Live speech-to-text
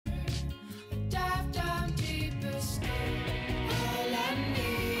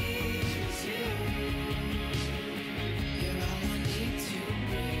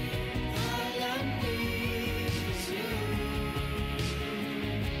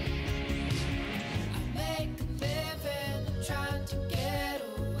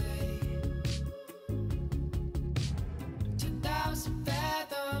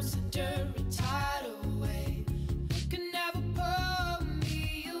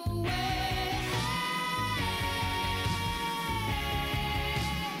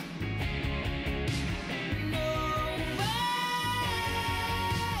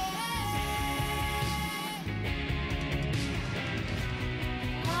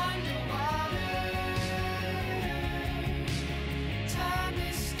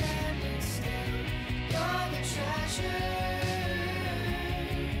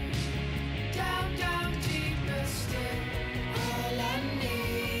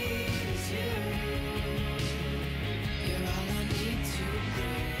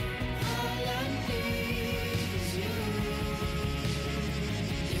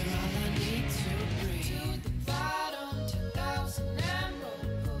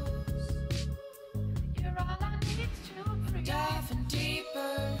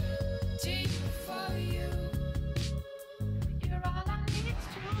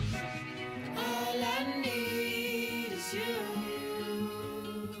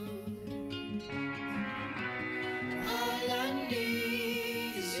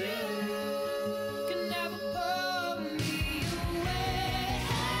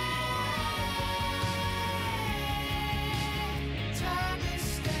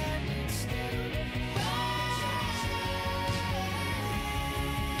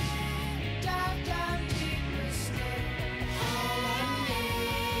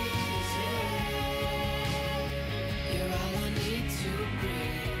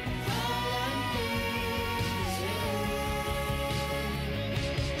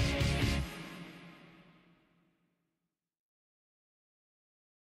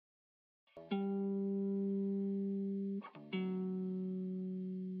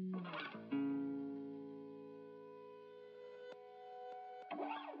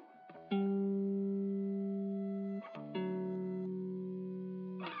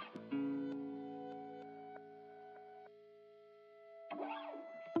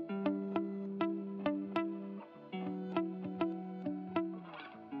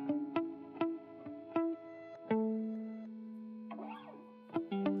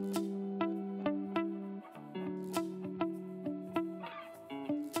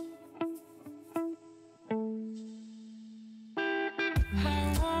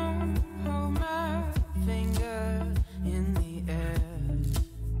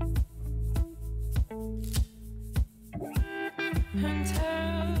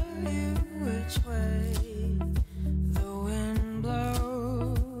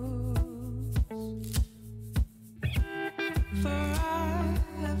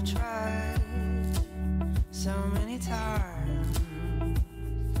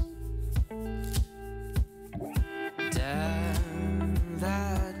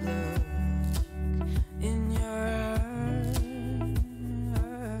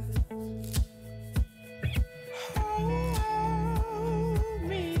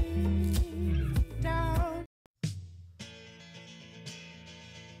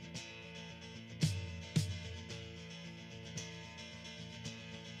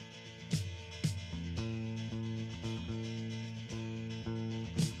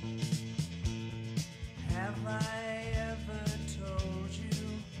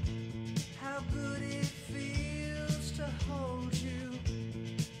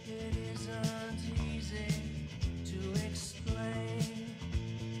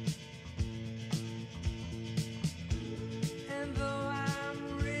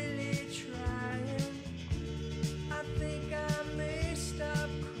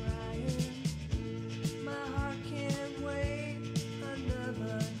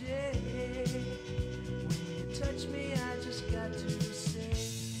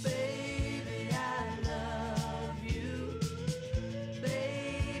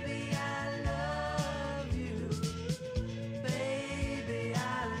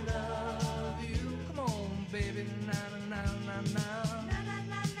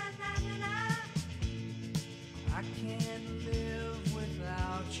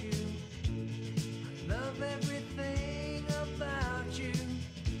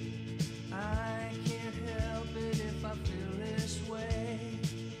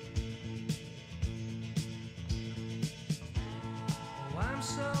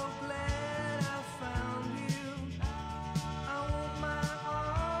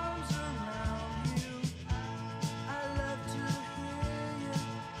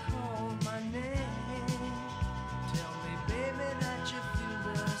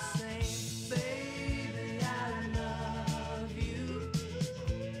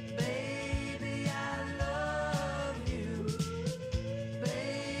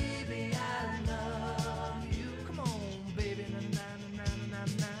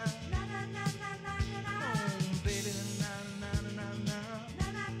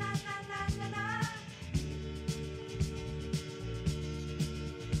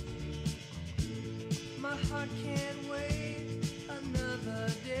heart can't wait another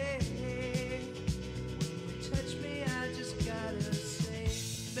day. When you touch me, I just gotta say,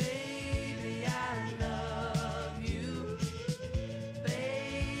 baby, I love you.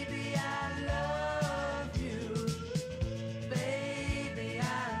 Baby, I love you. Baby,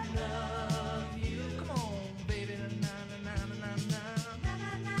 I love you. Come on, baby, na na na na na na na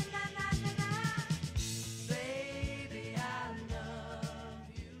na na na na na. Baby, I love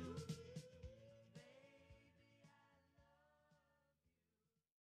you.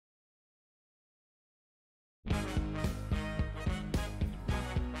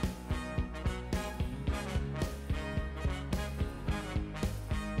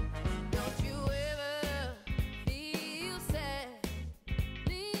 Don't you ever feel sad?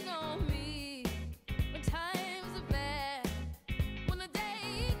 Lean on me when times are bad. When the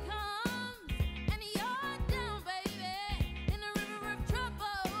day comes and you're down, baby, in a river of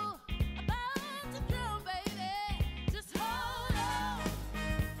trouble, about to drown, baby, just hold on.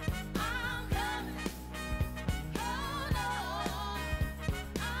 I'm coming. Hold on.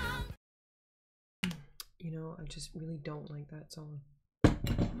 You know, I just really don't like that song.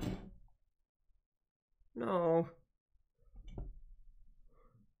 No.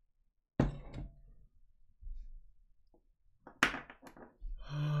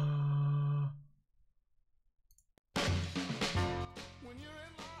 When you're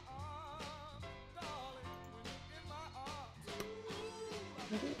in my arms, darling, when you're in my arms,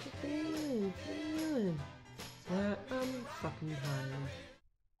 What are you doing? I'm fucking tired.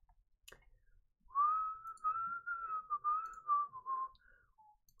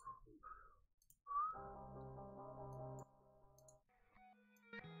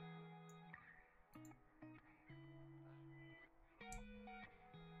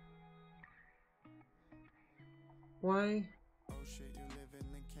 Why? Oh shit, you live in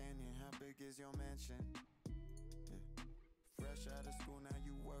the canyon. How big is your mansion? Yeah. Fresh out of school, now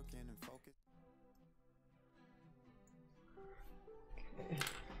you working and focus.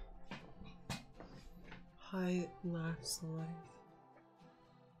 Hi, last life.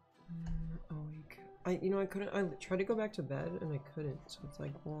 Awake. I couldn't. I tried to go back to bed and I couldn't. So it's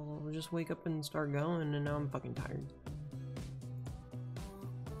like, well, I'll just wake up and start going, and now I'm fucking tired.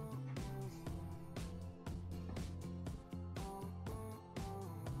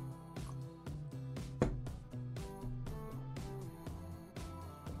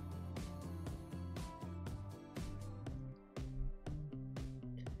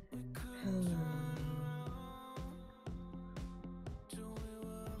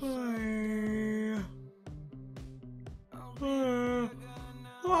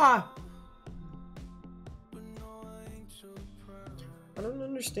 I don't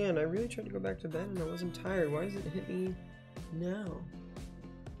understand. I really tried to go back to bed and I wasn't tired. Why does it hit me now?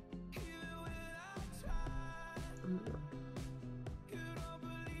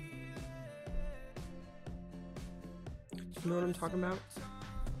 You know what I'm talking about?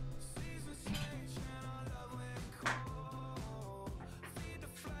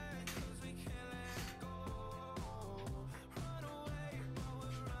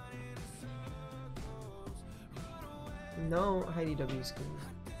 No, Heidi W screams.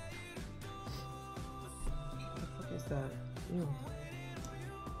 What the fuck is that? Ew.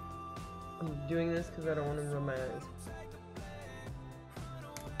 I'm doing this because I don't want to rub my eyes.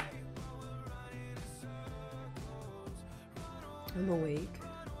 I'm awake.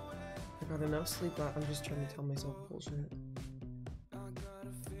 I got enough sleep. I'm just trying to tell myself bullshit.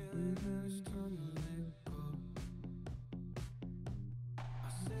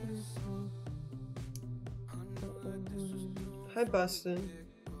 Hi, Bustin.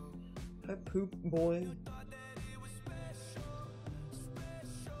 Hi, Poop Boy.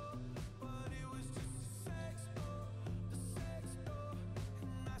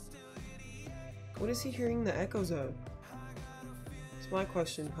 What is he hearing the echoes of? It's my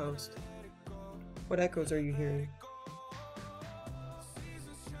question, Post. What echoes are you hearing?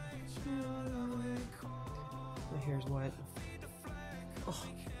 My hair's wet. Oh.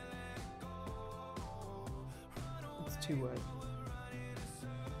 It's too wet.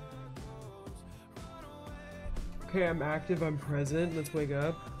 Okay, I'm active, I'm present, let's wake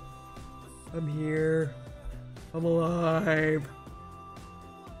up. I'm here. I'm alive.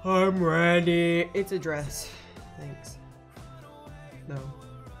 I'm ready. It's a dress. Thanks. No.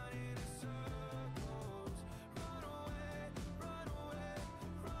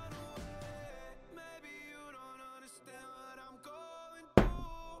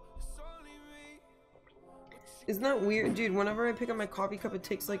 Isn't that weird? Dude, whenever I pick up my coffee cup, it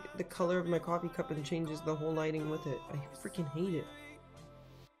takes like the color of my coffee cup and changes the whole lighting with it. I freaking hate it.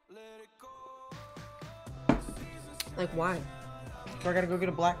 Like, why? Do I gotta go get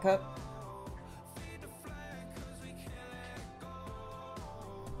a black cup?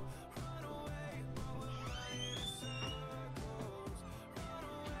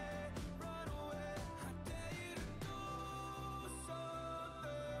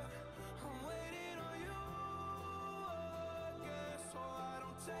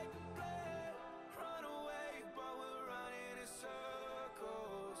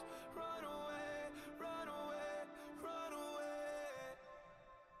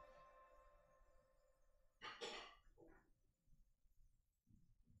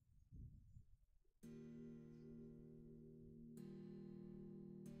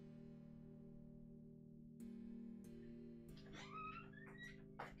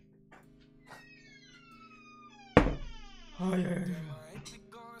 Oh, yeah.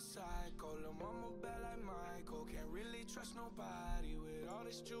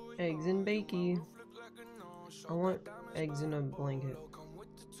 Eggs and bakey. I want eggs in a blanket.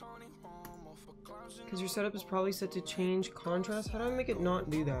 Because your setup is probably set to change contrast. How do I make it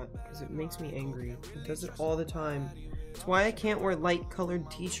not do that? Because it makes me angry. It does it all the time. It's why I can't wear light colored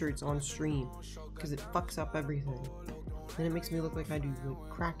t-shirts on stream. Because it fucks up everything. And it makes me look like I do like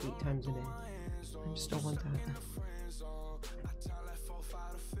crack 8 times a day. I just don't want that.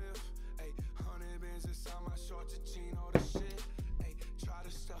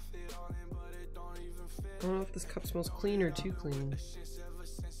 I don't know if this cup smells clean or too clean.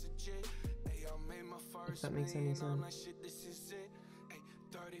 If that makes any sense.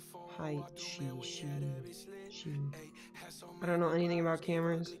 Hi, she. I don't know anything about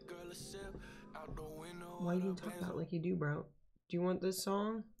cameras. Why do you talk about it like you do, bro? Do you want this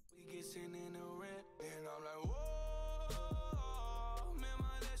song?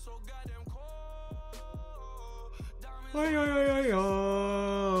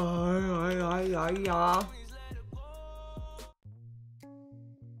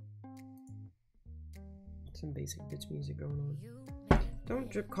 Some basic bitch music going on. Don't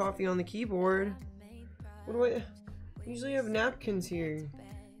drip coffee on the keyboard. What do I usually have napkins here?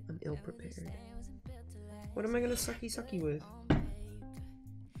 I'm ill prepared. What am I gonna sucky with?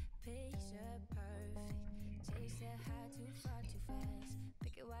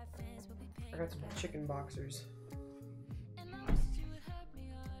 I got some chicken boxers.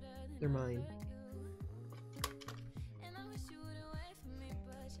 They're mine.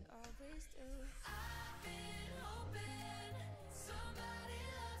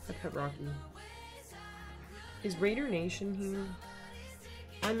 I pet Rocky. Is Raider Nation here?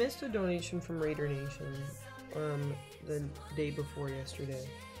 I missed a donation from Raider Nation the day before yesterday.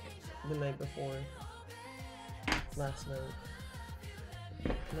 The night before. Last night.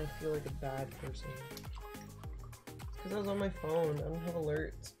 And I feel like a bad person. Because I was on my phone. I don't have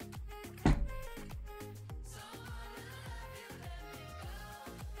alerts.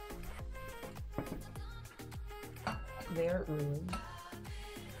 They aren't ruined.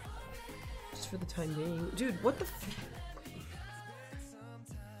 Just for the time being. Dude, what the f-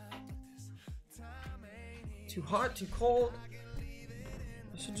 Too hot, too cold.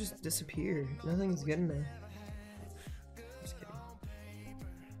 I should just disappear. Nothing's good enough. Just kidding.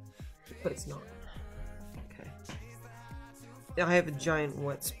 But it's not. Okay. I have a giant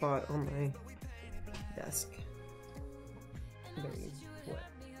wet spot on my desk. Very wet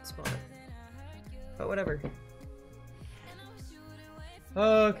spot. But whatever.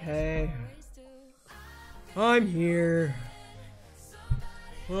 Okay. I'm here.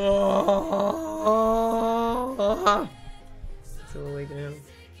 Still awake now.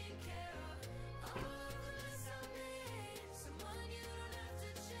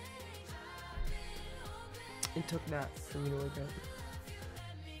 It took that for me to wake up.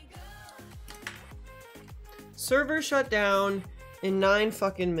 Server shut down in 9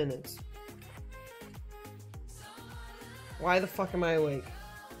 fucking minutes. Why the fuck am I awake?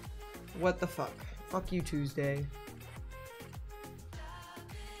 What the fuck? Fuck you, Tuesday.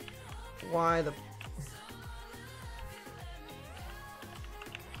 Why the...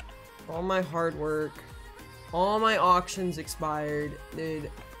 All my hard work, all my auctions expired, dude.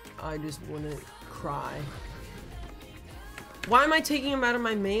 I just wanna cry. Why am I taking them out of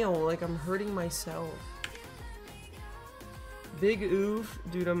my mail? Like I'm hurting myself. Big oof.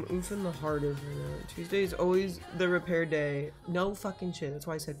 Dude, I'm oofing the hardest right now. Tuesday is always the repair day. No fucking shit. That's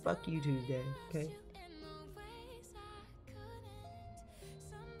why I said fuck you, Tuesday. Okay?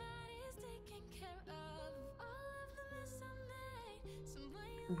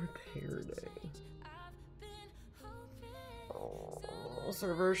 Repair day. Oh,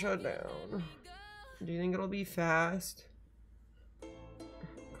 server shut down. Do you think it'll be fast?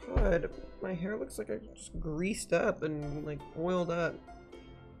 God god, my hair looks like I just greased up and like oiled up.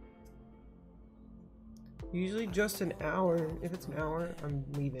 Usually just an hour. If it's an hour, I'm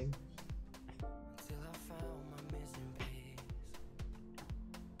leaving.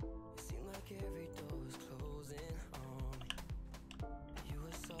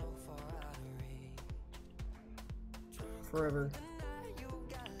 Forever.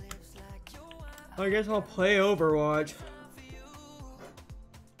 I guess I'll play Overwatch.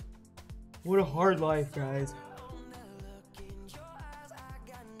 What a hard life, guys.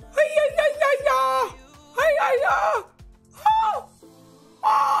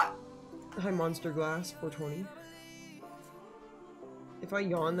 Hi, Monster Glass 420. If I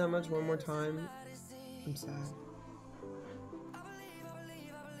yawn that much one more time, I'm sad.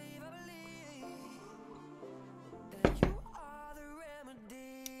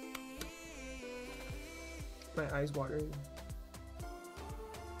 My eyes watering.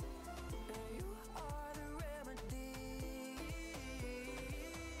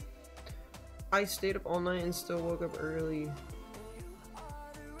 I stayed up all night and still woke up early.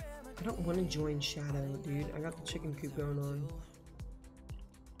 I don't want to join Shadow, dude. I got the chicken coop going on.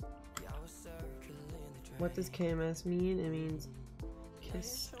 What does KMS mean? It means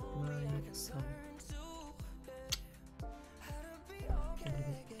kiss myself.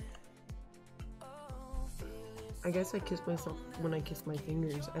 I guess I kissed myself when I kissed my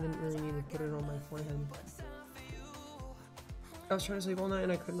fingers. I didn't really need to put it on my forehead. I was trying to sleep all night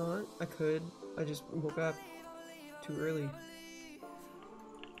and I could not. I could. I just woke up too early.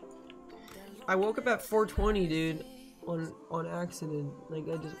 I woke up at 4:20, dude, on accident. Like,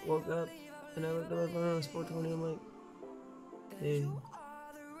 I just woke up and I looked at my phone and it was 4:20. I'm like, hey,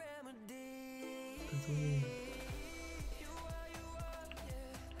 that's weird.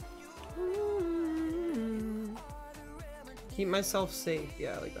 Keep myself safe.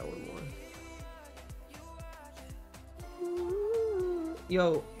 Yeah, I like that one more.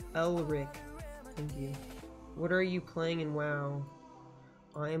 Yo, Elric. Thank you. What are you playing in WoW?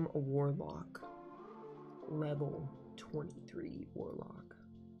 I'm a warlock. Level 23 warlock.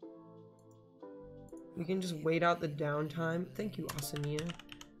 We can just wait out the downtime. Thank you, Asania.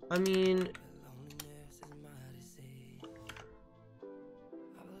 I mean,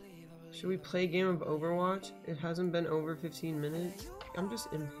 should we play a game of Overwatch? It hasn't been over 15 minutes. I'm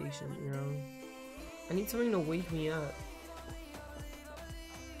just impatient, you know? I need something to wake me up.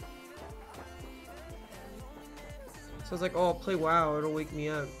 So I was like, oh, I'll play WoW, it'll wake me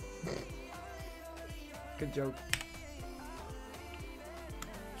up. Good joke.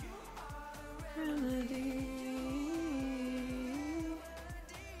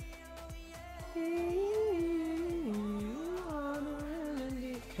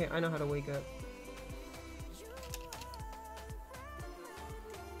 Okay, I know how to wake up.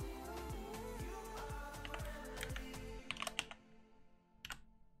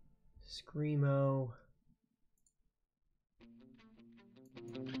 Screamo.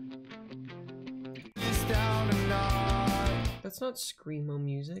 That's not Screamo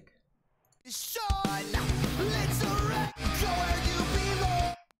music.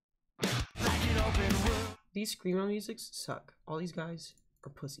 These Screamo musics suck. All these guys are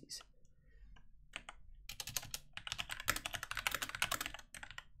pussies.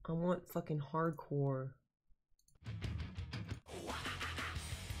 I want fucking hardcore.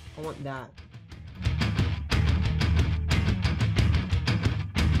 I want that.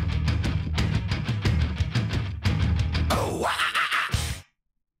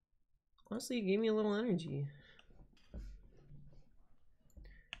 Honestly, it gave me a little energy.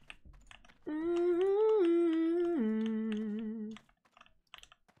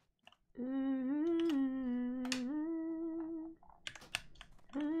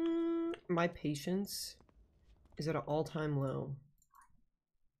 My patience is at an all-time low.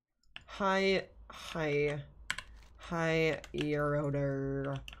 Hi,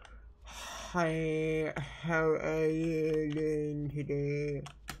 Eroder. Hi, how are you doing today?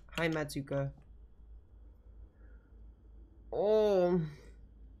 Hi, Matsuka. Oh.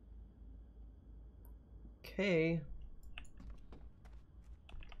 Okay.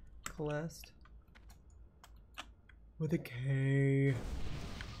 Celeste. With a K.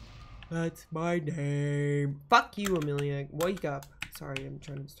 That's my name. Fuck you, Amelia. Wake up. Sorry, I'm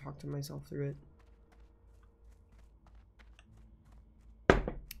trying to talk to myself through it.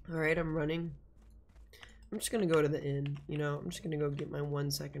 Alright, I'm running. I'm just gonna go to the inn, you know? I'm just gonna go get my 1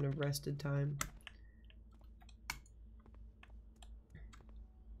 second of rested time.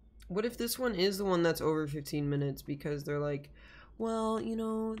 What if this one is the one that's over 15 minutes because they're like, well, you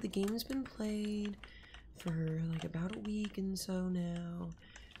know, the game's been played for like about a week and so now,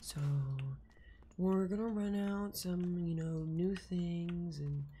 So we're gonna run out some, you know, new things,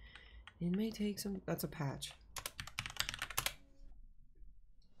 and it may take some. That's a patch.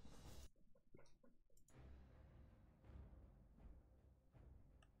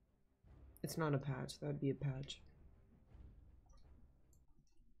 It's not a patch. That'd be a patch.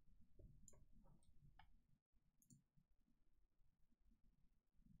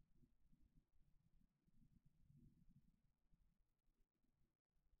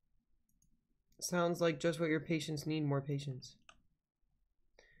 Sounds like just what your patients need, more patience.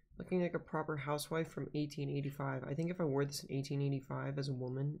 Looking like a proper housewife from 1885. I think if I wore this in 1885 as a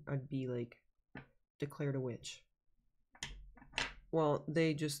woman, I'd be like declared a witch. Well,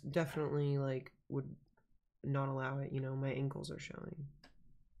 they just definitely like would not allow it, you know, my ankles are showing.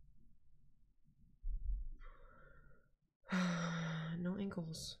 No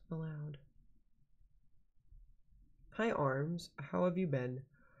ankles allowed. Hi arms, how have you been?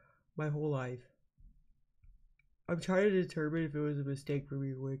 My whole life. I'm trying to determine if it was a mistake for me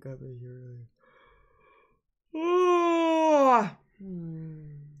to wake up as early.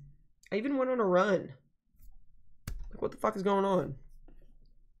 I even went on a run. Like, what the fuck is going on?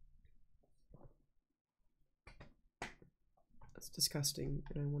 That's disgusting,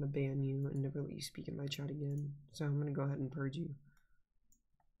 and I want to ban you and never let you speak in my chat again. So I'm gonna go ahead and purge you.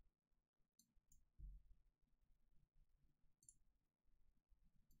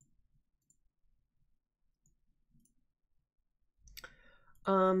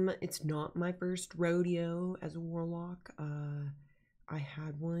 It's not my first rodeo as a warlock. I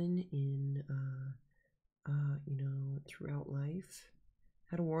had one in, you know, throughout life.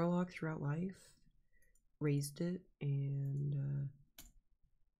 Had a warlock throughout life. Raised it and,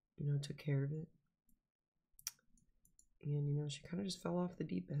 you know, took care of it. And, you know, she kind of just fell off the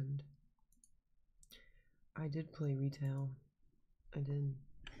deep end. I did play retail. I did.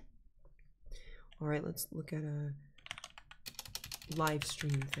 Alright, let's look at live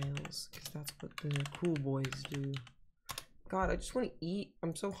stream fails, because that's what the cool boys do. God, I just want to eat.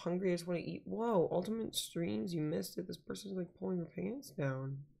 I'm so hungry, I just want to eat. Whoa, ultimate streams, you missed it. This person's like pulling their pants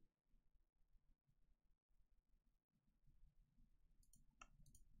down.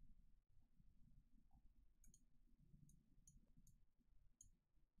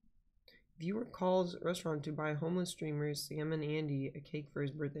 Viewer calls restaurant to buy homeless streamer Sam and Andy a cake for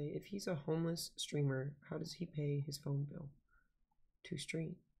his birthday. If he's a homeless streamer, how does he pay his phone bill to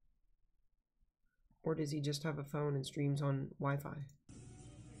stream? Or does he just have a phone and streams on Wi-Fi?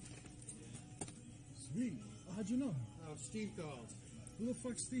 Sweet. How'd you know? Oh, Steve called. Who the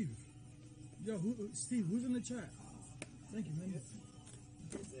fuck's Steve? Yo, Steve, who's in the chat? Thank you, man.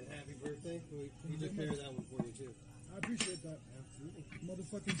 Said happy birthday. We took care of that one for you, too. I appreciate that. Absolutely.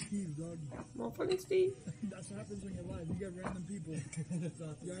 Motherfucking Steve, dog. Motherfucking Steve. That's what happens when you're live. You get random people. That's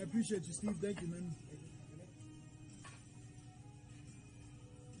awesome. Yeah, I appreciate you, Steve. Thank you, man.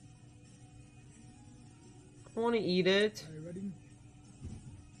 I want to eat it. Are you ready?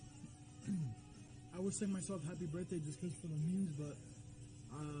 I would sing myself happy birthday just because for the memes, but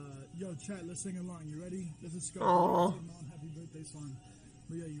yo, chat, let's sing along. You ready? Let's just go. Aww. Happy birthday song.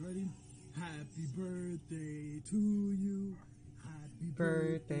 But yeah, you ready? Happy birthday to you. Happy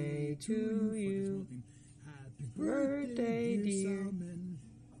Birthday to you. Happy Birthday, dear. Salmon.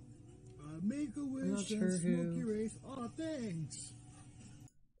 Make a not wish sure and smoke who. your race. Oh, thanks.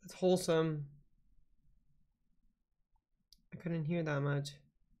 That's wholesome. I couldn't hear that much.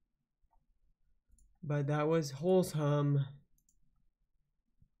 But that was wholesome.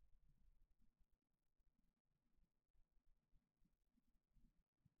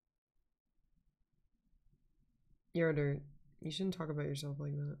 You're a dirt. You shouldn't talk about yourself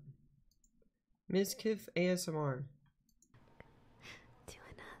like that. Miss Kiff ASMR. To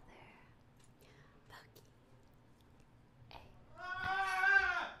another Bucky.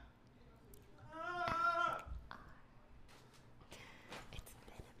 It's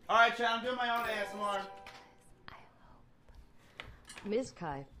been a Alright, chat, I'm doing my own ASMR. I hope. Ms.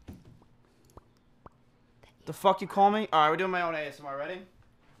 Kai. The fuck you call me? Alright, we're doing my own ASMR. Ready?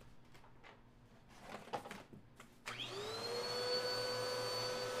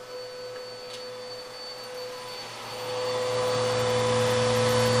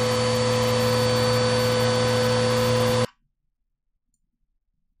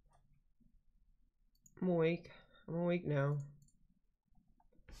 I'm awake. I'm awake now.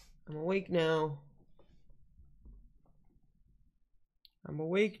 I'm awake now. I'm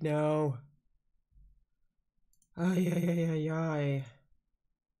awake now. Ay, ay, ay, ay, ay.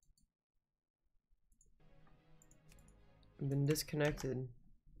 I've been disconnected.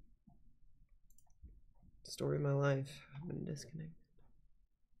 Story of my life. I've been disconnected.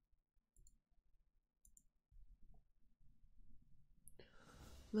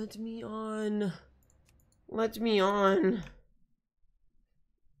 Let me on. Let me on.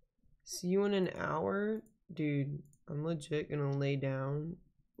 See you in an hour? Dude, I'm legit gonna lay down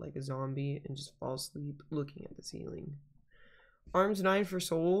like a zombie and just fall asleep looking at the ceiling. Arms 9 for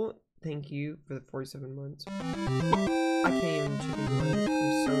soul. Thank you for the 47 months. I can't even chicken one.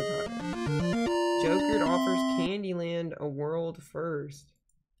 I'm so tired. Joker offers Candyland a world first.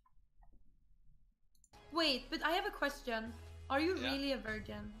 Wait, but I have a question. Are you Yeah. really a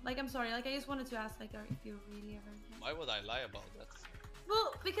virgin? Like, I'm sorry, like, I just wanted to ask, like, if you're really a virgin. Why would I lie about that?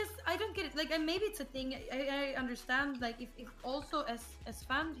 Well, because I don't get it. Like, and maybe it's a thing. I understand. Like, if also as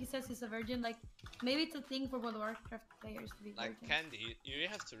fan, he says he's a virgin. Like, maybe it's a thing for World of Warcraft players to be Like virgins. Candy, you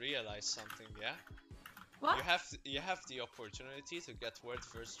have to realize something, yeah? What? You have the opportunity to get world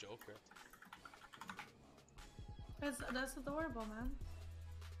first Joker. That's adorable, man.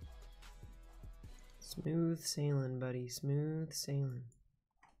 Smooth sailing, buddy. Smooth sailing.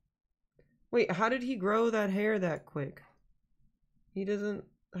 Wait, how did he grow that hair that quick? He doesn't...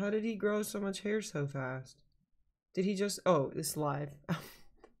 How did he grow so much hair so fast? Did he just... Oh, it's live.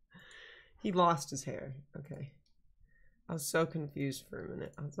 He lost his hair. Okay. I was so confused for a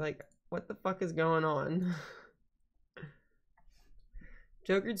minute. I was like, what the fuck is going on?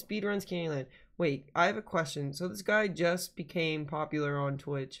 Joker speedruns Candyland. Wait, I have a question. So this guy just became popular on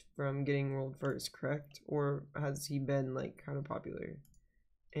Twitch from getting world first, correct? Or has he been like kind of popular?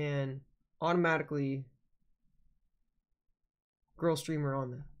 And automatically girl streamer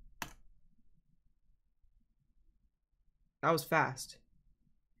on that. That was fast.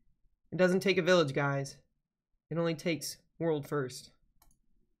 It doesn't take a village, guys. It only takes world first.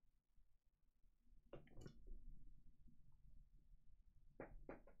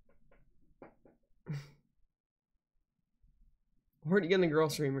 Where'd you get the girl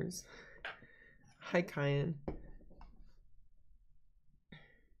streamers? Hi, Kyan.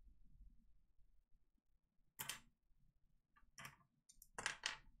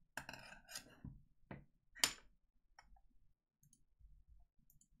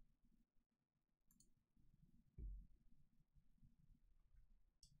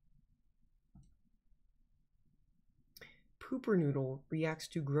 Pooper Noodle reacts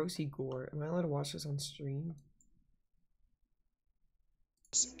to grossy gore. Am I allowed to watch this on stream?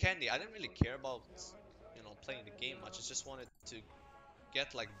 Candy, I didn't really care about, you know, playing the game much. I just wanted to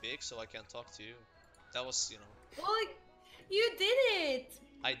get like big so I can talk to you. That was, you know. Oh, you did it!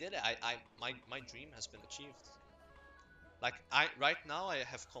 I did it. My dream has been achieved. Like right now I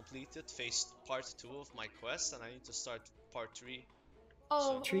have completed part 2 of my quest and I need to start part 3.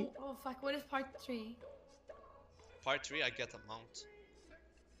 Oh, Tree? oh, fuck. What is part 3? Part 3 I get a mount.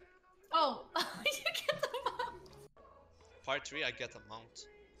 Oh, you get the mount. Part 3 I get a mount.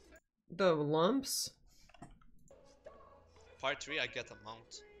 The lumps? Part 3 I get a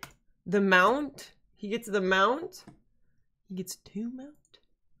mount. The mount? He gets the mount? He gets 2 mount?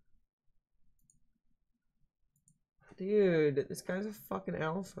 Dude, this guy's a fucking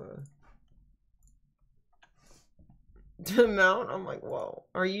alpha. The mount? I'm like, whoa.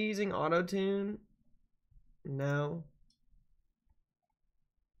 Are you using auto-tune? No.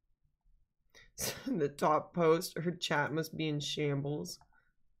 The top post, her chat must be in shambles.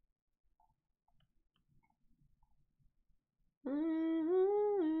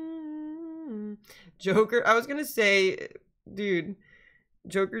 Joker, I was gonna say, dude,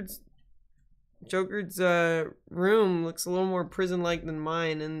 Joker's room looks a little more prison-like than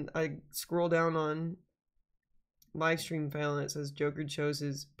mine, and I scroll down on livestream fail and it says Joker chose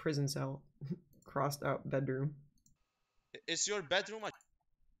his prison cell, crossed out bedroom. Is your bedroom a...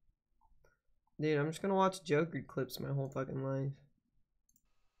 Dude, I'm just gonna watch Joker clips my whole fucking life.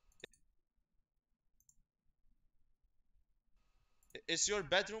 Is your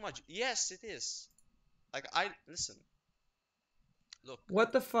bedroom a... Yes, it is. Like, listen. Look.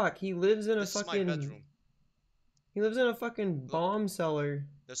 What the fuck? He lives in a This fucking... is my bedroom. He lives in a fucking bomb cellar.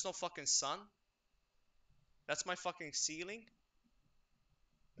 There's no fucking sun. That's my fucking ceiling.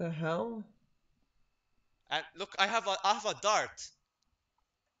 The hell? And look, I have a dart.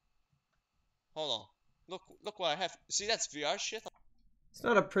 Hold on. Look what I have. See, that's VR shit. It's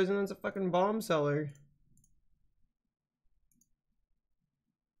not a prison, it's a fucking bomb cellar.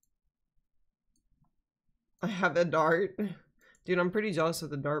 I have a dart. Dude, I'm pretty jealous of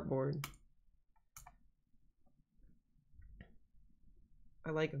the dartboard.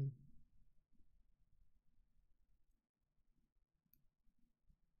 I like him.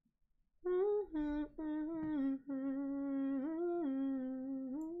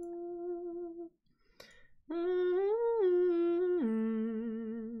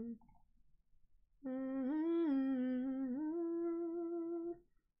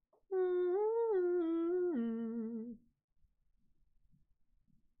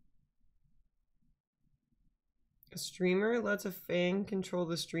 A streamer lets a fan control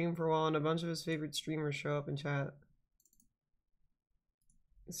the stream for a while and a bunch of his favorite streamers show up in chat.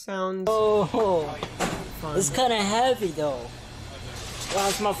 It sounds fun. It's kind of heavy though. Well,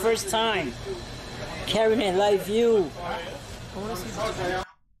 it's my first time carrying a live view. I want to see the chat.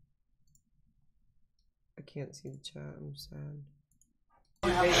 I can't see the chat. I'm sad.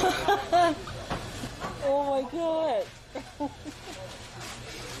 Oh my god.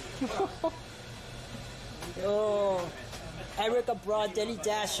 Oh, Erica Broad, Deli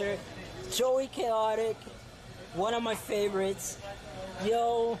Dasher, Joey Chaotic, one of my favorites.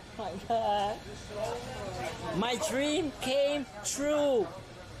 Yo, my god. My dream came true.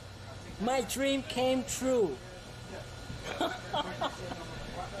 My dream came true.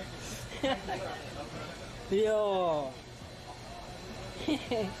 Yo.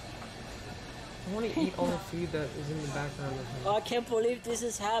 I want to eat all the food that is in the background of him. I can't believe this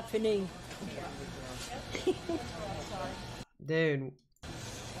is happening. Dude.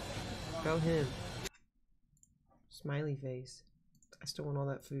 Go him. Smiley face. I still want all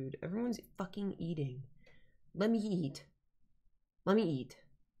that food. Everyone's fucking eating. Let me eat. Let me eat.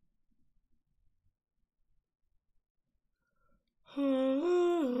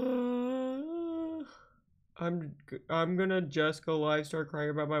 I'm gonna just go live, start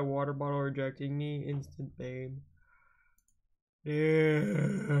crying about my water bottle rejecting me. Instant babe. Dude.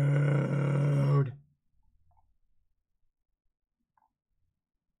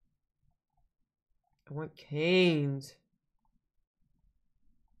 I want canes.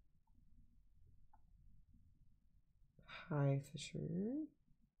 Hi, Fisher.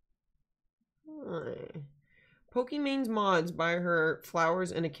 Hi. Pokemon's mods, buy her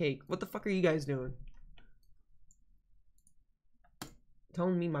flowers and a cake. What the fuck are you guys doing?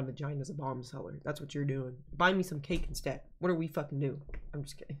 Telling me my vagina's a bomb seller. That's what you're doing. Buy me some cake instead. What are we fucking doing? I'm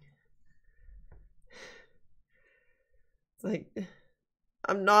just kidding. It's like,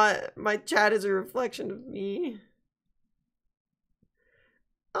 I'm not, my chat is a reflection of me.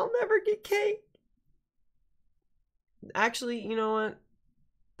 I'll never get cake. Actually, you know what?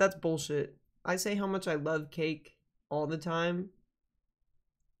 That's bullshit. I say how much I love cake all the time.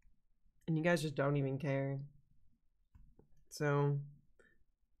 And you guys just don't even care. So,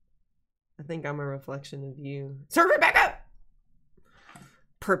 I think I'm a reflection of you. Sir Rebecca!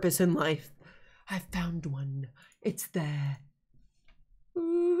 Purpose in life. I found one. It's there.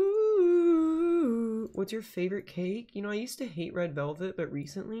 Ooh. What's your favorite cake? You know, I used to hate red velvet, but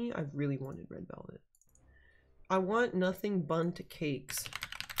recently I've really wanted red velvet. I want nothing but cakes.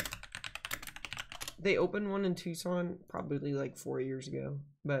 They opened one in Tucson probably like 4 years ago,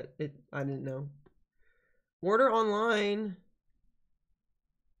 but I didn't know. Order online.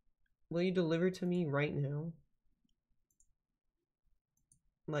 Will you deliver to me right now?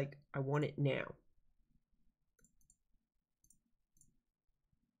 Like, I want it now.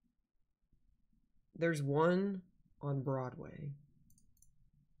 There's one on Broadway.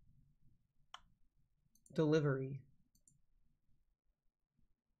 Delivery.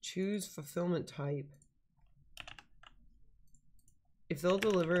 Choose fulfillment type. If they'll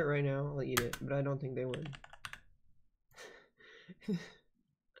deliver it right now, I'll eat it, but I don't think they would.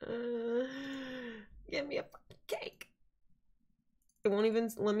 Give me a fucking cake. It won't even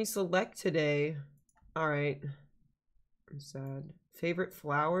let me select today. Alright. I'm sad. Favorite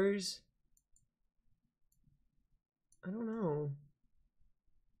flowers? I don't know.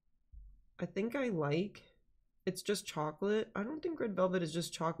 I think I like... It's just chocolate. I don't think red velvet is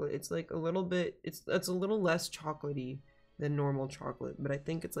just chocolate. It's like a little bit... It's a little less chocolatey than normal chocolate. But I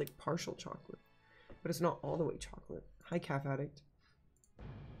think it's like partial chocolate. But it's not all the way chocolate. Hi, Calf Addict.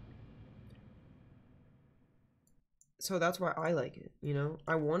 So that's why I like it, you know?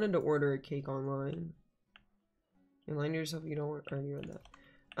 I wanted to order a cake online. You lie to yourself, you don't want... I already read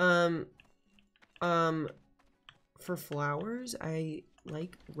that. For flowers, I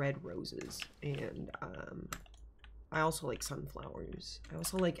like red roses. And, I also like sunflowers. I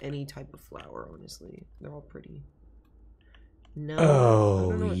also like any type of flower, honestly. They're all pretty. No. Oh, I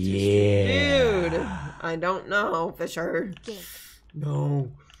don't know what yeah. Dude, I don't know, Fisher. Game.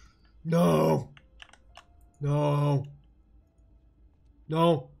 No. No. No.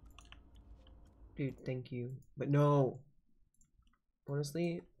 No. Dude, thank you. But no.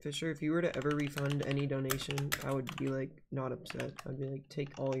 Honestly, Fisher, if you were to ever refund any donation, I would be like, not upset. I'd be like,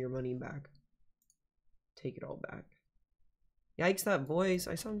 take all your money back. Take it all back. Yikes, that voice.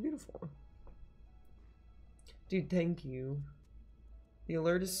 I sound beautiful. Dude, thank you. The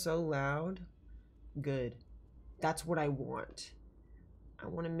alert is so loud. Good. That's what I want. I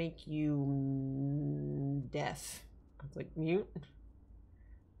want to make you deaf. I was like, mute.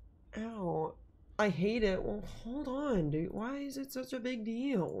 Ow. I hate it. Well, hold on, dude. Why is it such a big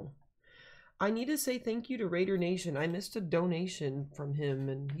deal? I need to say thank you to Raider Nation. I missed a donation from him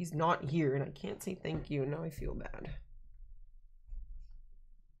and he's not here and I can't say thank you and now I feel bad.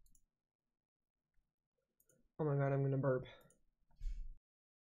 Oh my god, I'm gonna burp.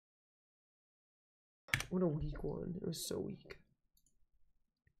 What a weak one. It was so weak.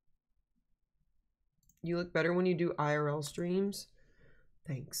 You look better when you do IRL streams.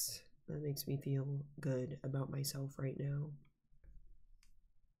 Thanks. That makes me feel good about myself right now.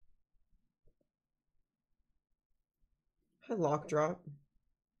 Hi, Lock Drop.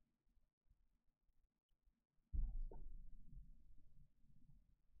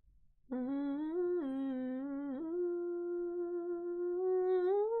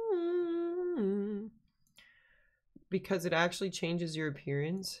 Because it actually changes your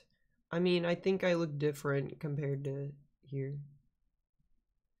appearance. I mean, I think I look different compared to here.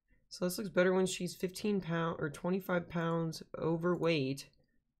 So this looks better when she's 15 pounds or 25 pounds overweight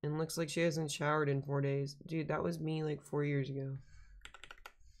and looks like she hasn't showered in 4 days. Dude, that was me like 4 years ago.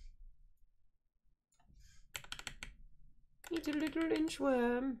 Eat a little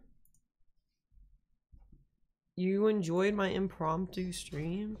inchworm. You enjoyed my impromptu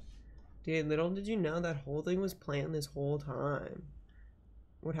stream? Dude, little did you know that whole thing was planned this whole time.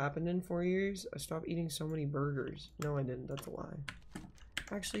 What happened in 4 years? I stopped eating so many burgers. No, I didn't. That's a lie.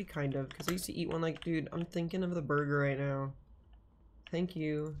 Actually, kind of, because I used to eat one like, dude, I'm thinking of the burger right now. Thank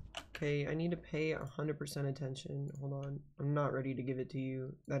you. Okay, I need to pay 100% attention. Hold on. I'm not ready to give it to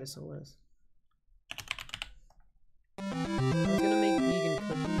you. That is Celeste. I was gonna make vegan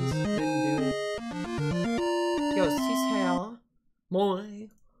cookies. Didn't do it. Yo, sis Moi.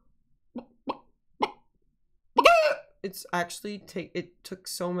 It's actually it took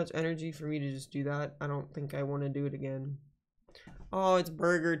so much energy for me to just do that. I don't think I want to do it again. Oh, it's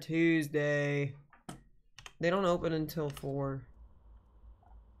Burger Tuesday. They don't open until 4.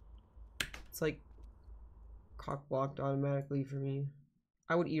 It's like cock blocked automatically for me.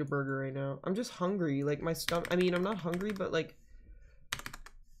 I would eat a burger right now. I'm just hungry. Like my stomach, I mean, I'm not hungry, but like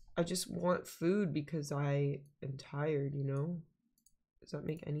I just want food because I am tired, you know? Does that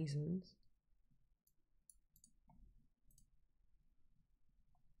make any sense?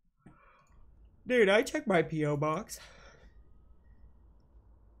 Dude, I checked my P.O. box.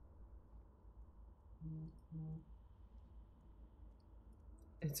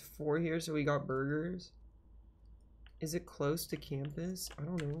 It's 4 here, so we got burgers. Is it close to campus? I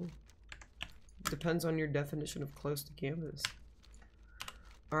don't know. Depends on your definition of close to campus.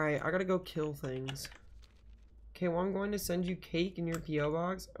 Alright, I gotta go kill things. Okay, well, I'm going to send you cake in your P.O.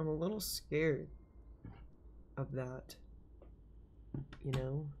 box. I'm a little scared of that. You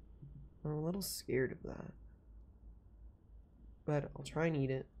know? I'm a little scared of that. But I'll try and eat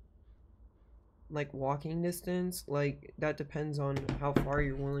it. Like walking distance, like that depends on how far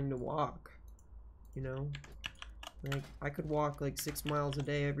you're willing to walk. You know? Like I could walk like 6 miles a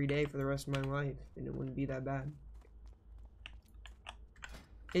day every day for the rest of my life and it wouldn't be that bad.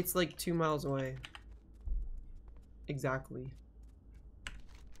 It's like 2 miles away. Exactly.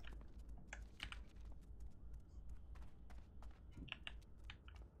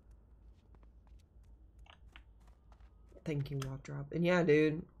 Thank you, Rock Drop. And yeah,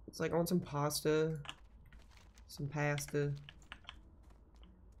 dude, it's like I want some pasta. Some pasta.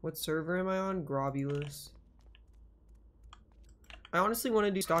 What server am I on? Grobulus. I honestly want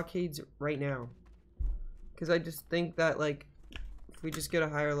to do stockades right now. Because I just think that, like, if we just get a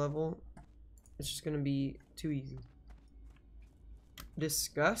higher level, it's just going to be too easy.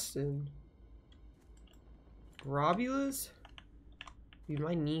 Disgusting. Grobulus? Dude,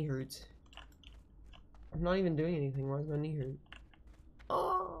 my knee hurts. I'm not even doing anything. Why does my knee hurt?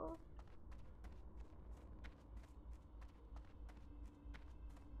 Oh.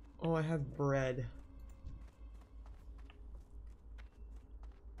 Oh, I have bread.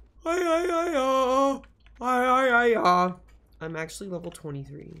 I'm actually level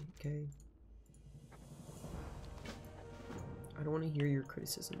 23, okay? I don't want to hear your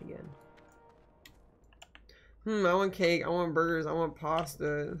criticism again. I want cake, I want burgers, I want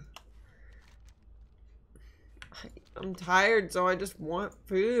pasta. I'm tired, so I just want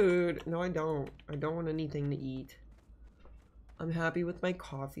food. No, I don't. I don't want anything to eat. I'm happy with my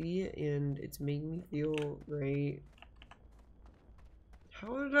coffee, and it's making me feel great.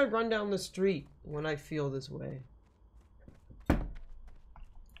 How did I run down the street when I feel this way?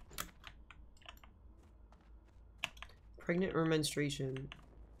 Pregnant or menstruation,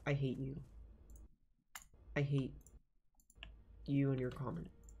 I hate you. I hate you and your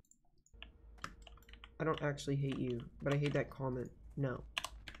comment. I don't actually hate you, but I hate that comment. No.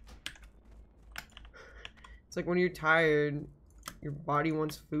 It's like when you're tired, your body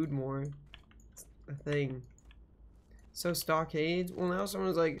wants food more. It's a thing. So stockades? Well, now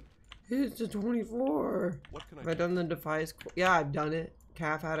someone's like, it's a 24. Have I done the defies? Yeah, I've done it.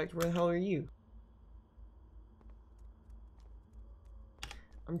 Calf addict, where the hell are you?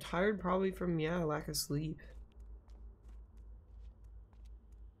 I'm tired probably from, yeah, lack of sleep.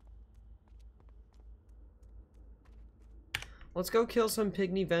 Let's go kill some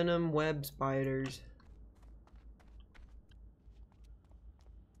pygmy venom web spiders.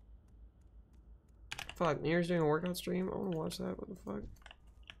 Fuck, Near's doing a workout stream? I wanna watch that, what the fuck?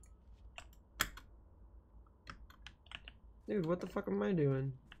 Dude, what the fuck am I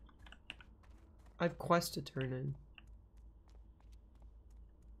doing? I have quests to turn in.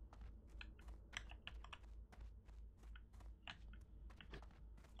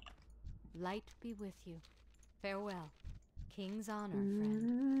 Light be with you. Farewell. King's honor, friend.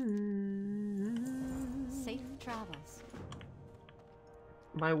 Safe travels.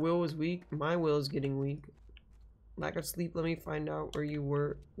 My will is weak. My will is getting weak. Lack of sleep. Let me find out where you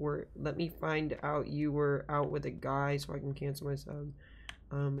were. Let me find out you were out with a guy so I can cancel my sub.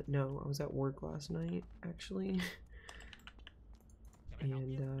 No, I was at work last night, actually.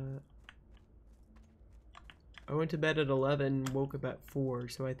 And, I went to bed at 11, woke up at 4,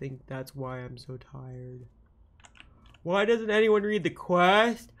 so I think that's why I'm so tired. Why doesn't anyone read the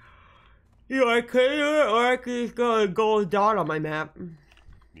quest? You know, I could do it, or I could just go a gold dot on my map.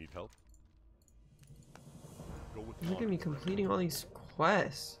 Need help? Go with Look at me completing all these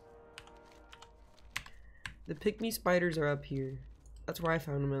quests. The pygmy spiders are up here. That's where I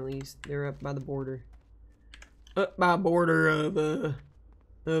found them, at least. They're up by the border. Up by border of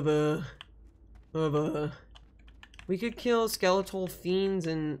we could kill skeletal fiends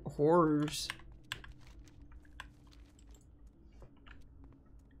and horrors.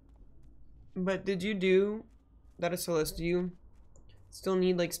 But did you do that? Is Celeste? Do you still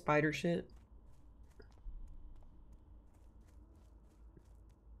need like spider shit?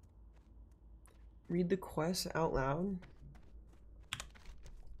 Read the quest out loud.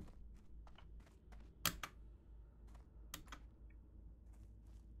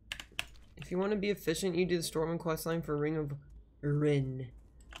 If you want to be efficient, you do the Stormwind questline for Ring of Rin.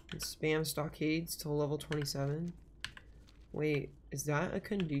 And spam stockades till level 27. Wait, is that a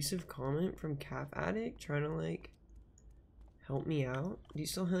conducive comment from Calf Addict trying to like help me out? Do you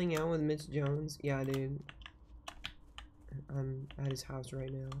still hang out with Mitch Jones? Yeah, dude. I'm at his house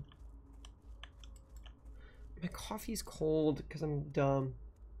right now. My coffee's cold because I'm dumb.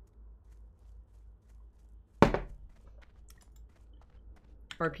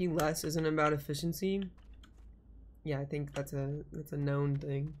 RP less isn't about efficiency. Yeah, I think that's a known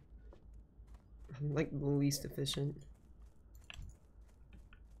thing. I'm like the least efficient.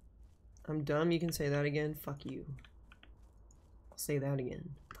 I'm dumb, you can say that again. Fuck you. I'll say that again.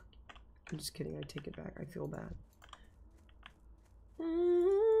 Fuck you. I'm just kidding, I take it back. I feel bad.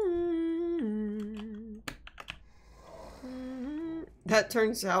 That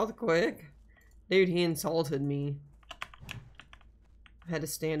turned south quick. Dude, he insulted me. I had to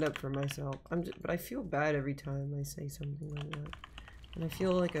stand up for myself. But I feel bad every time I say something like that. And I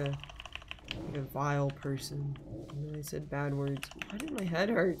feel like a vile person. And then I said bad words. Why did my head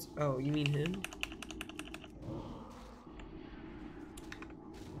hurt? Oh, you mean him?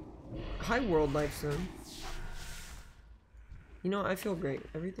 Hi, World Life Son. You know, I feel great.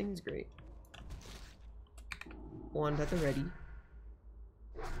 Everything's great. Wand at the ready.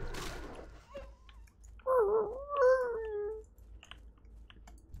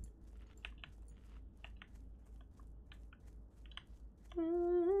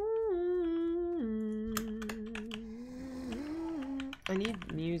 I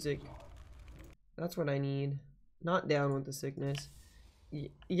need music. That's what I need. Not down with the sickness.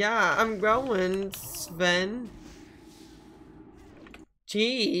 Yeah, I'm going, Sven.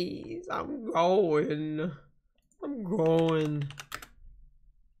 Jeez, I'm going. I'm going.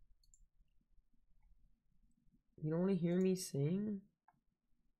 You don't want to hear me sing?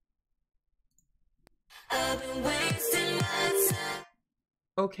 I've been wasting my time.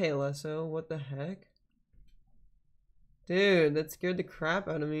 Okay, Lesso, what the heck? Dude, that scared the crap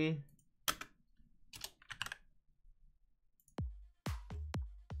out of me.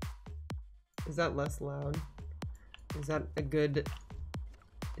 Is that less loud? Is that a good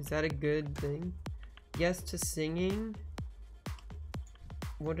thing? Yes to singing?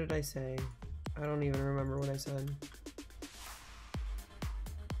 What did I say? I don't even remember what I said.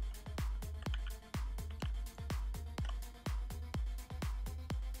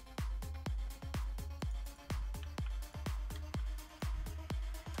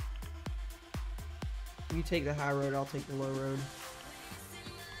 You take the high road, I'll take the low road.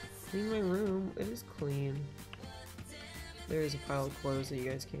 Clean my room. It is clean. There is a pile of clothes that you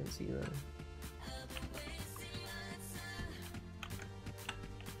guys can't see though.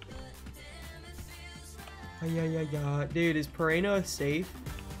 Yeah. Dude, is Pereno safe?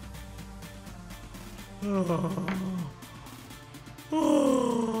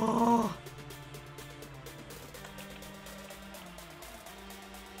 Oh.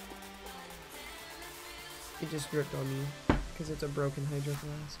 It just dripped on me because it's a broken hydro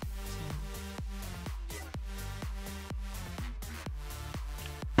flask.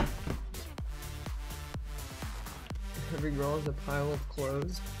 Every girl has a pile of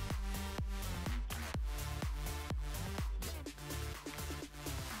clothes.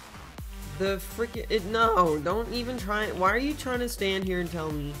 The freaking no! Don't even try. Why are you trying to stand here and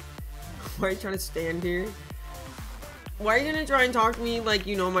tell me? Why are you trying to stand here? Why are you gonna try and talk to me like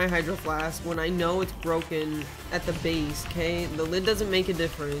you know my hydro flask when I know it's broken at the base? Okay, the lid doesn't make a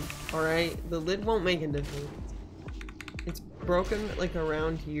difference. All right, the lid won't make a difference. It's broken like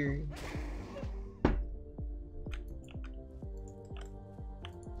around here.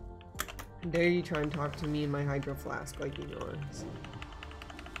 Dare you try and talk to me in my hydro flask like you know us.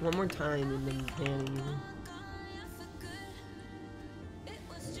 One more time and then banning you.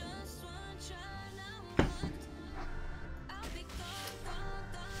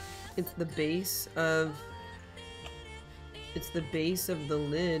 It's the base of the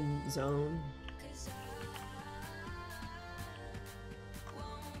lid zone.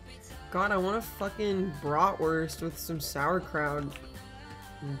 God, I want a fucking bratwurst with some sauerkraut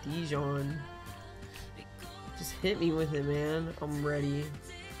and Dijon. Just hit me with it, man. I'm ready.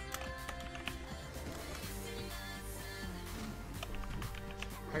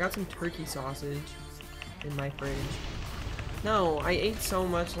 I got some turkey sausage in my fridge. No, I ate so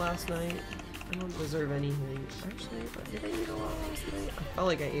much last night. I don't deserve anything. Actually, did I eat a lot last night? I felt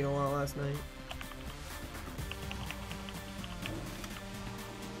like I ate a lot last night.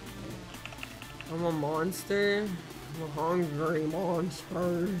 I'm a monster. I'm a hungry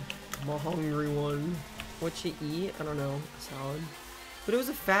monster. I'm a hungry one. What you eat? I don't know. Salad. But it was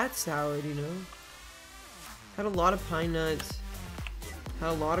a fat salad, you know? Had a lot of pine nuts. Had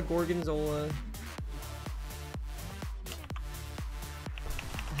a lot of gorgonzola.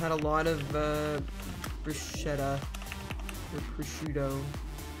 Had a lot of bruschetta or prosciutto.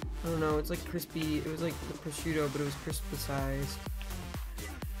 I don't know, it's like crispy. It was like the prosciutto, but it was crispicized.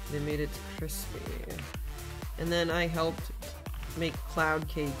 They made it crispy. And then I helped make cloud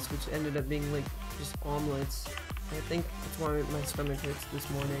cakes, which ended up being like just omelets. I think that's why my stomach hurts this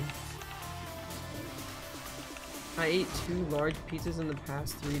morning. I ate 2 large pizzas in the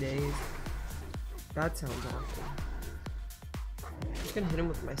past 3 days. That sounds awful. I'm just gonna hit him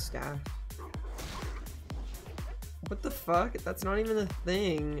with my staff. What the fuck? That's not even a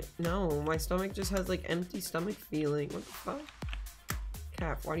thing. No, my stomach just has like empty stomach feeling. What the fuck?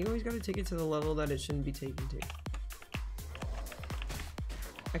 Cap, why do you always gotta take it to the level that it shouldn't be taken to?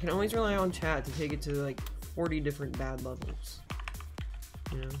 I can always rely on chat to take it to like 40 different bad levels.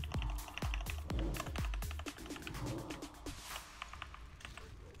 You know?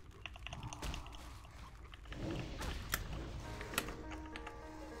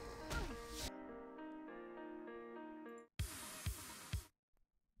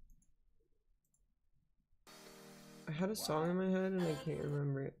 I had a song in my head and I can't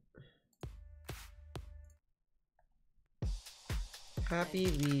remember it.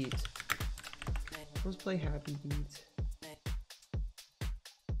 Happy Beat. Let's play Happy Beat.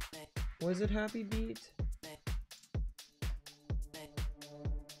 Was it Happy Beat?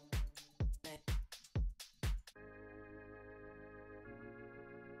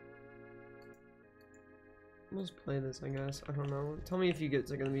 Let's play this, I guess. I don't know. Tell me if you get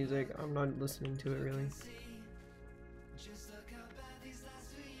sick of the music. I'm not listening to it really.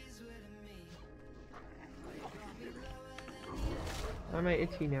 Why am I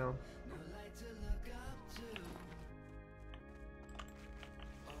itchy now?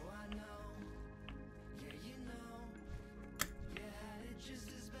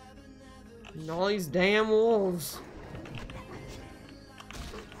 And all these damn wolves.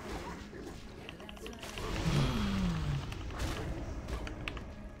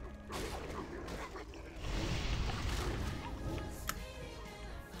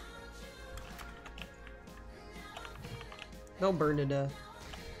 They'll burn to death.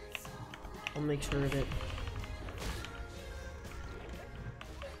 I'll make sure of it.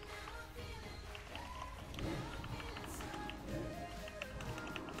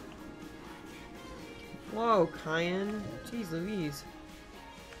 Whoa, Cayenne. Jeez Louise.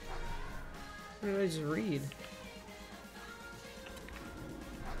 What did I just read?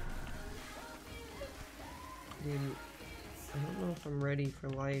 Dude, I don't know if I'm ready for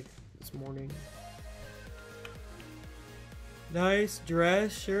life this morning. Nice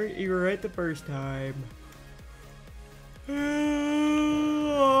dress, shirt. You were right the first time.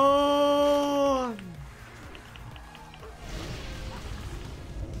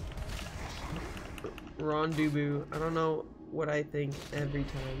 Rendezvous. I don't know what I think every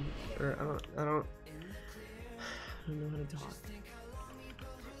time, or I don't know how to talk.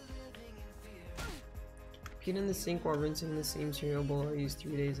 Get in the sink while rinsing the same cereal bowl I used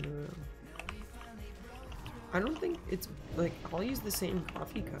 3 days in a row. I don't think it's like I'll use the same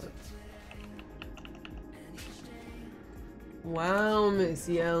coffee cup. Wow,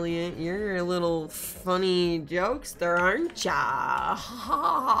 Missy Elliott, you're a little funny jokester, aren't ya?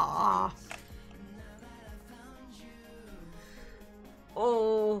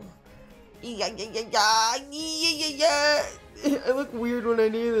 Oh, yeah. I look weird when I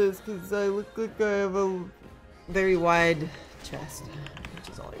do this because I look like I have a very wide chest, which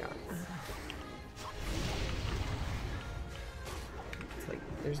is all I got. It's like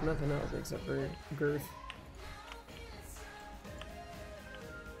there's nothing else except for girth.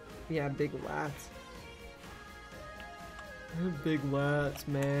 Yeah, big lats. Big lats,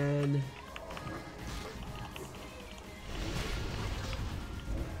 man.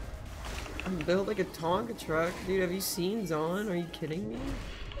 I'm built like a Tonka truck. Dude, have you seen Zon? Are you kidding me?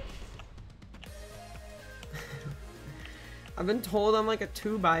 I've been told I'm like a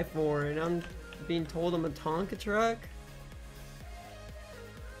 2x4 and I'm being told I'm a Tonka truck.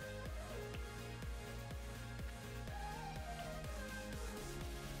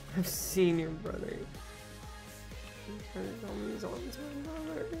 I've seen your brother. You trying to tell me Zon's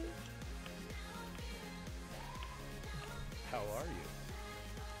my brother? How are you?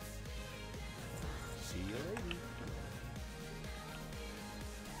 See you later.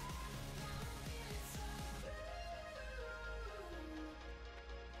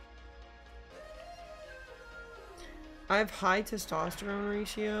 I have high testosterone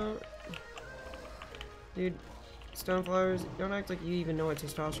ratio. Dude, Stoneflowers, don't act like you even know what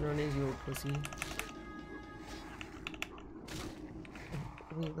testosterone is, you old pussy.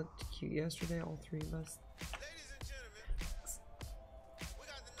 We looked cute yesterday, all three of us.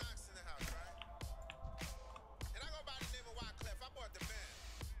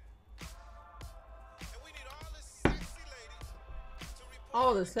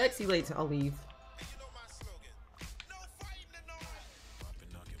 Oh, the sexy ladies. I'll leave.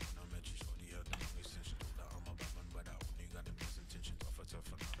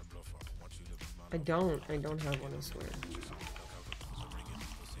 I don't have one, I swear.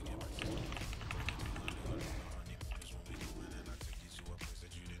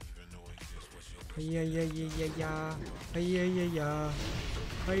 Yeah.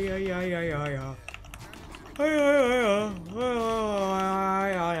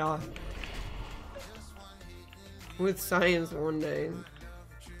 With science one day.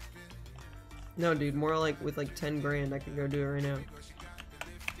 No, dude, more like with like 10 grand, I could go do it right now.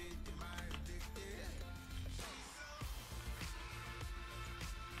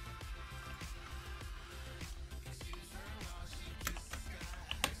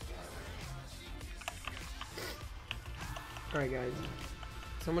 Alright, guys.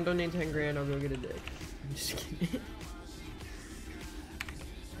 Someone donate 10 grand, I'll go get a dick. I'm just kidding.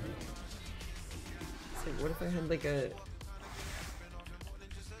 It's like, what if I had like a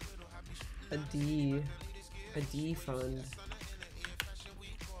D fund?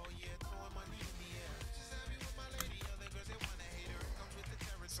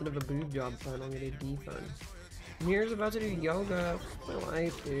 Instead of a boob job fund, I'll get a D fund. Mirror's about to do yoga. My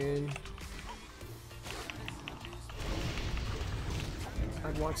life, dude.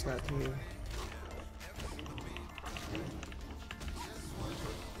 I'd watch that too.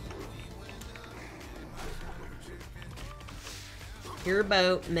 Your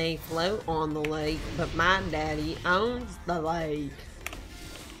boat may float on the lake, but my daddy owns the lake.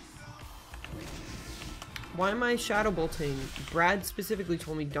 Why am I shadow bolting? Brad specifically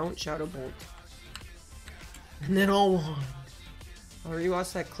told me don't shadow bolt. And then I'll won. I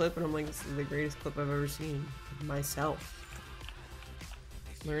rewatched that clip and I'm like, this is the greatest clip I've ever seen of myself.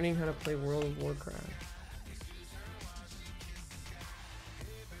 Learning how to play World of Warcraft.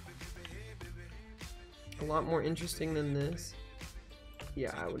 A lot more interesting than this.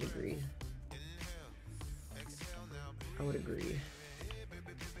 Yeah, I would agree. I would agree.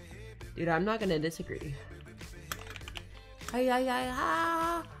 Dude, I'm not gonna disagree.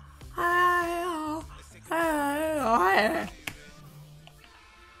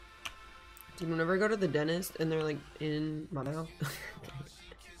 Dude, whenever I go to the dentist and they're like in my mouth,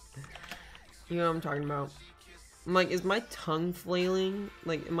 you know what I'm talking about. I'm like, is my tongue flailing?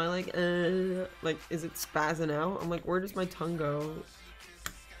 Like, am I like, is it spazzing out? I'm like, where does my tongue go?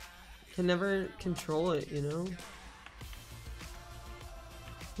 Can never control it, you know?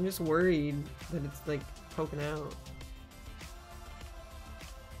 I'm just worried that it's like poking out.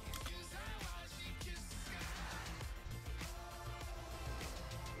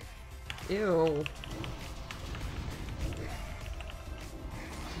 Ew.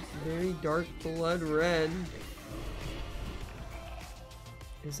 Very dark blood red.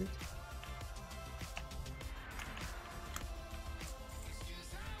 Is it?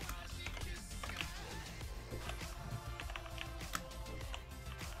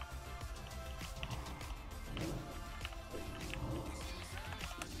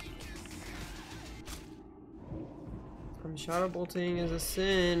 Shadow bolting is a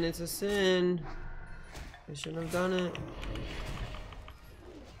sin. It's a sin. I shouldn't have done it.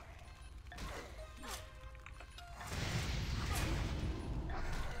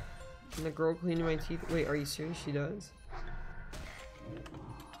 And the girl cleaning my teeth. Wait, are you serious? She does?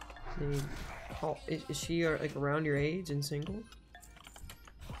 Dude, how, is she like around your age and single?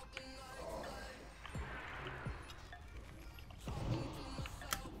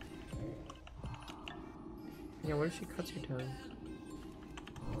 Yeah, what if she cuts your tongue?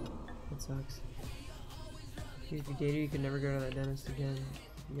 That sucks. Dude, if you date her, you can never go to that dentist again.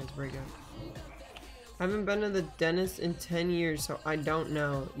 You guys break up. I haven't been to the dentist in 10 years, so I don't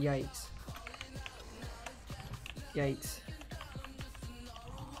know. Yikes. Yikes.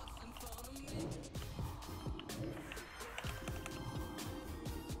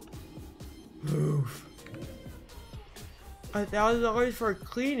 Oof. $1,000 for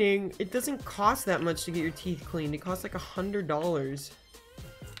cleaning. It doesn't cost that much to get your teeth cleaned. It costs like $100.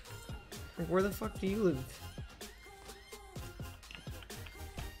 Like, where the fuck do you live?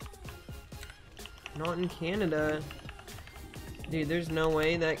 Not in Canada. Dude, there's no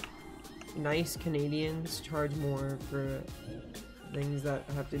way that nice Canadians charge more for things that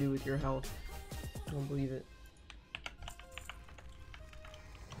have to do with your health. I don't believe it.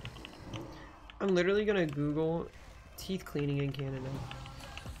 I'm literally gonna Google teeth cleaning in Canada.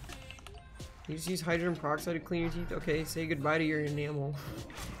 You just use hydrogen peroxide to clean your teeth? Okay, say goodbye to your enamel.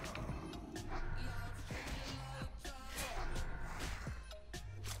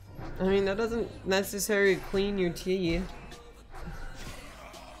 I mean, that doesn't necessarily clean your teeth.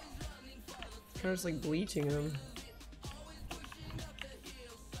 It's kind of just like bleaching them.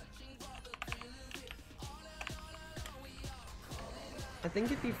 I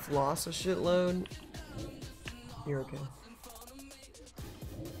think if you floss a shitload, you're okay.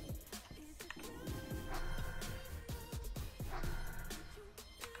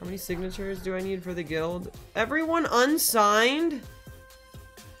 How many signatures do I need for the guild? Everyone unsigned?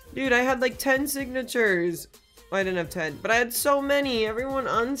 Dude, I had like 10 signatures. Well, I didn't have 10, but I had so many. Everyone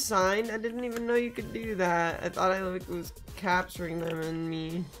unsigned? I didn't even know you could do that. I thought I like was capturing them and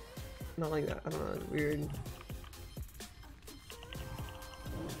me. Not like that. I don't know. It's weird.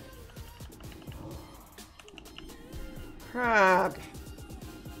 Crap.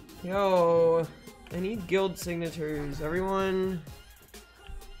 Yo, I need guild signatures. Everyone,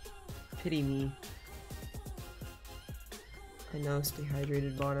 pity me. I know, stay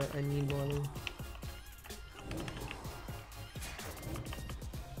hydrated, bought it. I need water.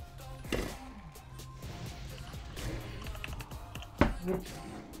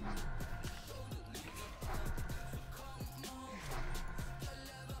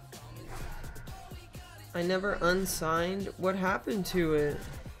 I never unsigned. What happened to it?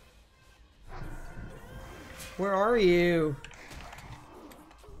 Where are you?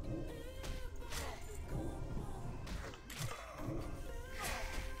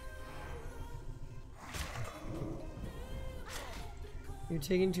 You're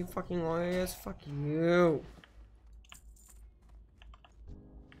taking too fucking long, I guess. Fuck you.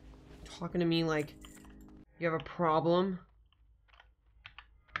 Talking to me like you have a problem.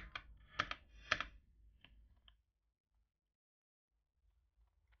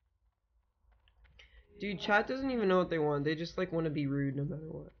 Dude, chat doesn't even know what they want. They just like want to be rude no matter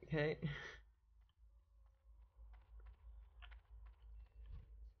what, okay?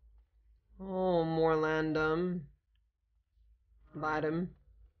 Oh, more Landum. Ladum.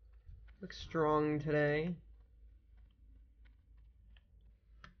 Looks strong today.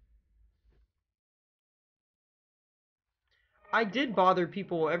 I did bother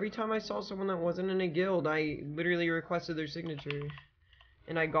people. Every time I saw someone that wasn't in a guild, I literally requested their signature.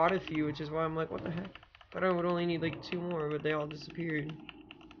 And I got a few, which is why I'm like, what the heck? Thought I would only need like 2 more, but they all disappeared.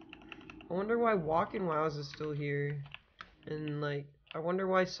 I wonder why Walking Wows is still here. And like, I wonder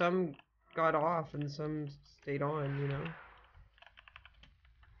why some got off and some stayed on, you know?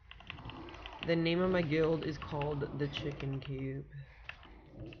 The name of my guild is called the Chicken Coop,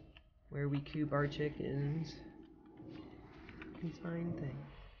 where we coop our chickens. Consign thing.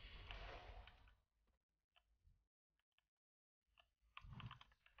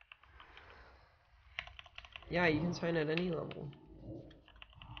 Yeah, you can sign at any level.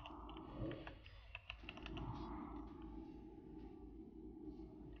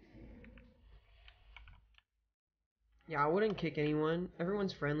 Yeah, I wouldn't kick anyone.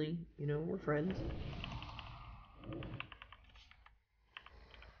 Everyone's friendly, you know, we're friends.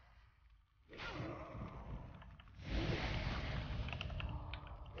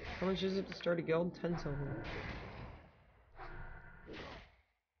 How much is it to start a guild? 10 silver.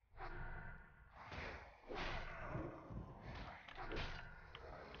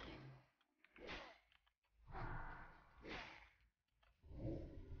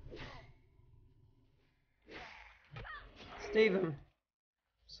 Stave him.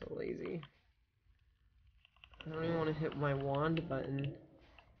 So lazy. I don't even want to hit my wand button. It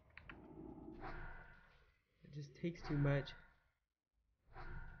just takes too much.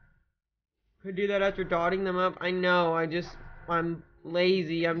 Could do that after dotting them up. I know, I'm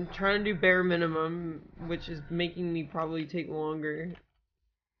lazy. I'm trying to do bare minimum, which is making me probably take longer.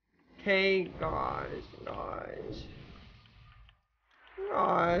 Okay, gosh.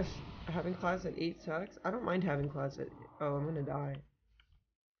 Having class at 8 sucks. I don't mind having class at... Oh, I'm gonna die.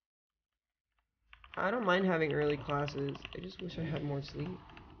 I don't mind having early classes. I just wish I had more sleep.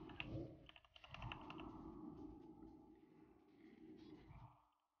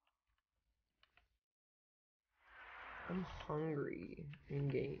 I'm hungry in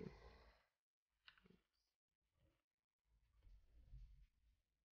game.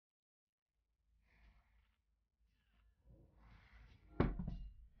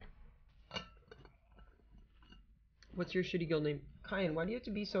 What's your shitty guild name? Kyan, why do you have to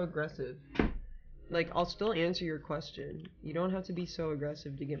be so aggressive? Like, I'll still answer your question. You don't have to be so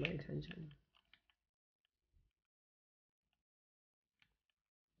aggressive to get my attention.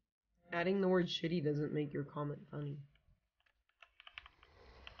 Adding the word shitty doesn't make your comment funny.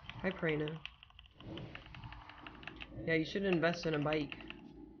 Hi, Prana. Yeah, you should invest in a bike.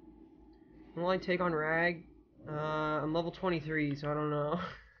 Will I take on Rag? I'm level 23, so I don't know.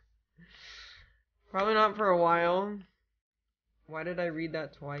 Probably not for a while. Why did I read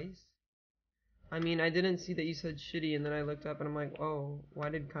that twice? I mean, I didn't see that you said shitty, and then I looked up and I'm like, oh, why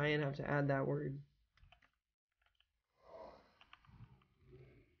did Kyan have to add that word?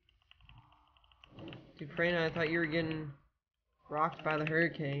 Dude, Prana, I thought you were getting rocked by the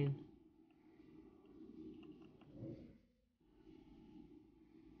hurricane.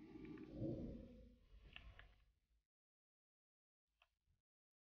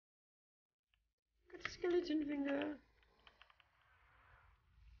 Got a skeleton finger.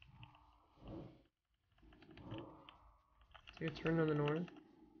 Your turn on the north.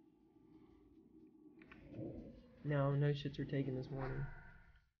 No shits are taken this morning.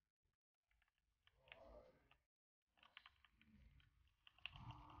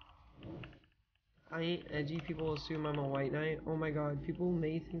 I ain't edgy. People assume I'm a white knight. Oh my god, people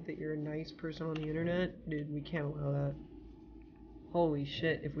may think that you're a nice person on the internet. Dude, we can't allow that. Holy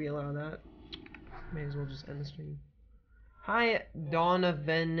shit, if we allow that, may as well just end the stream. Hi,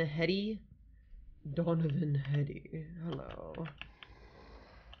 Donovan Hetty. Donovan Hetty. Hello.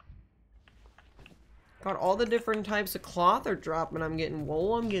 God, all the different types of cloth are dropping. I'm getting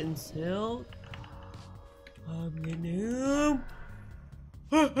wool, I'm getting silk. I'm getting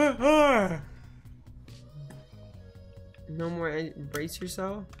no more brace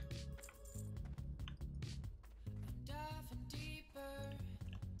yourself. I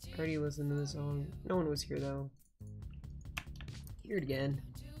already listened to the song. No one was here though. Hear it again.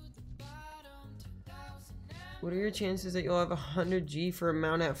 What are your chances that you'll have 100 G for a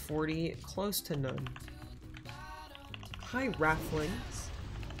mount at 40? Close to none. Hi, Rafflings.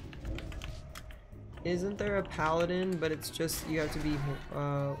 Isn't there a paladin, but it's just you have to be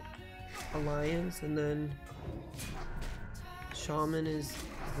alliance, and then shaman is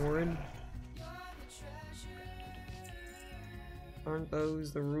horde? Aren't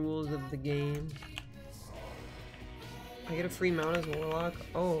those the rules of the game? I get a free mount as a warlock?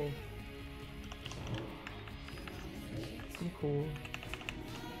 Oh. I'm cool.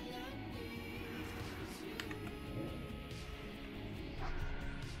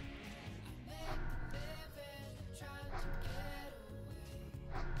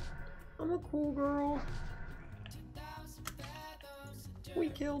 I'm a cool girl. We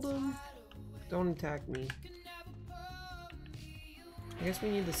killed him. Don't attack me. I guess we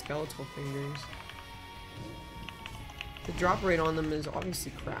need the skeletal fingers. The drop rate on them is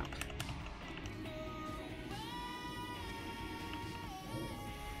obviously crap.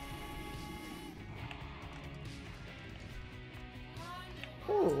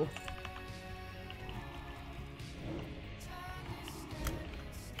 Ooh.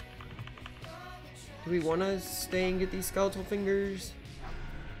 Do we want to stay and get these skeletal fingers?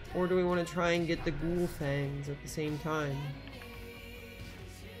 Or do we want to try and get the ghoul fangs at the same time?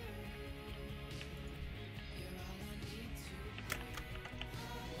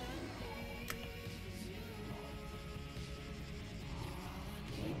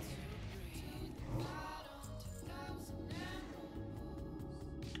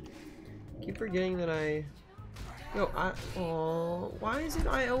 Keep forgetting that why is it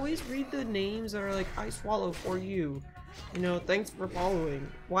I always read the names that are like, I swallow for you? You know, thanks for following.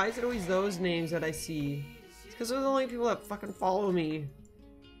 Why is it always those names that I see? It's because they're the only people that fucking follow me.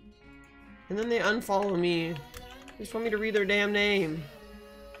 And then they unfollow me. They just want me to read their damn name.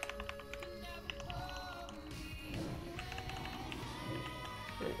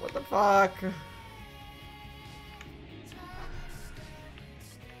 Like, what the fuck?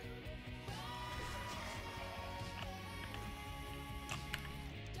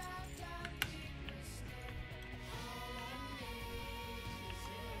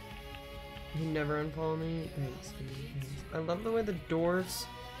 You never unfollow me? Thanks. I love the way the dwarves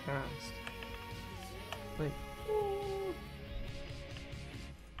cast. Like, ooh.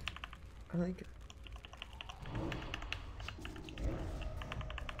 I like it.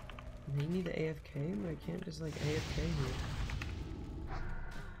 Maybe the AFK, but I can't just like AFK here.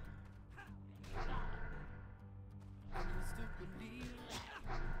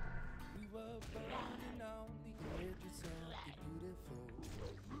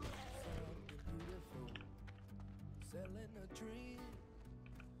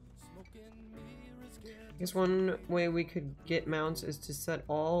 I guess one way we could get mounts is to set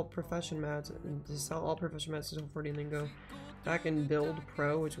all profession mats and to sell all profession mats to 40 and then go back and build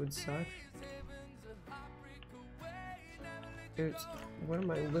pro, which would suck. Oops, what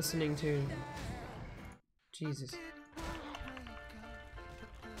am I listening to? Jesus.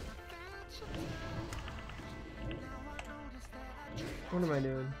 What am I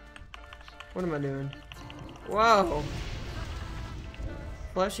doing? What am I doing? Whoa!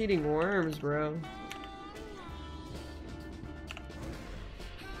 Flesh-eating worms, bro.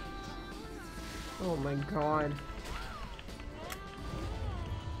 Oh my god.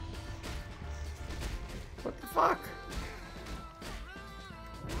 What the fuck?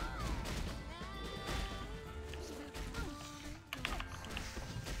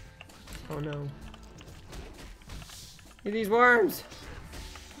 Oh no. Get these worms!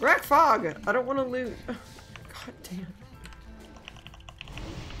 Wreck fog! I don't want to loot. God damn.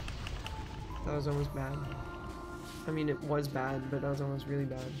 That was almost bad. I mean, it was bad, but that was almost really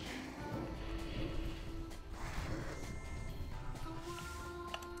bad.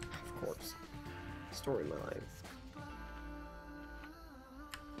 Of course. Story of my life.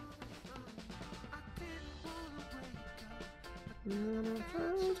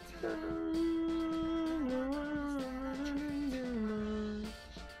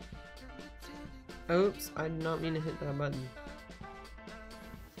 Oops, I did not mean to hit that button.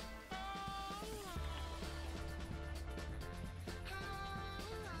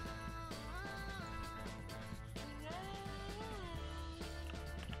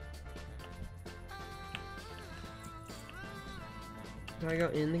 Do I go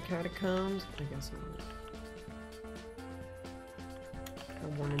in the catacombs? I guess I would.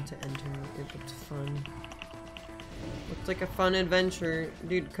 I wanted to enter. It looked fun. Looked like a fun adventure.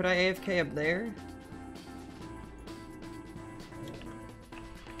 Dude, could I AFK up there?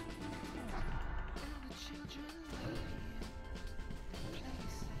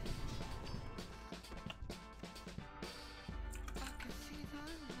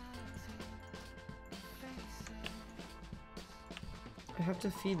 I have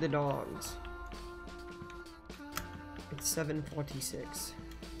to feed the dogs. It's 7:46.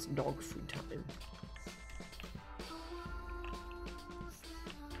 It's dog food time.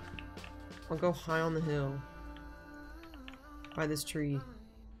 I'll go high on the hill. By this tree.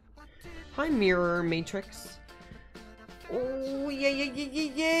 Hi, Mirror Matrix. Oh, yeah, yeah, yeah,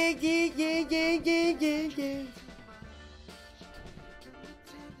 yeah, yeah, yeah, yeah, yeah, yeah, yeah.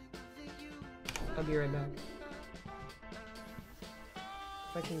 I'll be right back.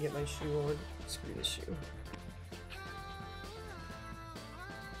 If I can get my shoe on. Screw the shoe.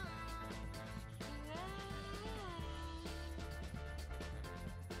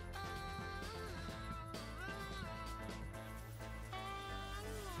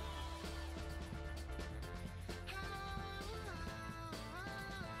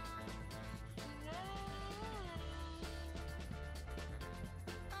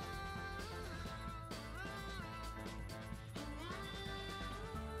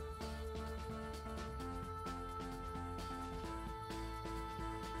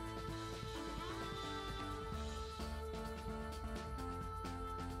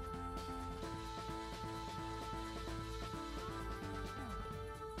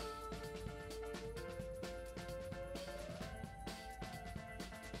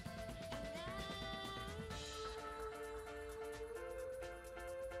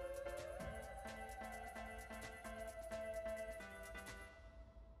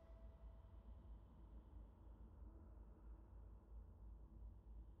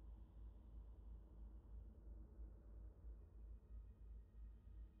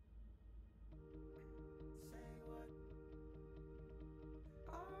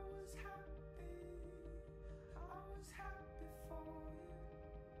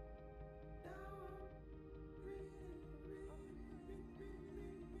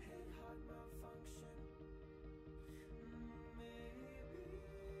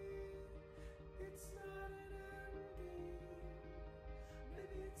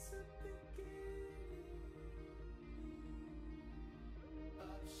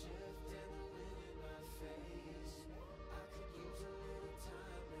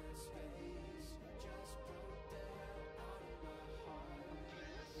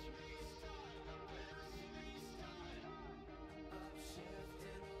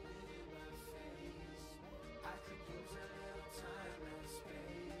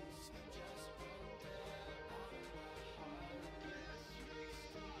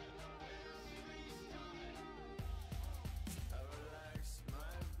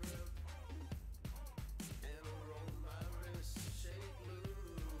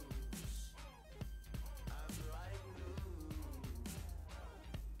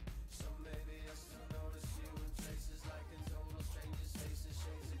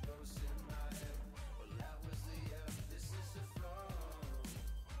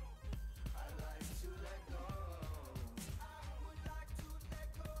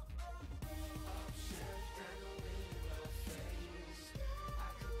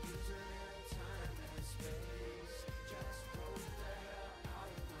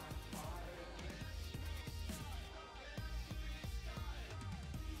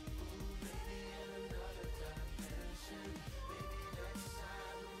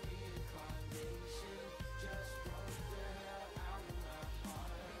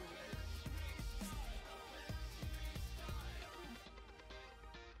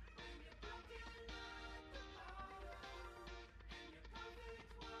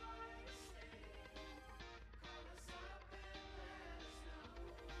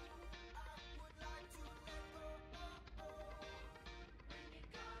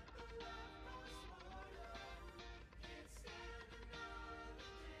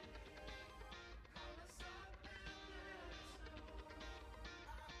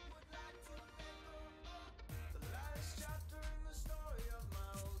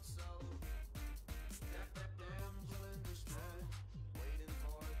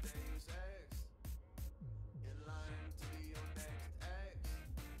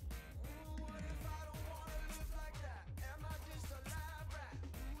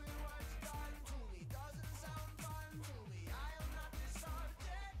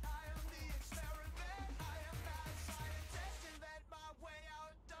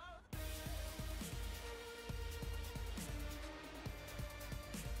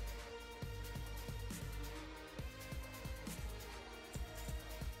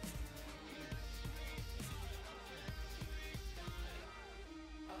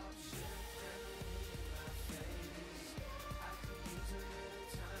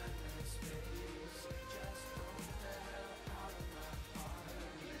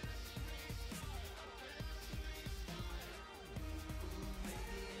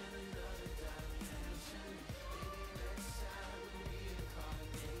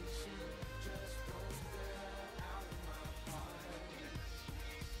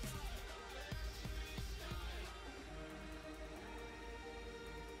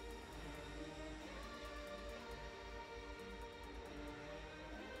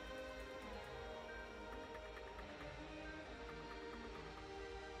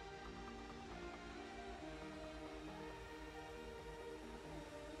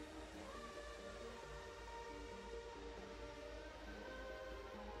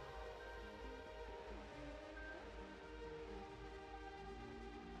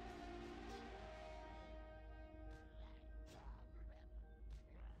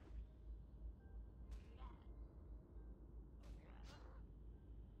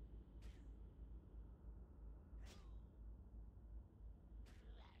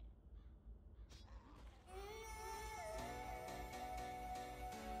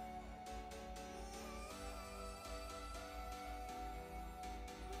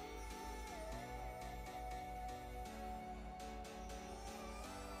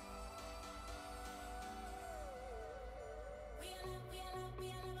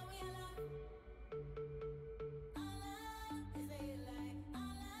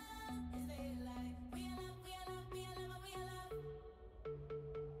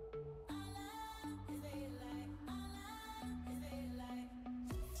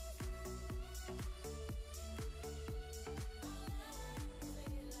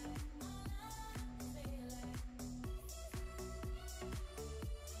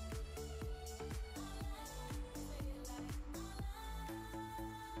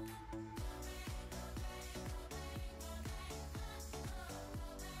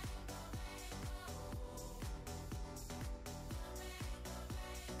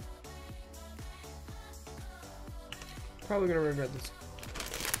 probably gonna regret this.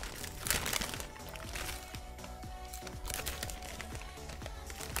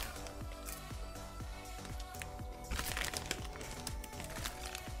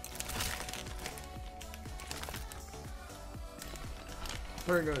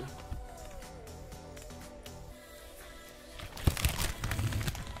 Very good.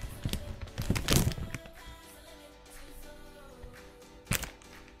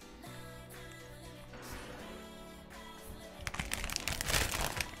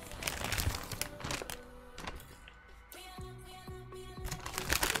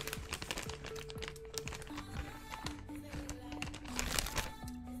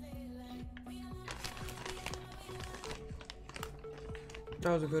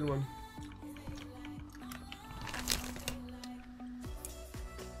 That was a good one.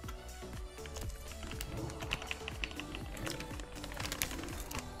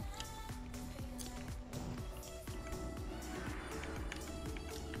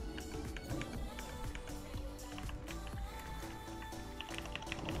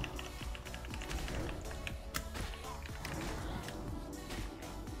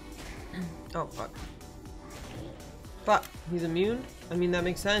 Oh, fuck. Fuck. He's immune? I mean, that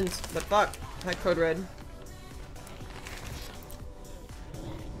makes sense, but fuck. Hi, Code Red.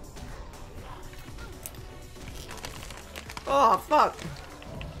 Oh, fuck.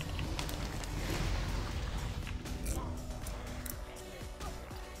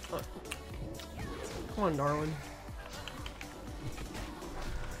 Come on, Darwin.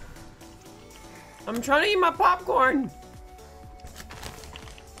 I'm trying to eat my popcorn.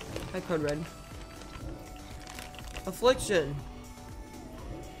 Hi, Code Red. Affliction.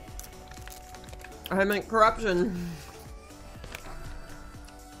 I meant corruption.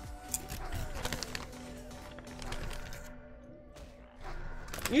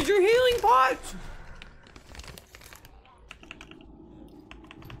 Use your healing pot!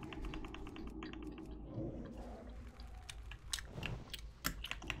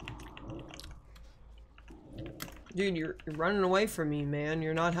 Dude, you're running away from me, man.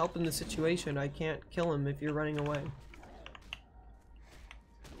 You're not helping the situation. I can't kill him if you're running away.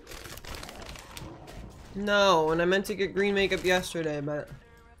 No, and I meant to get green makeup yesterday, but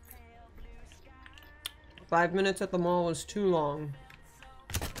 5 minutes at the mall was too long.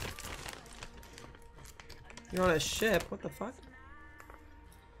 You're on a ship? What the fuck?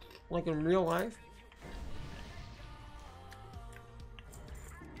 Like in real life?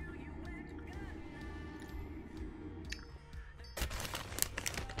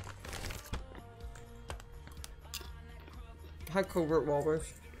 Hi, Covert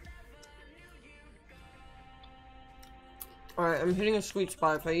Walrus. Alright, I'm hitting a sweet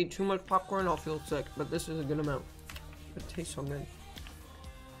spot. If I eat too much popcorn, I'll feel sick, but this is a good amount. It tastes so good.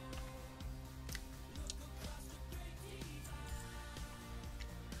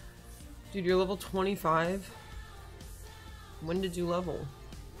 Dude, you're level 25? When did you level?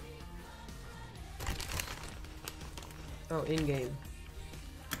 Oh, in-game.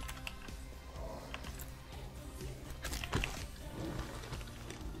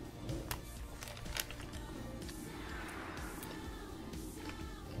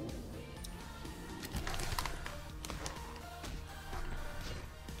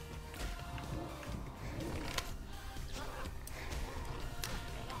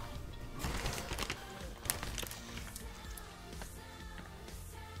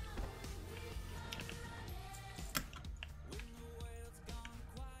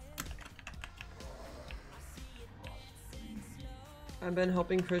 I've been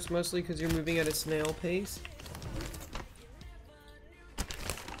helping Chris mostly because you're moving at a snail pace.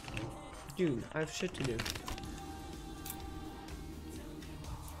 Dude, I have shit to do.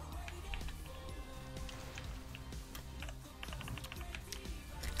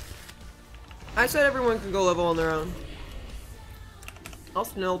 I said everyone could go level on their own. I'll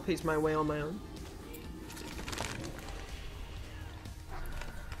snail pace my way on my own.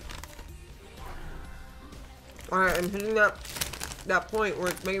 Alright, I'm hitting that point where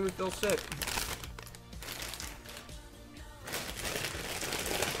it's making me feel sick.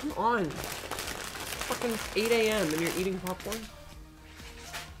 Come on. It's fucking 8 AM and you're eating popcorn?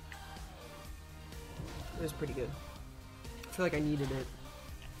 It was pretty good. I feel like I needed it.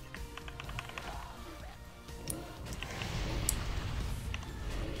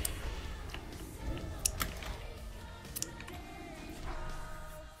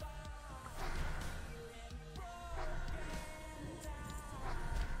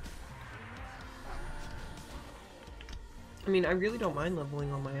 I mean, I really don't mind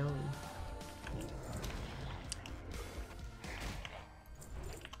leveling on my own.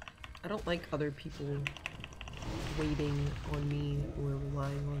 I don't like other people waiting on me or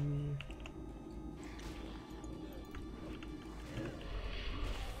relying on me.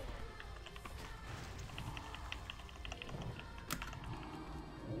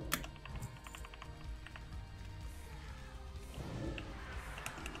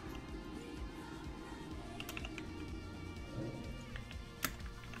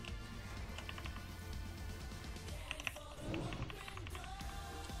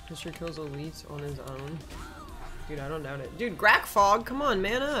 Mr. kills elites on his own. Dude, I don't doubt it. Dude, Grack Fog, come on,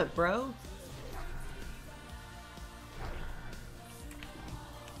 man up, bro.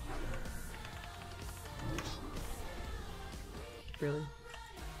 Really?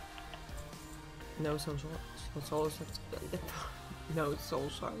 No social. No soul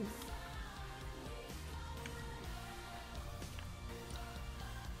shard.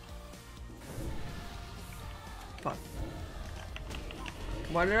 Fuck.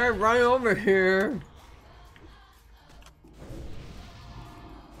 Why did I run over here?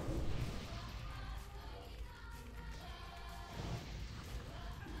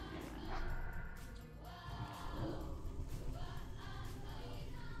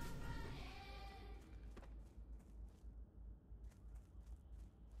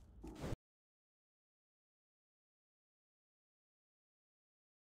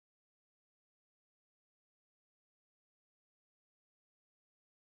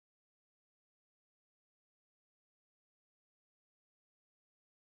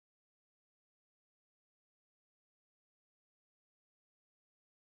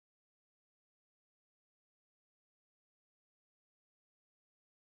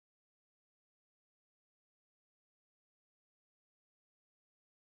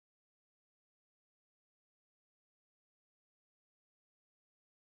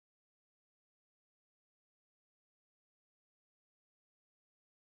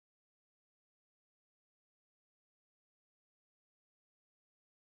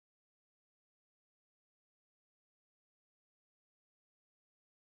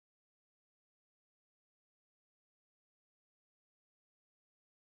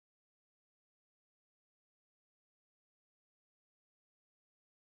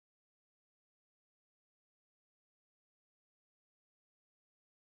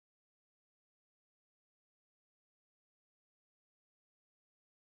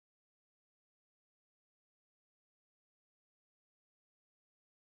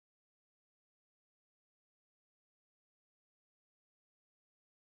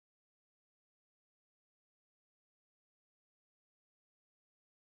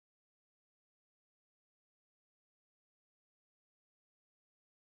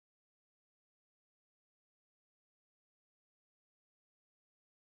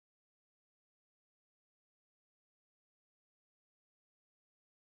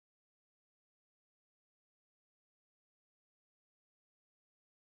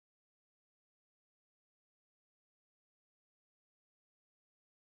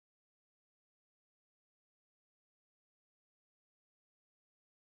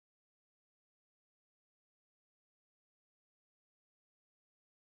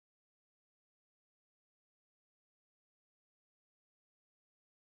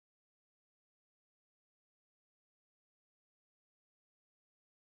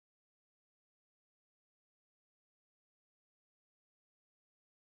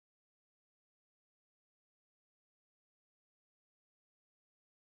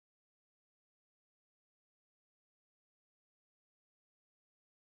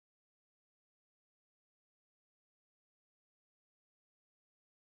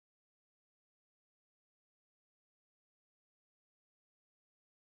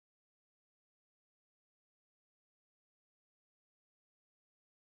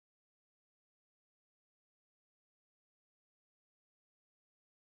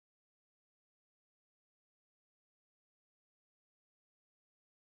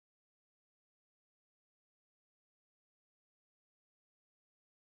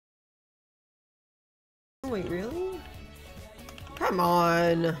 Wait, really? Come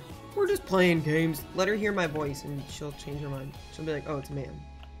on. We're just playing games. Let her hear my voice and she'll change her mind. She'll be like, oh, it's a man.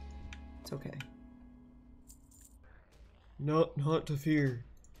 It's okay. Not to fear.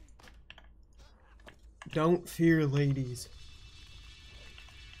 Don't fear, ladies.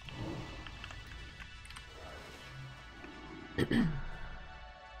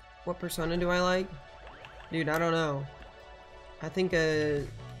 What persona do I like? Dude, I don't know. I think a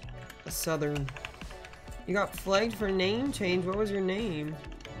southern. You got flagged for name change. What was your name?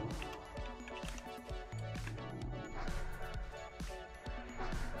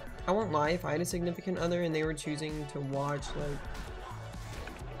 I won't lie, if I had a significant other and they were choosing to watch, like,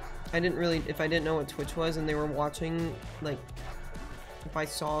 if I didn't know what Twitch was and they were watching, like, if I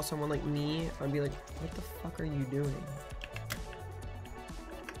saw someone like me, I'd be like, what the fuck are you doing?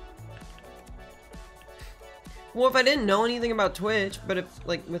 Well, if I didn't know anything about Twitch, but if,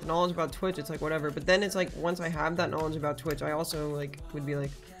 like, with knowledge about Twitch, it's like, whatever. But then it's like, once I have that knowledge about Twitch, I also, like, would be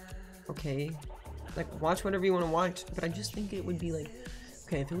like, okay, like, watch whatever you want to watch. But I just think it would be like,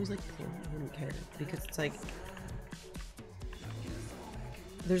 okay, if it was like porn, I wouldn't care. Because it's like,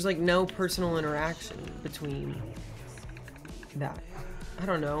 there's like no personal interaction between that. I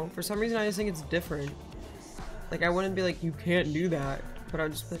don't know. For some reason, I just think it's different. Like, I wouldn't be like, you can't do that. But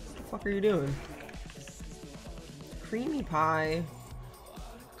I'd just be like, what the fuck are you doing? Creamy pie.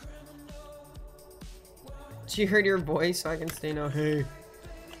 She heard your voice, so I can stay now. Hey.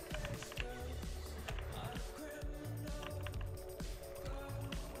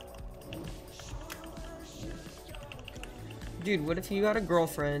 Dude, what if you had a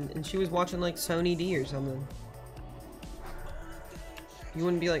girlfriend and she was watching like Sony D or something? You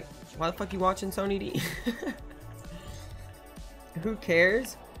wouldn't be like, why the fuck you watching Sony D? Who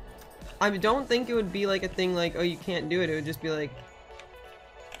cares? I don't think it would be like a thing like, oh, you can't do it. It would just be like,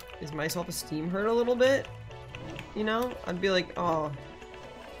 is my self-esteem hurt a little bit? You know? I'd be like, oh.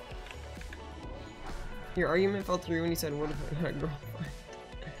 Your argument fell through when you said, what if I had a girlfriend?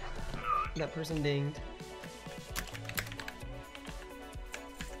 That person dinged.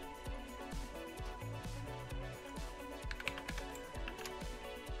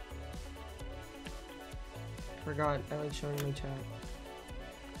 Forgot, I like showing my chat.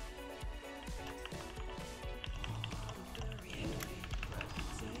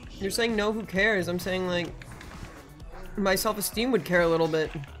 You're saying no, who cares? I'm saying like, my self-esteem would care a little bit.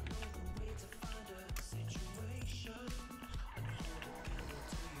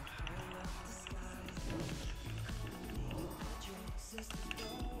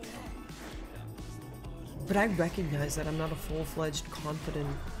 But I recognize that I'm not a full-fledged, confident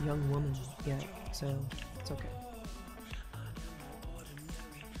young woman yet, so it's okay.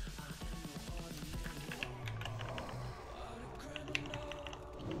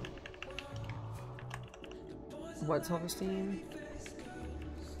 What self-esteem?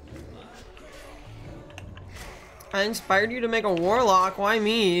 I inspired you to make a warlock. Why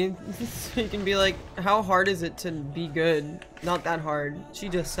me? So you can be like, how hard is it to be good? Not that hard. She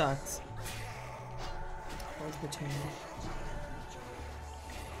just sucks. How's the channel?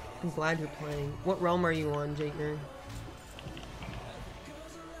 I'm glad you're playing. What realm are you on, Jaker?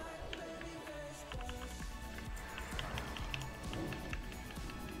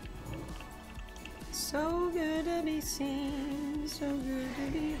 So good to be seen, so good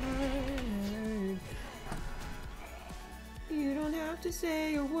to be heard. You don't have to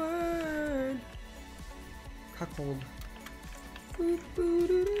say a word. Cuckold.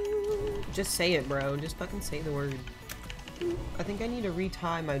 Just say it, bro. Just fucking say the word. I think I need to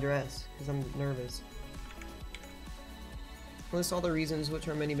retie my dress because I'm nervous. List all the reasons, which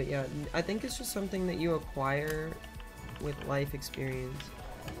are many, but yeah, I think it's just something that you acquire with life experience.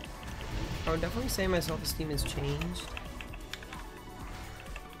 I would definitely say my self-esteem has changed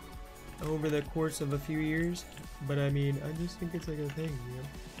over the course of a few years, but I mean, I just think it's like a thing, you know?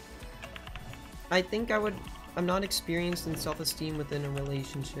 I think I'm not experienced in self-esteem within a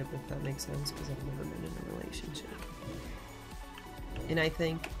relationship, if that makes sense, because I've never been in a relationship. And I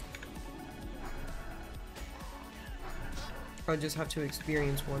think I would just have to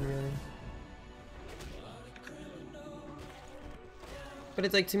experience one, really. But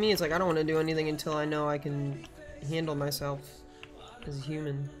it's like, to me, it's like, I don't want to do anything until I know I can handle myself as a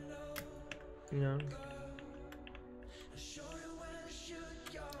human. You know?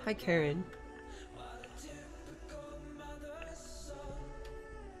 Hi, Karen.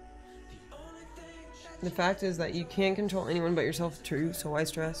 The fact is that you can't control anyone but yourself, true, so why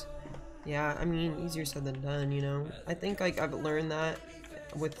stress? Yeah, I mean, easier said than done, you know? I think, like, I've learned that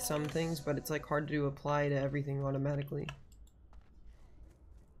with some things, but it's, like, hard to apply to everything automatically.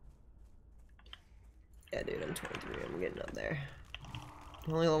 Yeah, dude, I'm 23. I'm getting up there.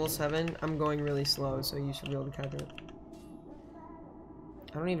 I'm only level 7. I'm going really slow, so you should be able to catch up.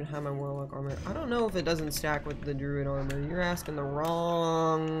 I don't even have my warlock armor. I don't know if it doesn't stack with the druid armor. You're asking the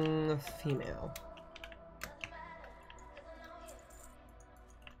wrong female.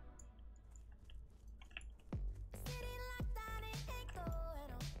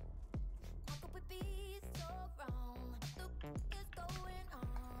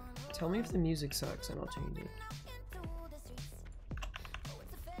 Tell me if the music sucks and I'll change it.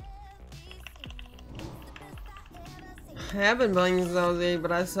 I have been playing since I was 8,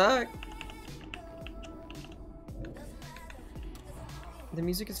 but I suck. The The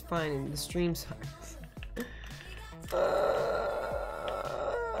music is fine and the stream sucks.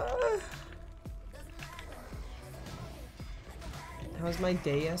 How was my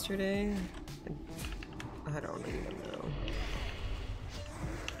day yesterday? I don't even know.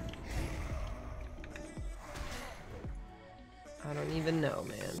 I don't even know,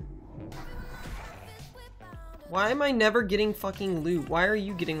 man. Why am I never getting fucking loot? Why are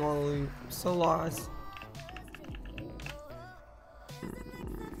you getting all the loot? I'm so lost.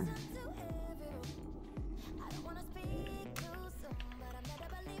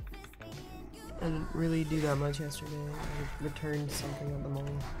 I didn't really do that much yesterday. I returned something at the mall.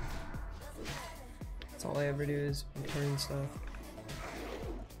 That's all I ever do is return stuff.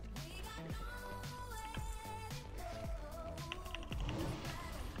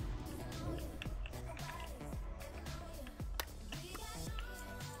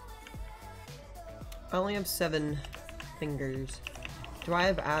 I only have 7 fingers. Do I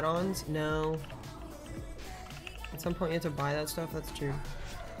have add-ons? No. At some point you have to buy that stuff, that's true.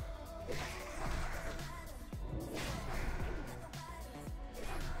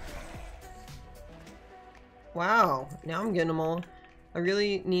 Wow, now I'm getting them all. I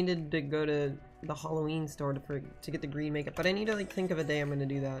really needed to go to the Halloween store to get the green makeup, but I need to like think of a day I'm gonna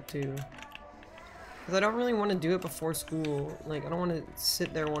do that too. Because I don't really want to do it before school. Like, I don't want to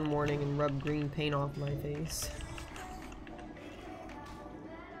sit there one morning and rub green paint off my face.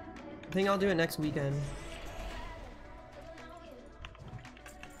 I think I'll do it next weekend.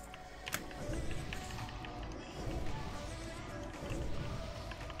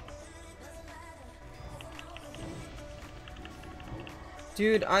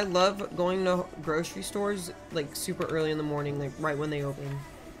 Dude, I love going to grocery stores like super early in the morning, like right when they open.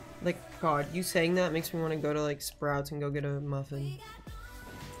 Like, God, you saying that makes me want to go to like Sprouts and go get a muffin.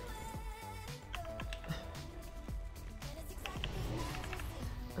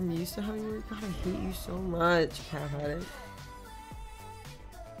 I'm used to having work. God, I hate you so much, cat addict.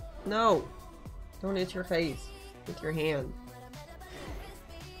 No! Don't hit your face with your hand.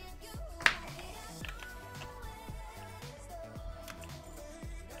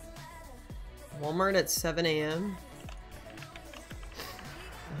 Walmart at 7 AM?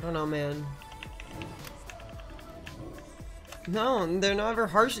 I don't know, man. No, they're not ever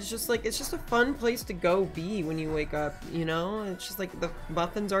harsh. It's just like, it's just a fun place to go be when you wake up, you know? It's just like the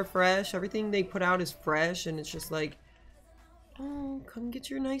muffins are fresh. Everything they put out is fresh, and it's just like, oh, come get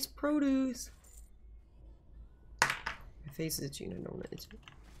your nice produce. My face is itchy and I don't want to itch it.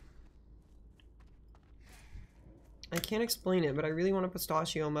 I can't explain it, but I really want a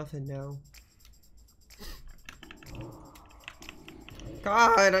pistachio muffin now.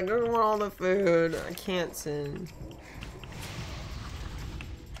 God, I don't want all the food. I can't sin.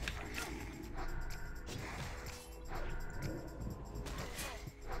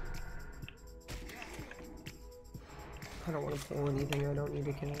 I don't want to pull anything I don't need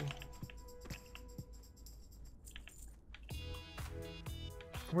to kill.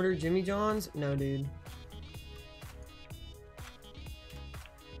 Order Jimmy John's? No, dude.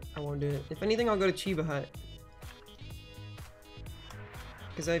 I won't do it. If anything, I'll go to Chiba Hut.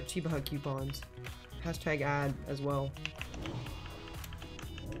 Because I have Chiba Hut coupons. Hashtag ad as well.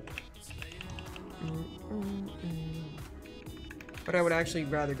 But I would actually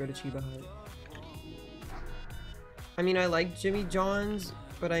rather go to Chiba Hut. I mean, I like Jimmy John's,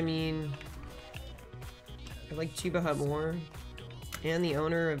 but I mean, I like Chiba Hut more. And the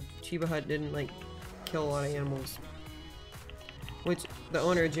owner of Chiba Hut didn't, like, kill a lot of animals. Which, the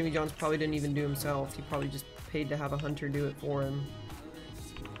owner of Jimmy John's probably didn't even do himself. He probably just paid to have a hunter do it for him.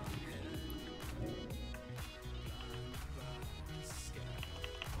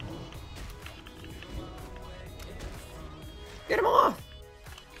 Get him off!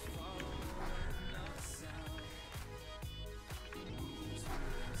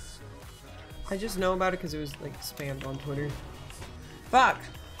 I just know about it because it was like spammed on Twitter. Fuck!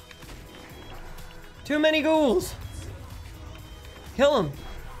 Too many ghouls! Kill him!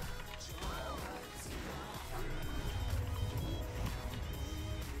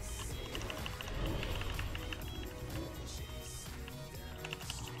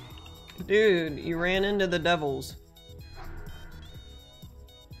 Dude, you ran into the devils.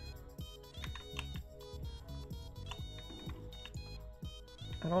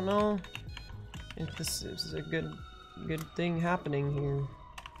 I don't know if this is a good thing happening here.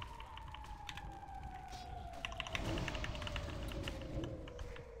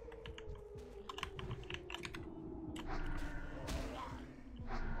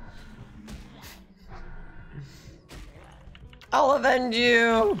 I'll avenge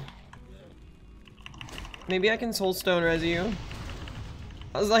you! Maybe I can soulstone res you.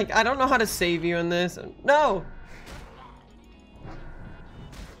 I was like, I don't know how to save you in this. No!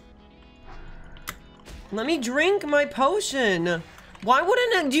 Let me drink my potion. Why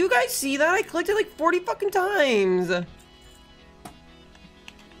wouldn't it? Do you guys see that? I clicked it like 40 fucking times.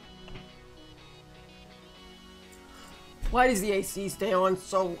 Why does the AC stay on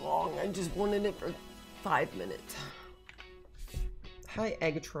so long? I just wanted it for 5 minutes. Hi,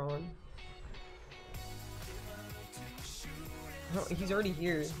 Eggatron. Oh, he's already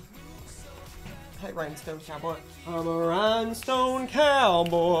here. Hi, Rhinestone Cowboy. I'm a Rhinestone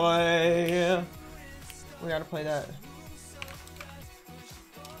Cowboy. We gotta play that.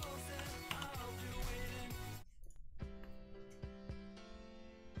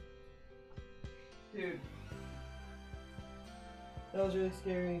 Dude. That was really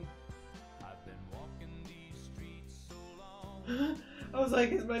scary. I was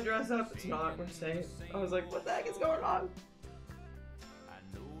like, is my dress up? It's not, we're safe. I was like, what the heck is going on?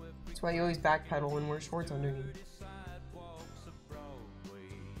 That's why you always backpedal and wear shorts underneath.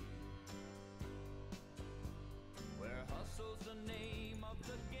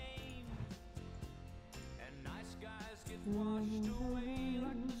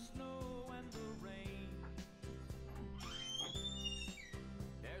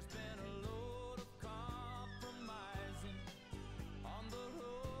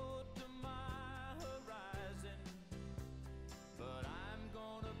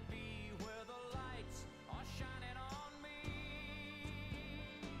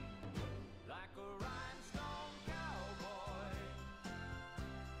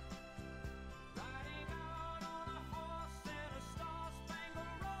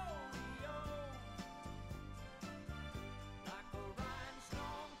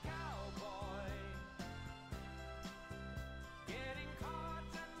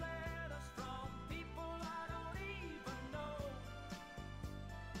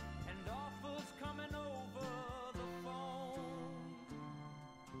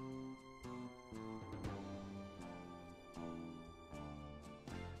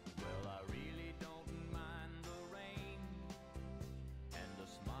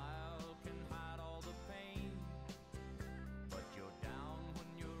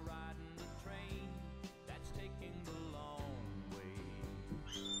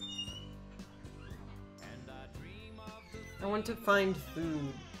 I want to find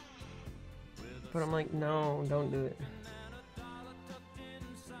food. But I'm like, no, don't do it. I'm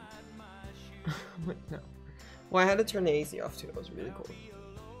like, no. Well, I had to turn the AC off too. It was really cold.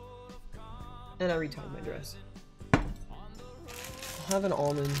 And I retied my dress. I'll have an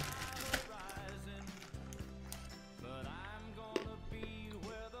almond.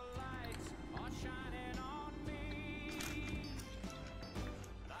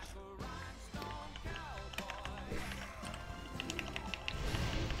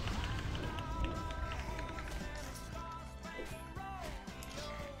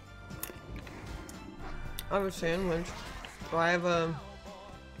 I have a sandwich. So I have a...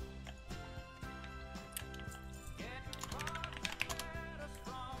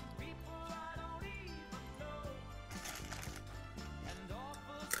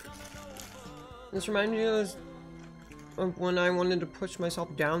 This reminds me of when I wanted to push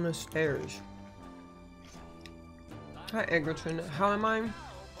myself down the stairs. Hi, Egerton. How am I?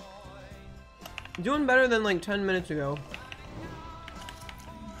 Doing better than like 10 minutes ago.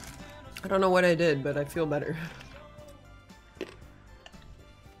 I don't know what I did, but I feel better.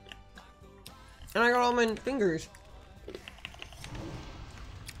 And I got all my fingers.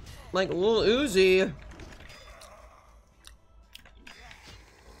 Like Lil Uzi.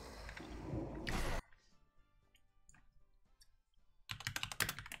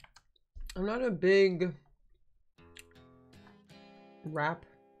 I'm not a big rap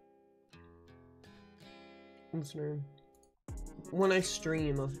listener. When I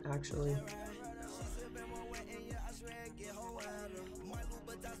stream, actually.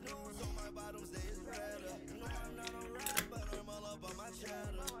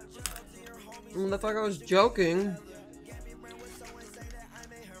 The fuck, I was joking.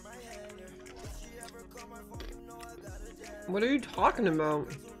 What are you talking about?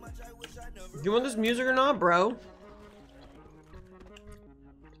 Do you want this music or not, bro?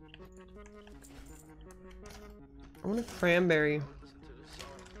 I want a cranberry.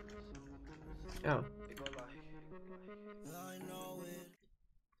 Oh.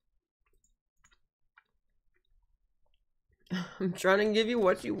 I'm trying to give you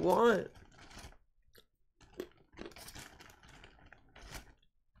what you want.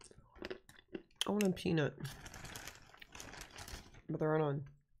 I want a peanut. But they're on.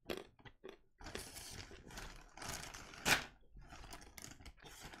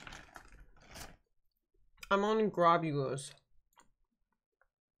 I'm on Globulus.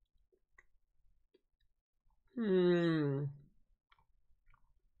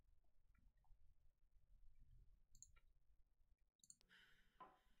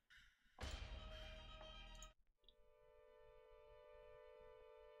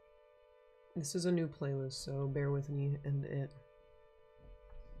 This is a new playlist, so bear with me and it.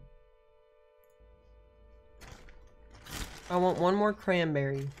 I want one more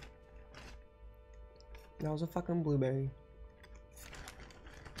cranberry. That was a fucking blueberry.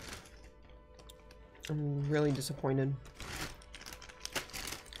 I'm really disappointed.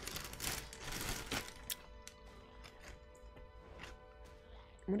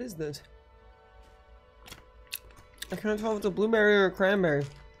 What is this? I can't tell if it's a blueberry or a cranberry.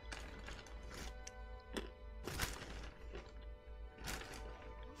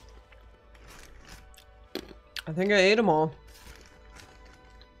 I think I ate them all.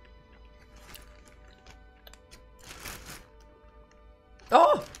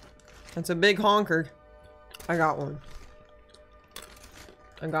 Oh! That's a big honker. I got one.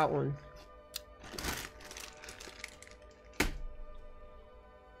 I got one.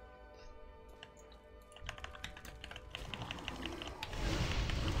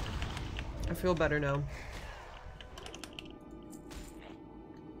 I feel better now.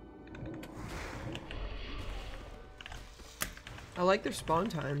 I like their spawn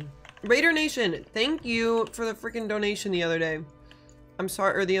time. Raider Nation, thank you for the freaking donation the other day. I'm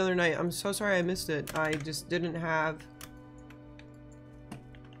sorry, or the other night. I'm so sorry I missed it. I just didn't have...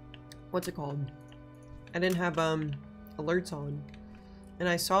 What's it called? I didn't have, alerts on. And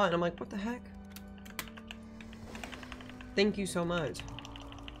I saw it and I'm like, what the heck? Thank you so much.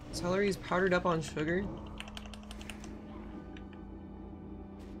 Celery is powdered up on sugar.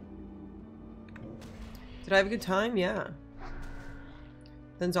 Did I have a good time? Yeah.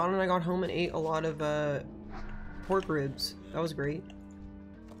 Then Zon and I got home and ate a lot of pork ribs. That was great.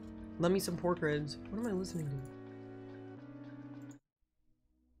 Love me some pork ribs. What am I listening to?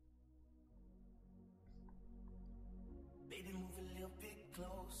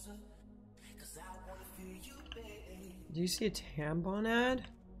 Do you see a tampon ad?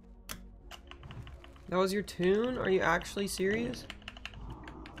 That was your tune? Are you actually serious?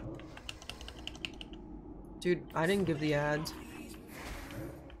 Dude, I didn't give the ads.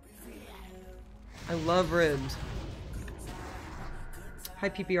 I love ribs. Hi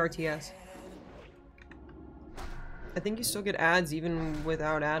PPRTS. I think you still get ads even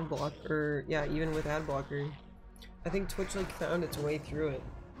without ad block, or yeah, even with ad blocker. I think Twitch like found its way through it.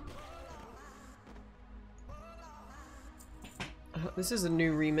 This is a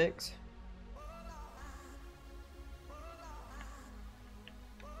new remix.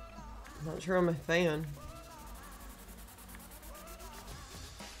 Not sure I'm a fan.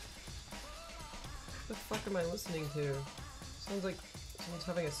 What the fuck am I listening to? Sounds like someone's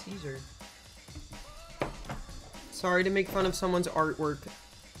having a seizure. Sorry to make fun of someone's artwork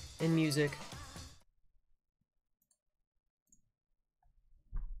and music.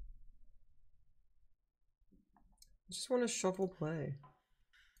 I just want to shuffle play.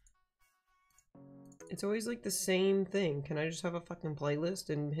 It's always like the same thing. Can I just have a fucking playlist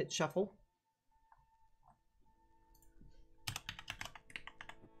and hit shuffle?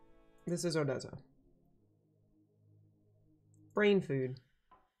 This is Odessa. Brain food.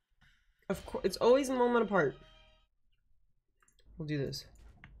 Of course, it's always a moment apart. We'll do this.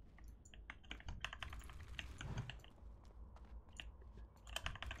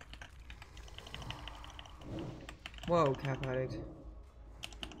 Whoa, cap addict.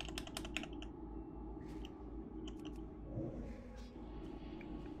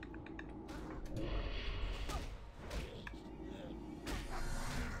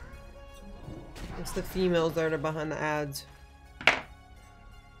 It's the females that are behind the ads.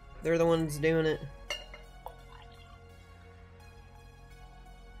 They're the ones doing it.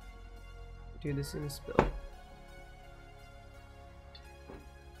 Dude, this is gonna spill.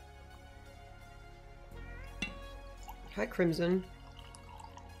 Hi, Crimson.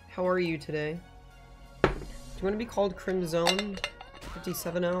 How are you today? Do you want to be called Crimzone?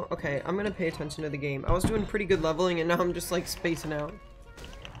 57 now? Okay, I'm gonna pay attention to the game. I was doing pretty good leveling and now I'm just like spacing out.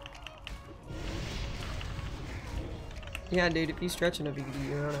 Yeah, dude, if you stretch enough, you can do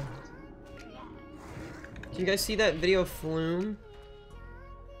your own. Do you guys see that video of Flume?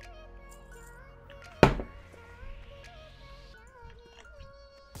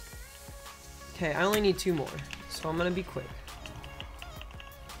 Okay, I only need 2 more, so I'm gonna be quick.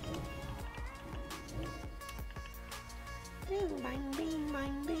 Bing, bang, bing,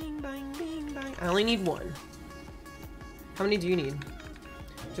 bang, bing, bang, bing, bang. I only need 1. How many do you need?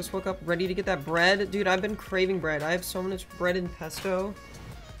 Just woke up ready to get that bread. Dude, I've been craving bread. I have so much bread and pesto.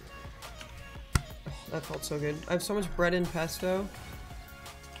 Oh, that felt so good. I have so much bread and pesto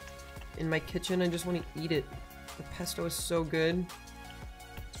in my kitchen. I just want to eat it. The pesto is so good.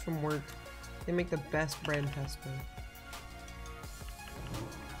 It's from work. They make the best bread and pesto.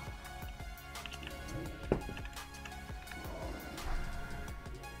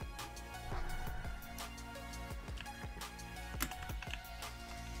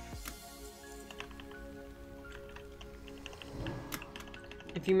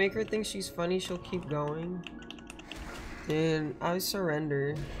 If you make her think she's funny, she'll keep going. And I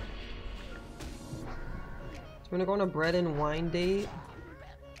surrender. So I'm gonna go on a bread and wine date.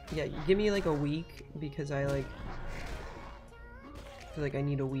 Yeah, give me like a week because I like feel like I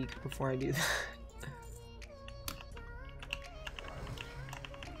need a week before I do that.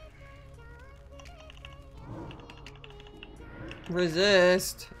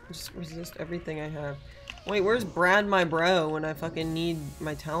 Resist. Just resist everything I have. Wait, where's Brad, my bro, when I fucking need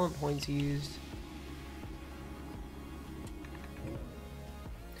my talent points used?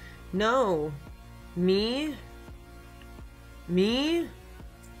 No. Me? Me?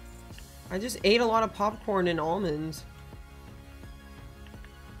 I just ate a lot of popcorn and almonds.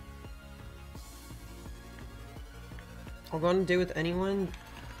 I'll go on a date with anyone?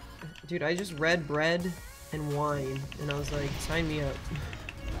 Dude, I just read bread and wine, and I was like, sign me up.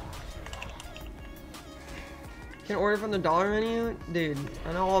 Can order from the dollar menu? Dude,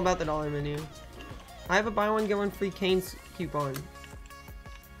 I know all about the dollar menu. I have a buy one get one free Cane's coupon.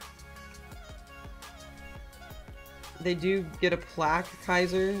 They do get a plaque,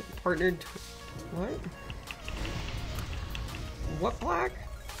 Kaiser, partnered. What? What plaque?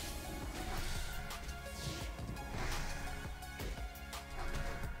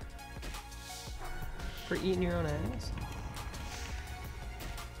 For eating your own ass?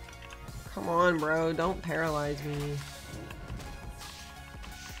 Come on, bro. Don't paralyze me.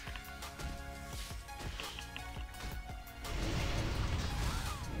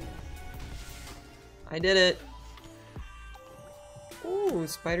 I did it. Ooh,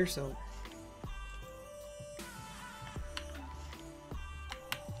 spider silk.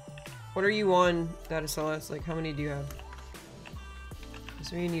 What are you on, Data Celeste? Like, how many do you have?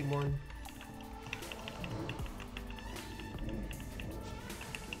 So you need one.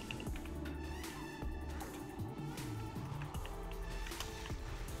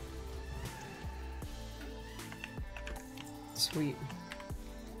 Sweet.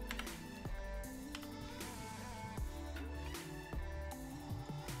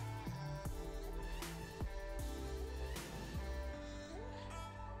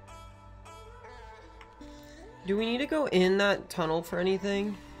 Do we need to go in that tunnel for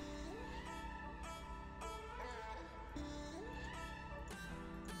anything?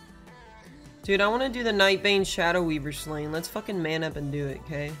 Dude, I want to do the Nightbane Shadow Weaver Slain. Let's fucking man up and do it,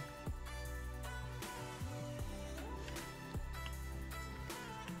 okay?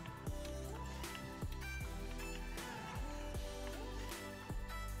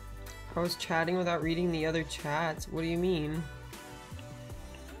 I was chatting without reading the other chats. What do you mean?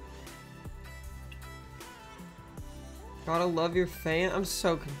 Gotta love your fan. I'm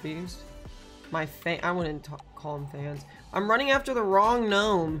so confused. My fan. I wouldn't call them fans. I'm running after the wrong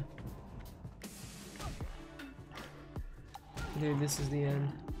gnome. Dude, this is the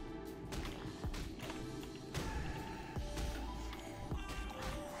end.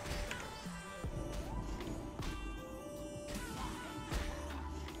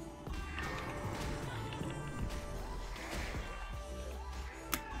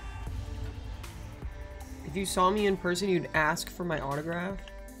 If you saw me in person, you'd ask for my autograph?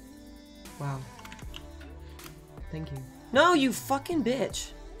 Wow. Thank you. No, you fucking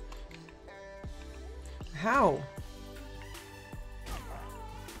bitch! How?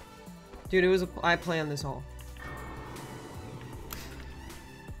 Dude, it was I planned this all.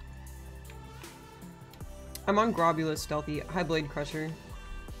 I'm on Grobulus Stealthy. Hi, Blade Crusher.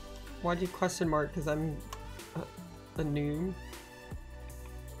 Why'd you question mark? Because I'm a noob.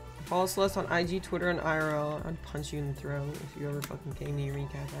 Follow Celeste on IG, Twitter, and IRL. I'd punch you in the throat if you ever fucking came to your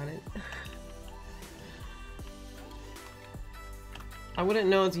recap at it. I wouldn't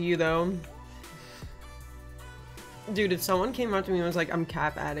know it's you though. Dude, if someone came up to me and was like, I'm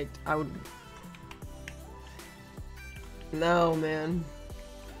cap addict, I would... No, man.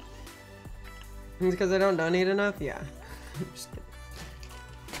 It's because I don't donate enough? Yeah. I'm just kidding.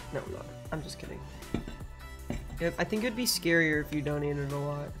 No, I'm not. I'm just kidding. I think it'd be scarier if you donated a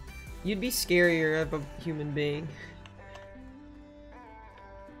lot. You'd be scarier of a human being.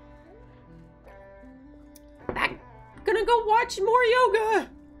 I'm gonna go watch more yoga!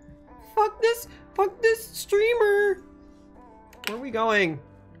 fuck this streamer. Where are we going?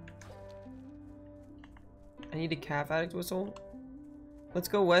 I need a calf addict whistle. Let's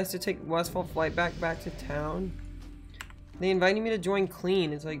go west to take Westfall flight back to town. They invited me to join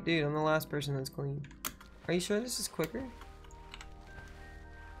clean. It's like, dude, I'm the last person that's clean. Are you sure this is quicker?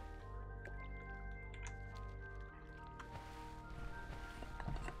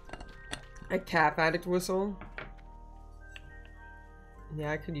 A calf addict whistle?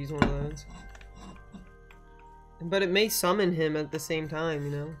 Yeah, I could use one of those. But it may summon him at the same time,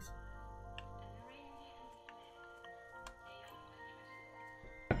 you know?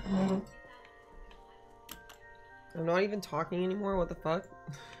 I'm not even talking anymore, what the fuck?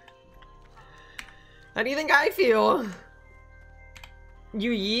 How do you think I feel?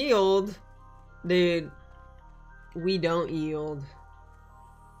 You yield. Dude, we don't yield.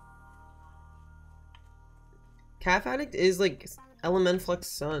 Calf addict is like Elemenflex's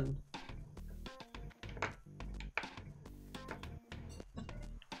son.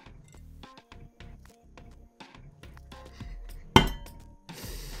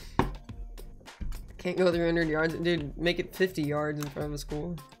 Can't go 300 yards. Dude, make it 50 yards in front of a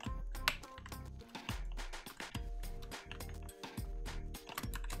school.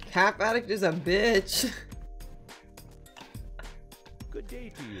 Cap addict is a bitch. Good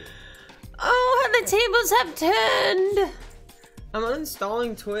day to you. Oh, the tables have turned. I'm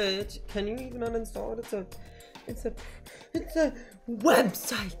uninstalling Twitch. Can you even uninstall it? It's a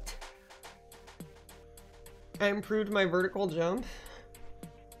website. I improved my vertical jump.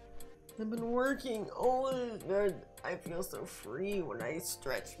 I've been working. Oh, God. I feel so free when I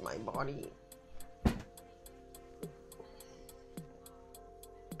stretch my body.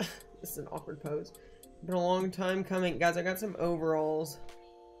 This is an awkward pose. Been a long time coming. Guys, I got some overalls.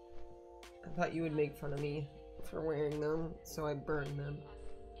 I thought you would make fun of me for wearing them, so I burned them.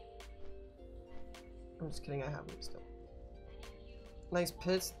 I'm just kidding, I have them still. Nice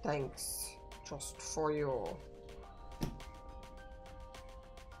pits, thanks. Just for you.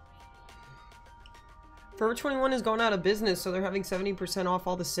 Forever 21 is going out of business, so they're having 70% off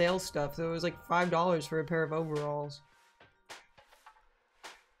all the sales stuff. So it was like $5 for a pair of overalls.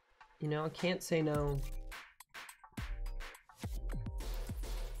 You know, I can't say no.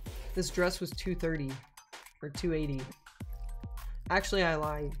 This dress was $230 or $280. Actually, I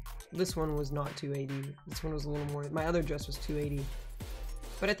lied. This one was not $280. This one was a little more. My other dress was $280.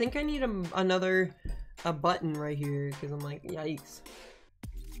 But I think I need a button right here because I'm like, yikes.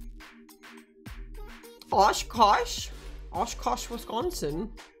 Oshkosh,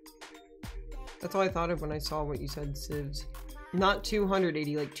 Wisconsin. That's all I thought of when I saw what you said, Civs. Not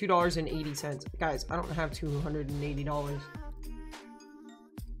 $280, like $2.80. Guys, I don't have $280.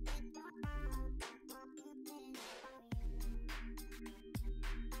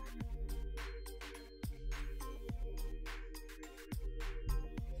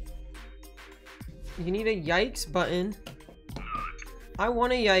 You need a yikes button. I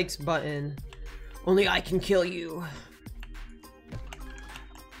want a yikes button. Only I can kill you.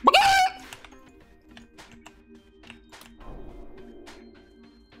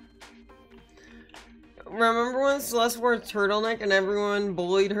 Remember when Celeste wore a turtleneck and everyone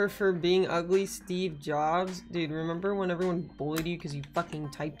bullied her for being ugly Steve Jobs? Dude, remember when everyone bullied you because you fucking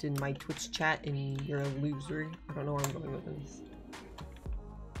typed in my Twitch chat and you're a loser? I don't know where I'm going with this.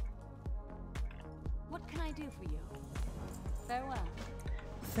 What can I do for you? Farewell.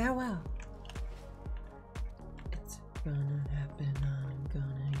 Farewell. It's gonna happen, I'm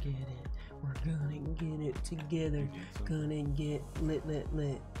gonna get it. We're gonna get it together. Gonna get lit,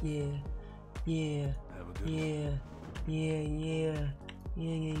 yeah. Yeah. Yeah. Yeah.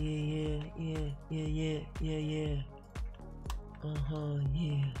 Uh-huh,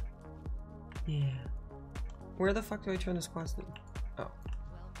 yeah. Yeah. Where the fuck do I turn this quest in? Oh.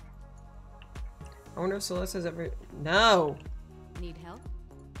 I wonder if Celeste has ever... No! Need help?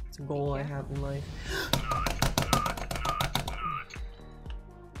 It's a goal I have in life.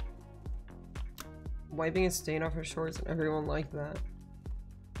 Wiping a stain off her shorts and everyone liked that.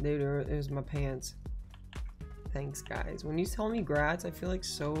 Dude, it was my pants. Thanks, guys. When you tell me grats, I feel like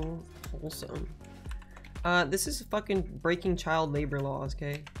so wholesome. This is fucking breaking child labor laws,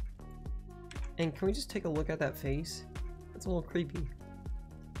 okay? And can we just take a look at that face? That's a little creepy.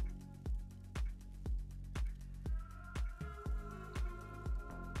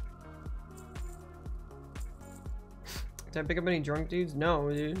 Did I pick up any drunk dudes? No,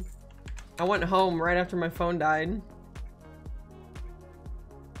 dude. I went home right after my phone died.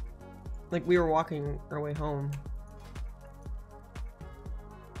 Like, we were walking our way home.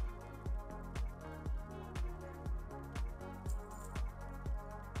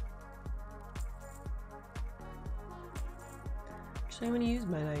 Actually, I'm gonna use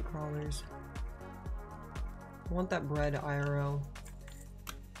my night crawlers. I want that bread IRL.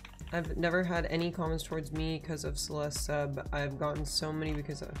 I've never had any comments towards me because of Celeste sub. I've gotten so many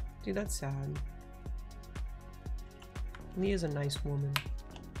because of... Dude, that's sad. Mia's a nice woman.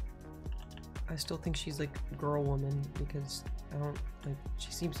 I still think she's like girl woman because I don't like,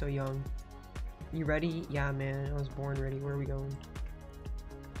 she seems so young. You ready? Yeah, man, I was born ready. Where are we going?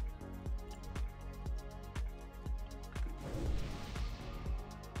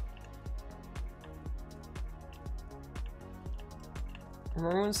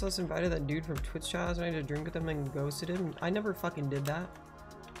 Remember when Celeste invited that dude from Twitch chat last night to drink with him and ghosted him? I never fucking did that.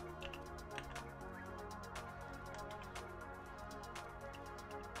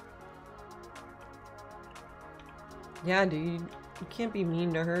 Yeah, dude. You can't be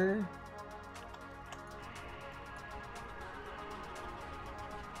mean to her.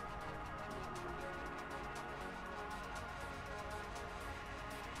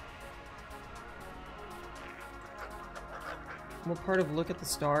 What part of Look at the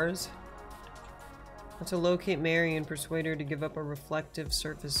Stars? To locate Mary and persuade her to give up a reflective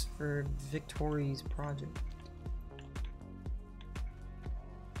surface for Victori's project.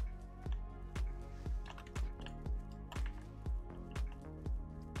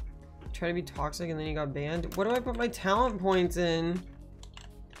 Try to be toxic and then you got banned. What do I put my talent points in?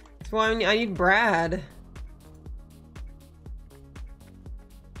 That's why I need Brad.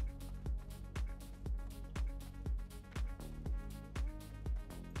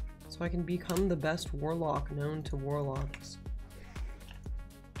 So I can become the best warlock known to warlocks.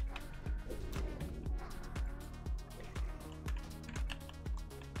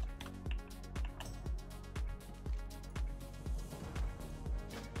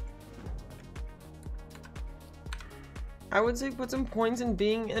 I would say put some points in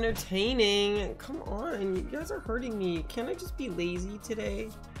being entertaining. Come on, you guys are hurting me. Can't I just be lazy today?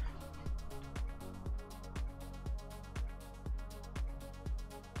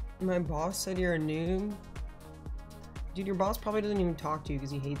 My boss said you're a noob. Dude, your boss probably doesn't even talk to you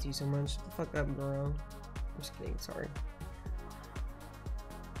because he hates you so much. Shut the fuck up, bro. I'm just kidding, sorry.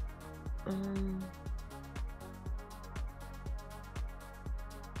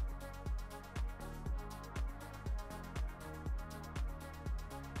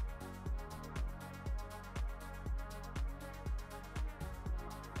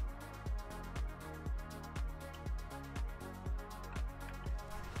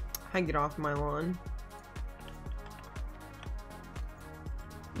 I get off my lawn.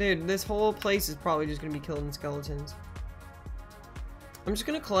 Dude, this whole place is probably just gonna be killed in skeletons. I'm just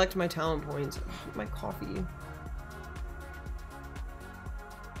gonna collect my talent points. Ugh, my coffee.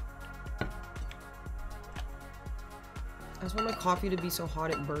 I just want my coffee to be so hot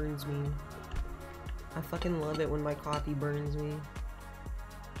it burns me. I fucking love it when my coffee burns me.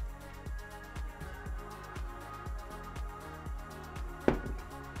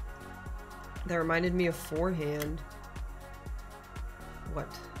 That reminded me of forehand. What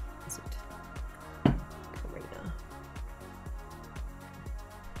is it? Karina.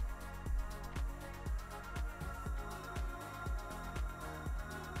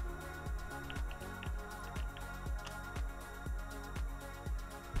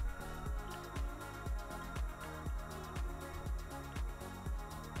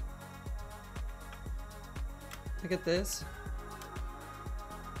 Look at this.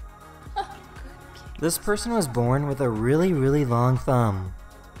 This person was born with a really, really long thumb.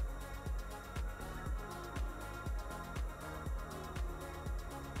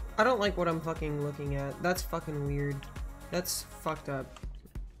 I don't like what I'm fucking looking at. That's fucking weird. That's fucked up.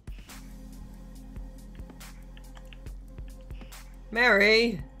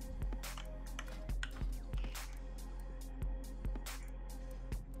 Mary!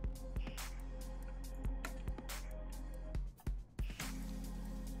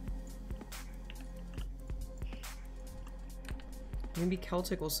 Maybe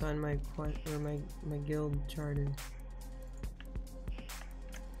Celtic will sign my my guild charter.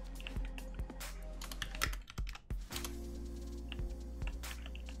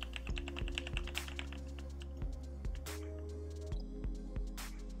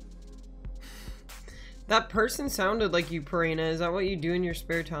 That person sounded like you, Parina. Is that what you do in your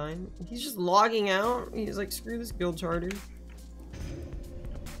spare time? He's just logging out. He's like, screw this guild charter.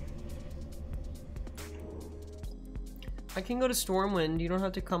 I can go to Stormwind. You don't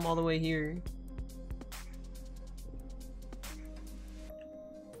have to come all the way here.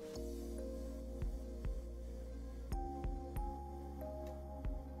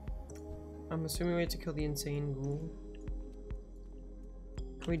 I'm assuming we have to kill the insane ghoul.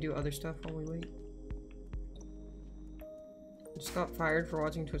 Can we do other stuff while we wait? Just got fired for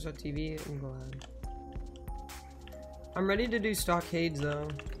watching Twitch.tv. I'm glad. I'm ready to do stockades though.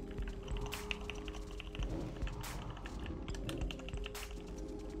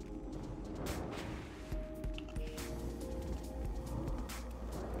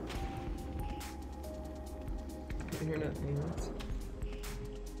 Internet payments.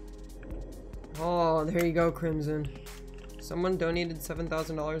 Oh, there you go, Crimson. Someone donated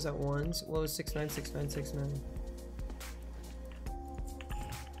 $7,000 at once. Well, it was 696969.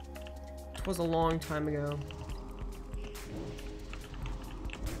 It was a long time ago.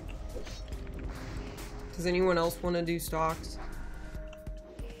 Does anyone else want to do stocks?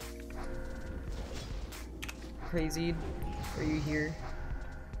 Crazy, are you here?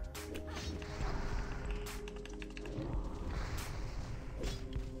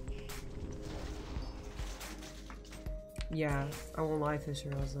 Yeah, I won't lie,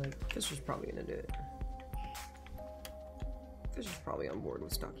 Fisher. I was like, Fisher's probably gonna do it. Fisher's probably on board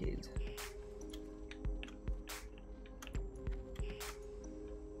with stockades.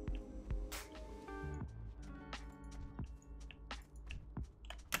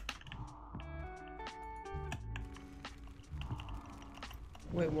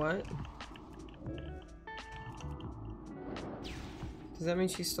 Wait, what? Does that mean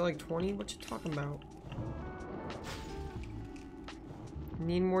she's still like 20? What you talking about?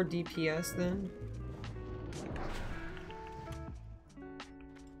 Need more DPS then?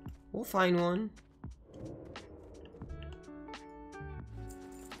 We'll find one.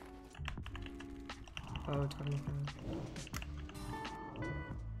 Oh, talking about.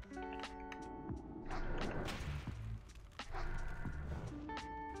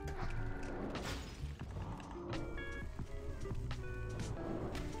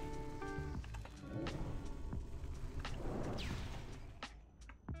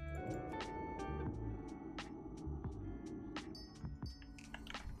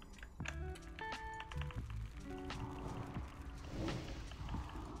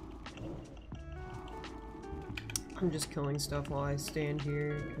 I'm just killing stuff while I stand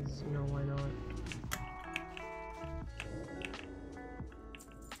here, because, you know, why not?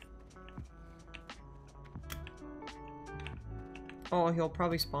 Oh, he'll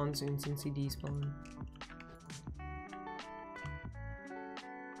probably spawn soon since he despawned.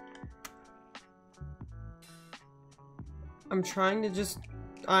 I'm trying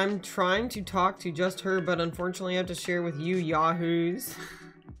to talk to just her, but unfortunately I have to share with you yahoos.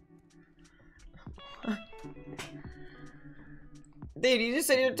 Dude, you just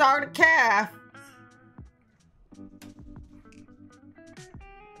said you're talking to Calf.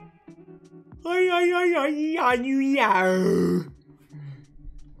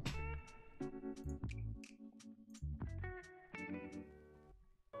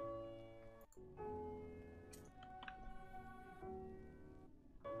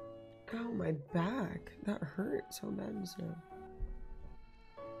 Ow, my back. That hurt so bad just now.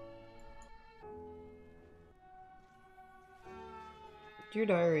 Dear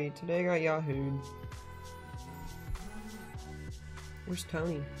Diary, today I got yahooed. Where's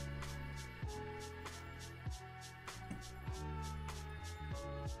Tony?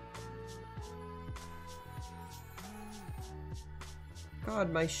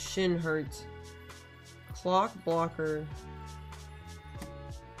 God, my shin hurts. Clock blocker.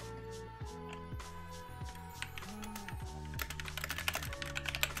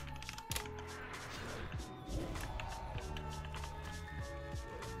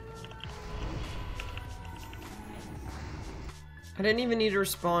 I didn't even need to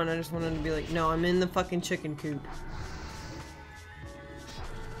respawn, I just wanted to be like, no, I'm in the fucking chicken coop.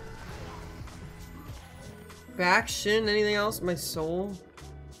 Back, shin, anything else? My soul?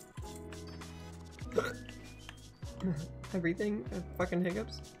 Everything? Fucking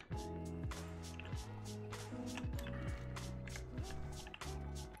hiccups?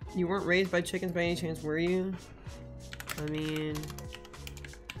 You weren't raised by chickens by any chance, were you? I mean...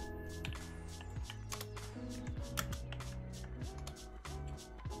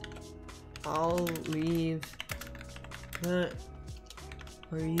 I'll leave that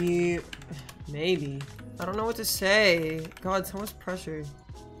for you. Maybe. I don't know what to say. God, so much pressure.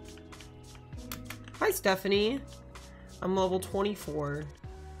 Hi, Stephanie. I'm level 24.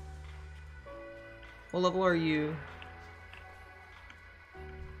 What level are you?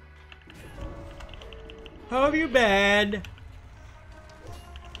 How have you been?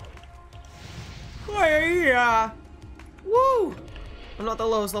 Yeah. Woo! I'm not the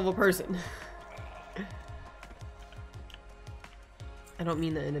lowest level person. I don't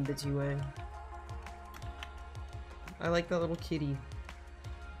mean that in a bitchy way. I like that little kitty.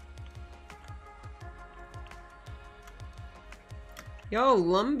 Yo,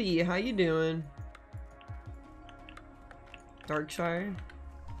 Lumbee, how you doing? Darkshire.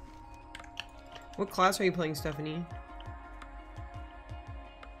 What class are you playing, Stephanie?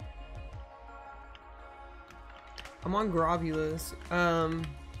 I'm on Grobulus.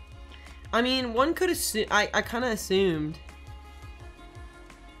 I mean, one could assume. I kind of assumed.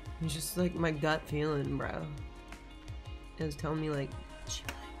 It's just like my gut feeling, bro. It was telling me like,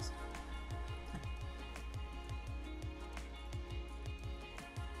 chillax.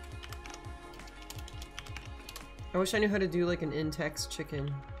 I wish I knew how to do like an in-text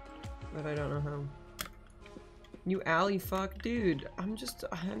chicken, but I don't know how. You alley fuck, dude. I'm just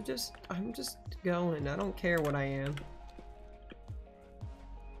going. I don't care what I am.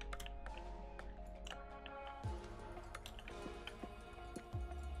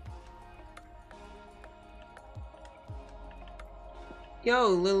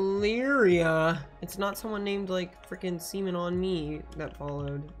 Yo, Lilyria. It's not someone named like freaking Semen on Me that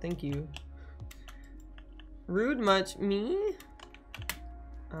followed. Thank you. Rude much? Me?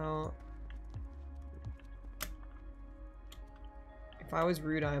 Oh. If I was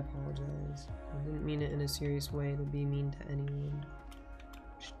rude, I apologize. I didn't mean it in a serious way to be mean to anyone.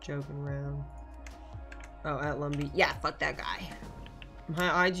 Just joking around. Oh, at Lumbee. Yeah, fuck that guy.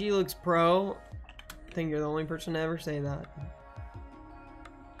 My IG looks pro. I think you're the only person to ever say that.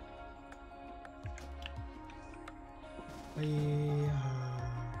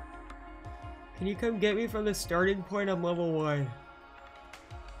 Can you come get me from the starting point? I'm level 1.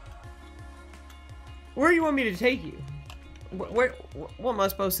 Where do you want me to take you? What am I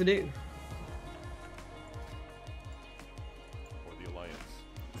supposed to do? For the Alliance.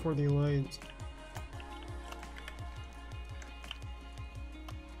 For the Alliance.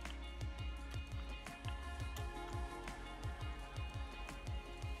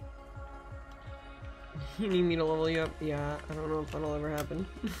 You need me to level you up? Yeah, I don't know if that'll ever happen.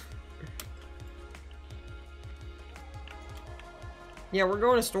 Yeah, we're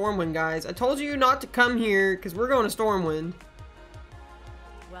going to Stormwind, guys. I told you not to come here, because we're going to Stormwind.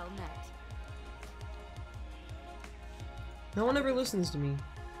 Well met. No one ever listens to me.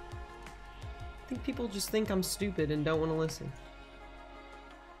 I think people just think I'm stupid and don't want to listen.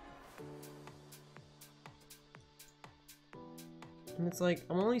 And it's like,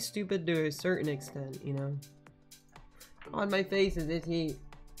 I'm only stupid to a certain extent, you know? God, my face is itchy.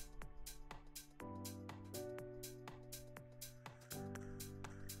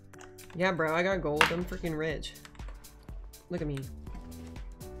 Yeah, bro, I got gold. I'm freaking rich. Look at me.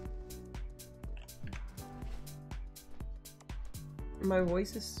 My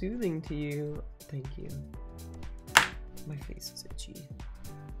voice is soothing to you. Thank you. My face is itchy.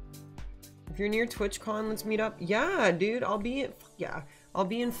 If you're near TwitchCon, let's meet up. Yeah, dude, I'll be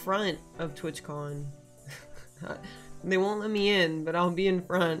in front of TwitchCon. They won't let me in, but I'll be in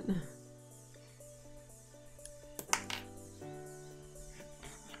front.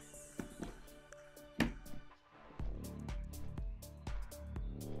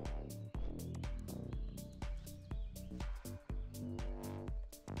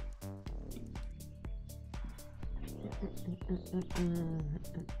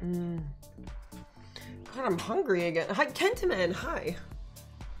 God, I'm hungry again. Hi, Kentaman, hi.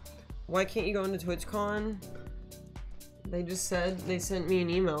 Why can't you go into TwitchCon? They just said, they sent me an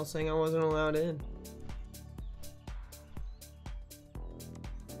email saying I wasn't allowed in.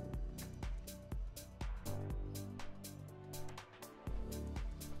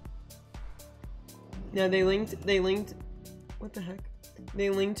 Yeah, they linked, what the heck? They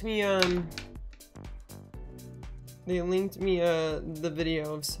linked me, the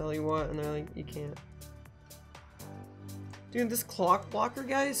video of Sally Watt, and they're like, you can't. Dude, this clock blocker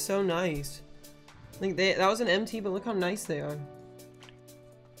guy is so nice. Like, that was an MT, but look how nice they are.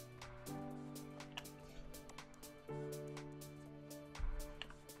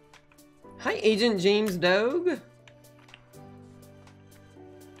 Hi, Agent James Dogue.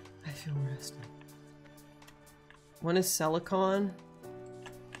 I feel rested. When is Celicon?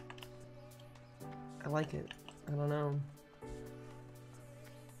 I like it. I don't know.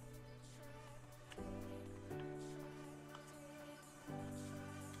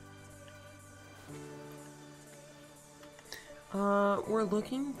 We're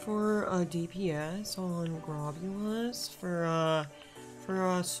looking for a DPS on Grobulus for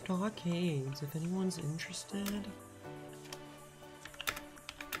stockades, if anyone's interested.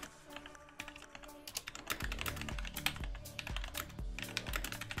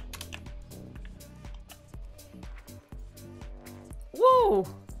 Whoa!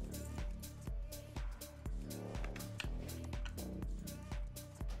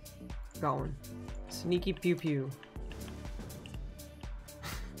 Got one. Sneaky pew pew.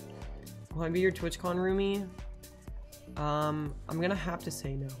 Will I be your TwitchCon roomie? I'm gonna have to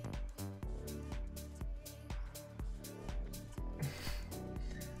say no.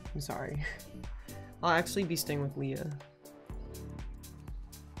 I'm sorry. I'll actually be staying with Leah.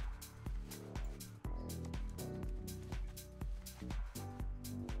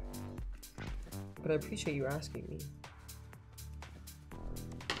 But I appreciate you asking me.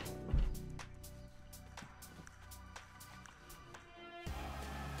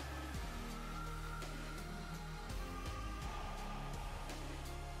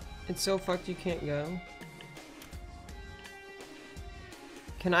 It's so fucked you can't go.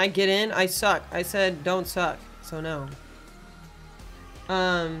 Can I get in? I suck. I said don't suck, so no.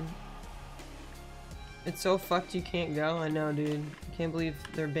 It's so fucked you can't go. I know, dude. I can't believe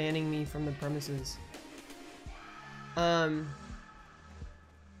they're banning me from the premises. But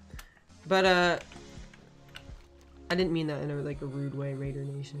I didn't mean that in a like a rude way, Raider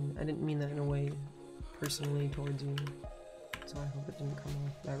Nation. I didn't mean that in a way personally towards you. So I hope it didn't come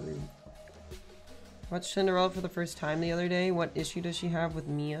off that rude. Watched Cinderella for the first time the other day. What issue does she have with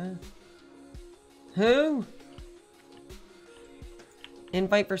Mia? Who?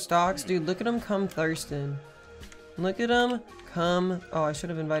 Invite for stocks? Dude, look at him come Thurston. Look at him come... Oh, I should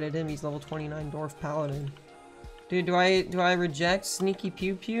have invited him. He's level 29 Dwarf Paladin. Dude, do I reject Sneaky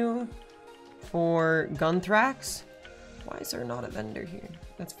Pew Pew for Gunthrax? Why is there not a vendor here?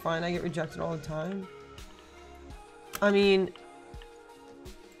 That's fine. I get rejected all the time. I mean...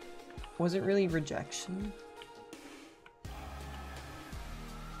 Was it really rejection?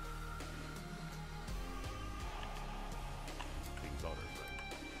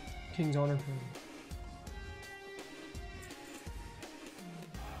 King's Honor friend.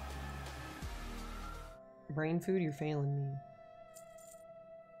 Brain food, you're failing me.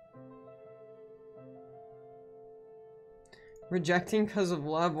 Rejecting because of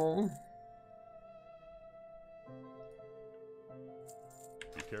level.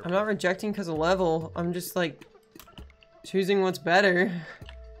 I'm not rejecting because of level. I'm just like choosing what's better.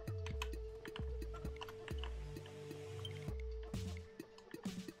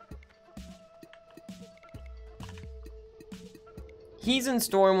 He's in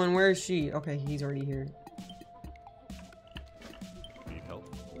Stormwind. Where is she? Okay, he's already here. Need help?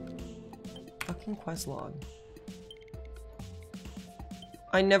 Fucking quest log.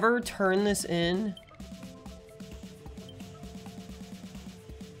 I never turn this in.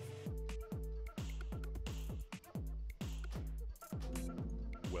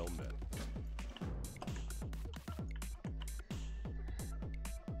 Well met.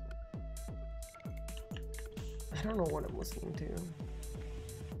 I don't know what I'm listening to.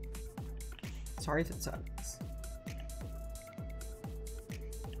 Sorry if it sucks.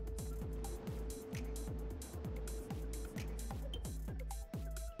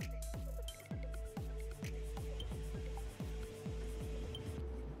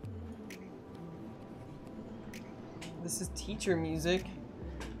 This is teacher music.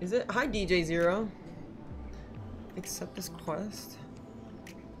 Is it? Hi, DJ Zero. Accept this quest.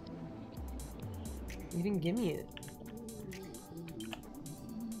 You didn't give me it.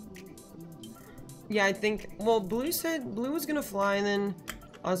 Yeah, I think, well, Blue said Blue was gonna fly, and then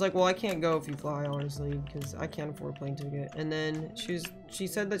I was like, well, I can't go if you fly, honestly, because I can't afford a plane ticket. And then she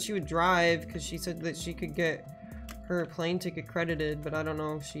said that she would drive, because she said that she could get her plane ticket credited, but I don't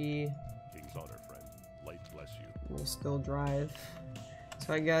know if she King's Honor friend. Light bless you. will still drive.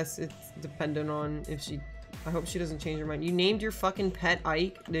 So I guess it's dependent on if she, I hope she doesn't change her mind. You named your fucking pet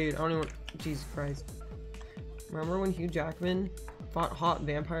Ike? Dude, I don't even, Jesus Christ. Remember when Hugh Jackman fought hot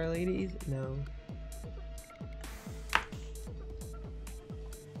vampire ladies? No.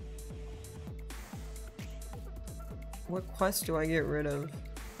 What quest do I get rid of?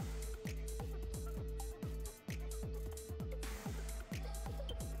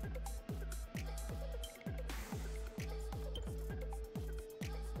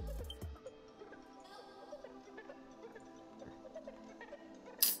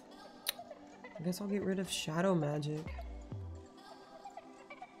 I guess I'll get rid of shadow magic.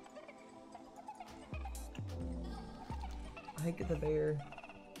 Ike the bear.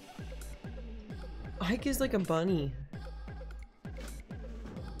 Ike is like a bunny.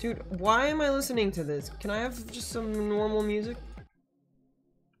 Dude, why am I listening to this? Can I have just some normal music?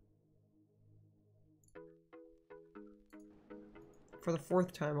 For the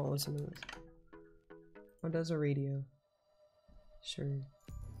 4th time, I'll listen to this. What does a radio? Sure.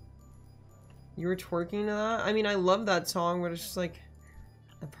 You were twerking to that? I mean, I love that song, but it's just like,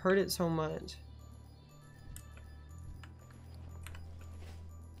 I've heard it so much.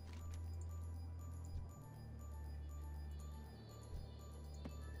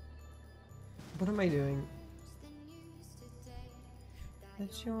 What am I doing?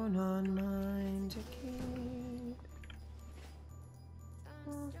 That you're not mine to keep.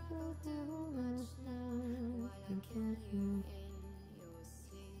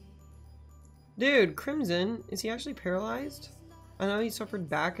 Dude, Crimson, is he actually paralyzed? I know he suffered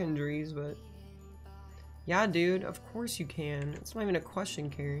back injuries, but... Yeah, dude, of course you can. It's not even a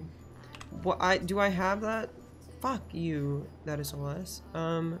question, Karen. What, do I have that? Fuck you, that is Celeste.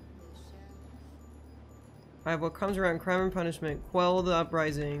 I have what comes around, crime and punishment, quell the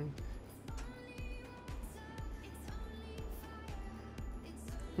uprising.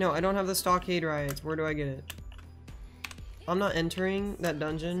 No, I don't have the stockade riots. Where do I get it? I'm not entering that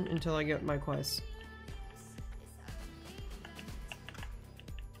dungeon until I get my quest.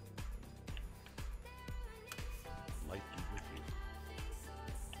 Light be with you.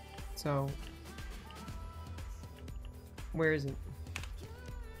 So, where is it?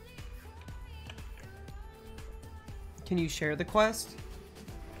 Can you share the quest?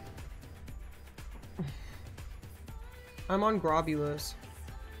 I'm on Grobulus.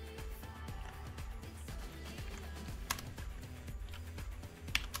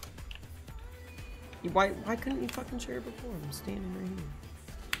 Why couldn't you fucking share it before? I'm standing right here.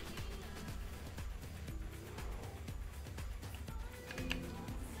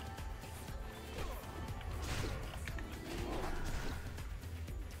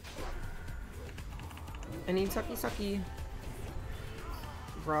 I need sucky sucky.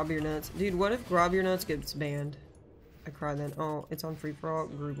 Grob your nuts. Dude, what if Grob your nuts gets banned? I cry then. Oh, it's on free for all.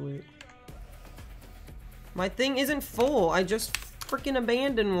 Group loot. My thing isn't full. I just freaking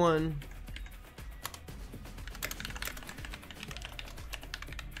abandoned one.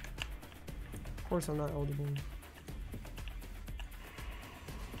 Of course I'm not eligible.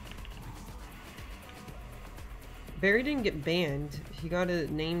 Barry didn't get banned. He got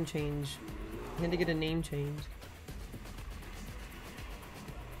a name change. He had to get a name change.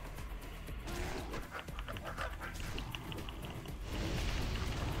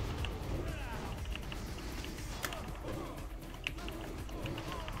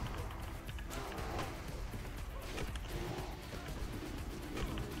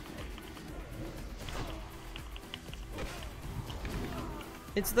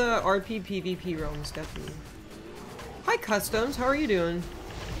 It's the RP PvP realms, definitely. Hi Customs, how are you doing?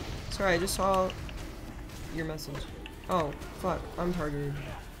 Sorry, I just saw your message. Oh, fuck, I'm targeted.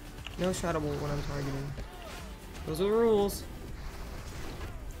 No shadow bolt when I'm targeting. Those are the rules.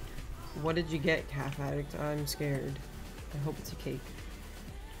 What did you get, Calf Addict? I'm scared. I hope it's a cake.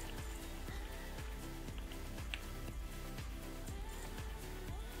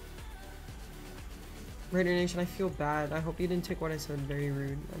 Raider Nation, I feel bad. I hope you didn't take what I said very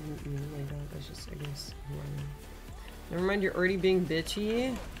rude. I didn't mean it like that. That's just, I guess, who I am. Never mind, you're already being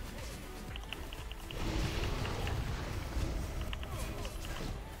bitchy.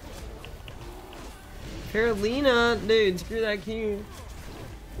 Carolina! Dude, screw that king.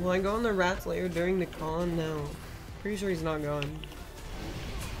 Will I go in the rat's lair during the con? No. Pretty sure he's not going.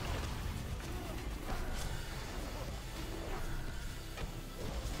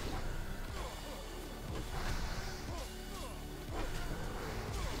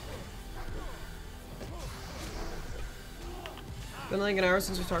 Been like an hour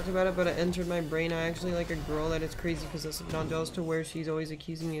since we talked about it, but it entered my brain. I actually like a girl that is crazy possessive, not jealous to where she's always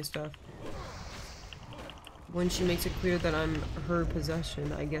accusing me of stuff. When she makes it clear that I'm her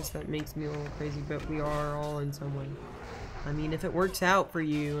possession, I guess that makes me a little crazy, but we are all in some way. I mean, if it works out for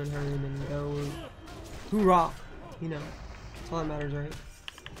you and her, then go hoorah! You know, that's all that matters, right?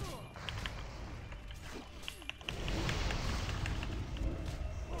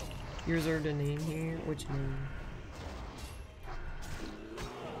 You reserved a name here? Which name?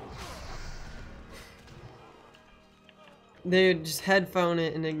 Dude, just headphone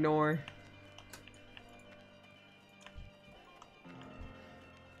it and ignore.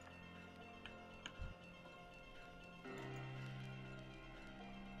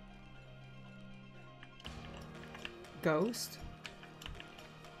 Ghost?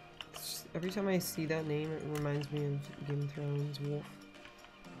 Just, every time I see that name, it reminds me of Game of Thrones, Wolf.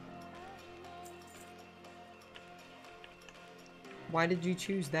 Why did you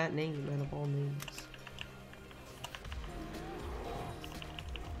choose that name out of all names?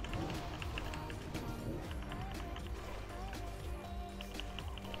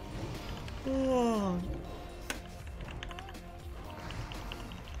 Oh.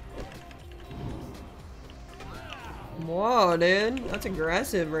 Whoa, dude. That's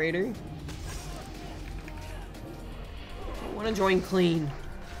aggressive, Raider. I want to join clean.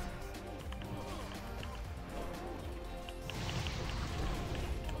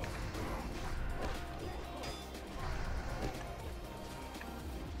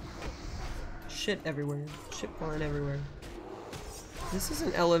 shit everywhere. Shit flying everywhere. This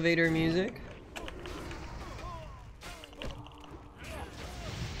isn't elevator music.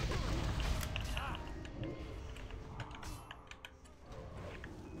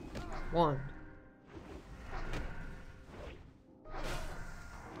 One.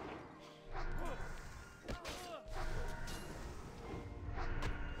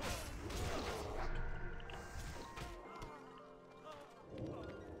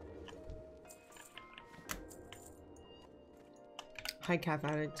 Hi, Calf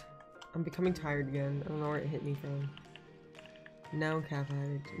Addict. I'm becoming tired again. I don't know where it hit me from. No, Calf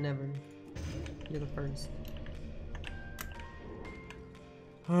Addict. Never. You're the first.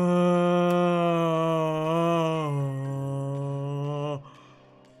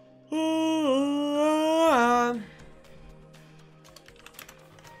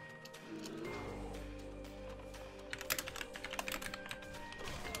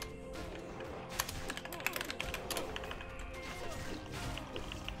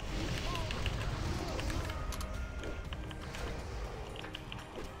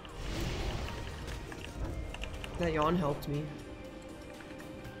 That yawn helped me.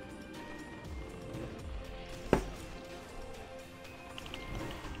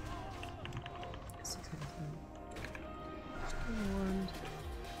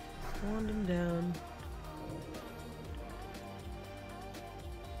 Wand him down.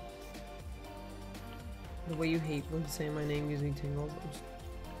 The way you hate when saying my name gives me tingles. I'm just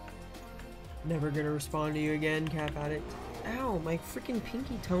never gonna respond to you again, Calf Addict. Ow, my freaking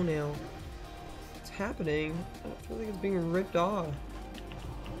pinky toenail. What's happening? I feel like it's being ripped off.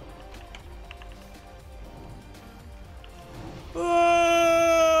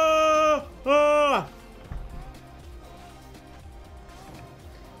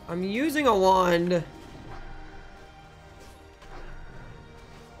 I'm using a wand.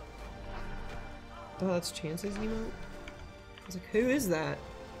 Oh, that's Chance's emote? I was like, who is that?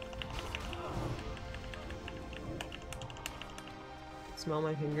 Smell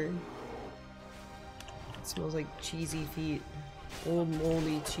my finger. It smells like cheesy feet. Old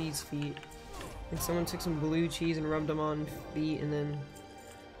moldy cheese feet. Like someone took some blue cheese and rubbed them on feet and then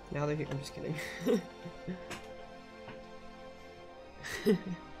now they're here. I'm just kidding.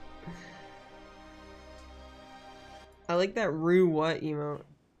 I like that Rue what emote.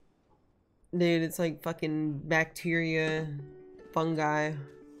 Dude, it's like fucking bacteria, fungi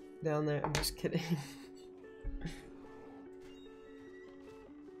down there. I'm just kidding.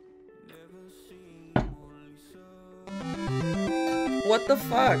 What the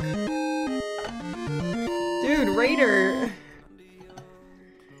fuck? Dude, Raider!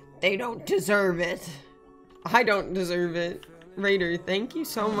 They don't deserve it. I don't deserve it. Raider, thank you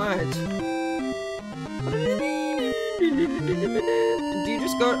so much. Do you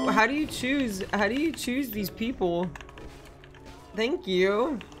just go, how do you choose these people? Thank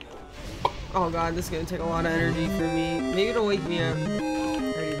you. Oh god, this is gonna take a lot of energy for me. Maybe it'll wake me up. I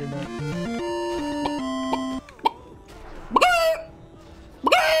already did that.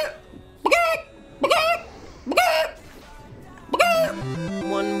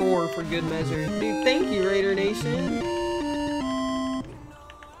 One more for good measure. Dude, thank you, Raider Nation.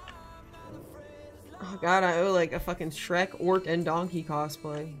 Oh god, I owe like a fucking Shrek, Orc, and Donkey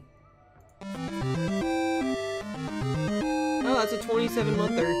cosplay. Oh, that's a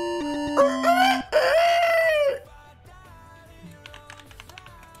 27-monther.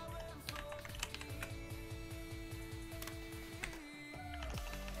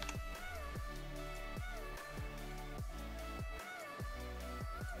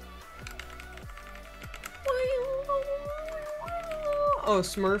 Oh,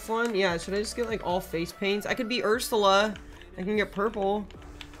 Smurf one? Yeah, should I just get like all face paints? I could be Ursula. I can get purple.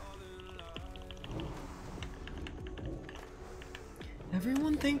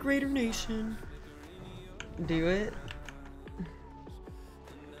 Everyone thank Raider Nation. Do it.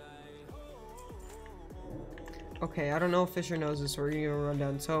 Okay, I don't know if Fisher knows this, so we're gonna run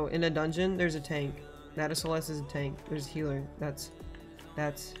down. So in a dungeon, there's a tank. That is Celeste is a tank. There's a healer. That's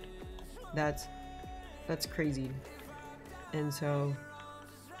crazy. And so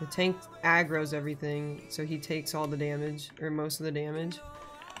the tank aggroes everything, so he takes all the damage, or most of the damage,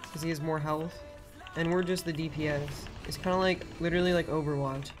 because he has more health. And we're just the DPS. It's kind of like, literally like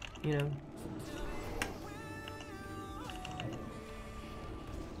Overwatch, you know?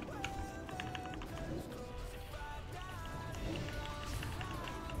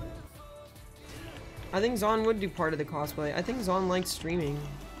 I think Zon would do part of the cosplay. I think Zon likes streaming.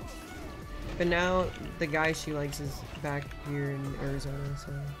 But now the guy she likes is back here in Arizona,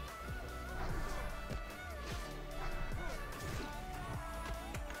 so.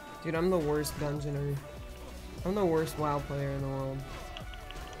 Dude, I'm the worst dungeoner. I'm the worst WoW player in the world.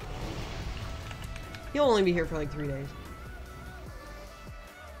 He'll only be here for like 3 days.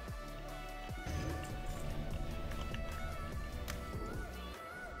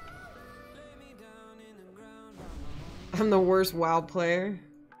 I'm the worst WoW player.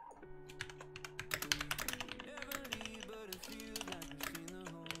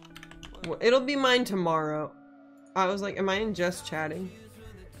 Well, it'll be mine tomorrow. I was like, am I in just chatting?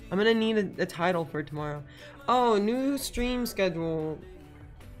 I'm gonna need a title for tomorrow. Oh, new stream schedule.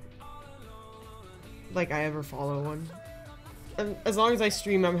 Like I ever follow one. As long as I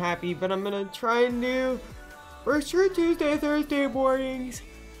stream, I'm happy. But I'm gonna try and do for sure Tuesday, Thursday mornings,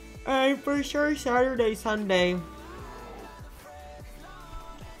 and for sure Saturday, Sunday.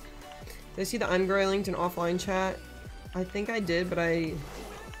 Did I see the Ungray linked in offline chat? I think I did, but I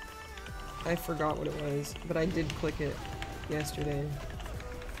forgot what it was. But I did click it yesterday.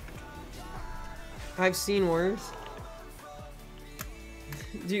 I've seen worse.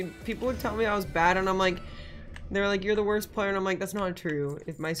 Dude, people would tell me I was bad, and I'm like, they're like, you're the worst player, and I'm like, that's not true.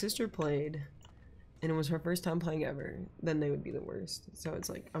 If my sister played, and it was her first time playing ever, then they would be the worst. So it's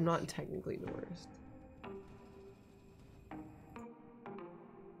like, I'm not technically the worst.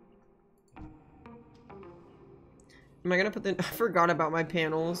 Am I gonna put the- I forgot about my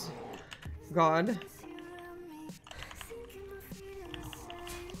panels. God.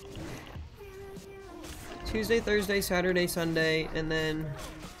 Tuesday, Thursday, Saturday, Sunday, and then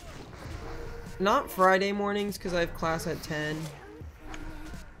not Friday mornings because I have class at 10.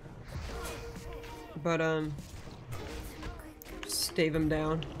 But stave them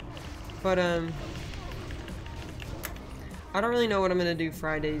down. But I don't really know what I'm gonna do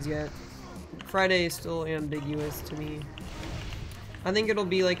Fridays yet. Friday is still ambiguous to me. I think it'll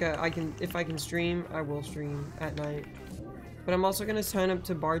be like if I can stream, I will stream at night. But I'm also gonna sign up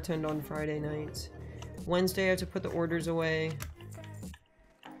to bartend on Friday nights. Wednesday I have to put the orders away.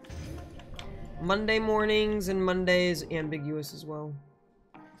 Monday mornings and Monday is ambiguous as well.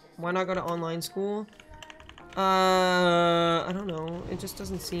 Why not go to online school? I don't know. It just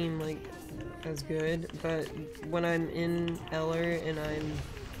doesn't seem like as good. But when I'm in Eller and I'm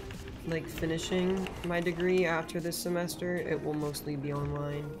like finishing my degree after this semester, it will mostly be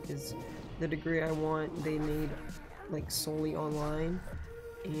online. Because the degree I want, they made like solely online.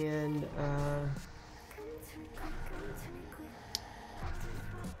 And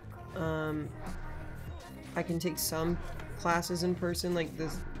I can take some classes in person, like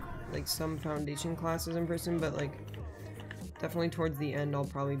some foundation classes in person, but like definitely towards the end I'll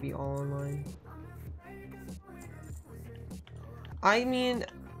probably be all online. I mean,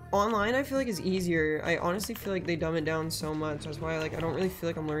 online I feel like is easier. I honestly feel like they dumb it down so much. That's why like I don't really feel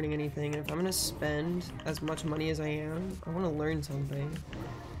like I'm learning anything. And if I'm gonna spend as much money as I am, I want to learn something.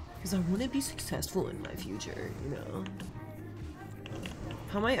 Because I want to be successful in my future, you know?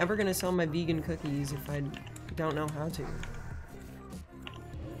 How am I ever gonna sell my vegan cookies if I don't know how to?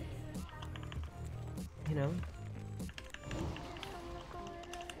 You know?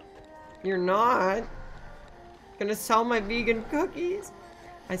 You're not gonna sell my vegan cookies?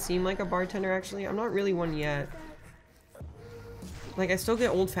 I seem like a bartender actually. I'm not really one yet. Like I still get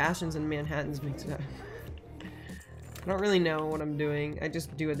old fashions and Manhattans mixed up. I don't really know what I'm doing. I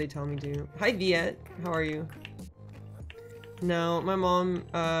just do what they tell me to. Hi Viet, how are you? No, my mom,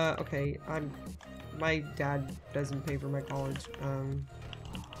 okay, my dad doesn't pay for my college, and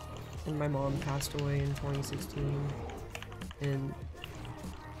my mom passed away in 2016, and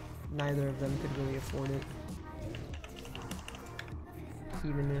neither of them could really afford it,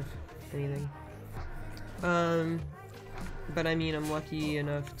 even if anything. But I mean, I'm lucky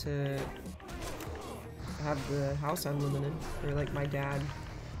enough to have the house I'm living in, or like my dad.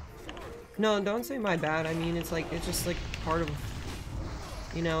 No, don't say my bad. I mean, it's like, it's just like part of,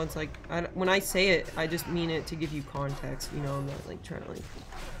 you know, it's like, when I say it, I just mean it to give you context, you know, I'm not like trying to like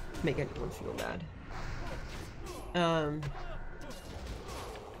make anyone feel bad. I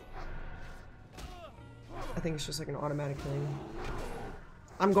think it's just like an automatic thing.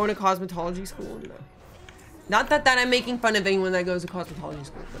 I'm going to cosmetology school? No. Not that I'm making fun of anyone that goes to cosmetology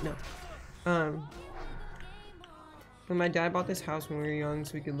school, but no. But my dad bought this house when we were young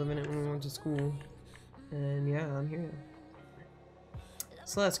so we could live in it when we went to school. And yeah, I'm here.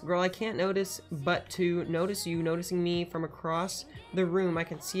 Celeste, girl, I can't notice but to notice you noticing me from across the room. I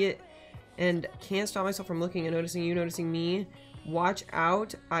can see it and can't stop myself from looking and noticing you noticing me. Watch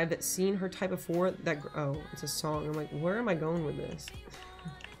out. I've seen her type before. Oh, it's a song. I'm like, where am I going with this?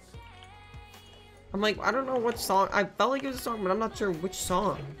 I'm like, I don't know what song. I felt like it was a song, but I'm not sure which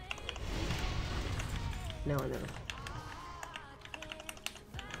song. Now I know.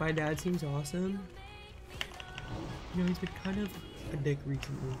 My dad seems awesome. You know, he's been kind of a dick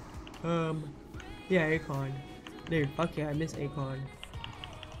recently. Yeah, Akon. Dude, fuck yeah, I miss Akon.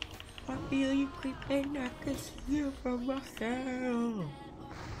 I feel you creeping, I can see you from my hell.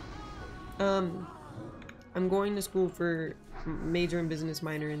 I'm going to school for major in business,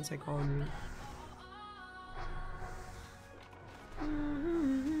 minor in psychology.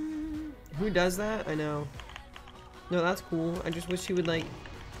 Who does that? I know. No, that's cool. I just wish he would, like,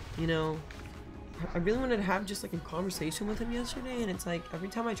 you know, I really wanted to have just like a conversation with him yesterday, and it's like every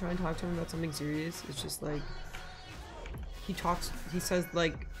time I try and talk to him about something serious, it's just like he says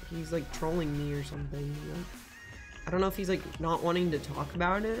like he's like trolling me or something. Like, I don't know if he's like not wanting to talk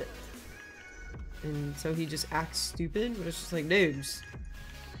about it, and so he just acts stupid, but it's just like, dude, just,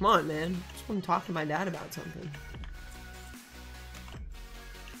 come on, man. I just want to talk to my dad about something.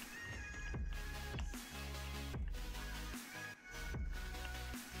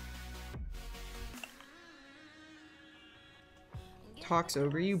 Talks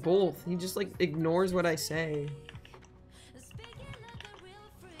over you both. He just like ignores what I say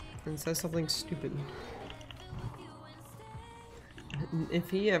and says something stupid. If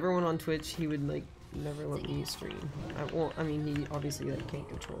he ever went on Twitch, he would like never let me stream. I mean, he obviously like can't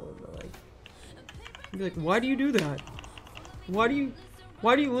control it, but like he'd be like, why do you do that? Why do you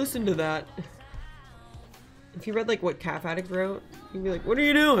listen to that? If he read like what Calf Addict wrote, he'd be like, what are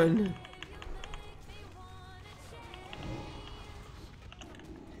you doing?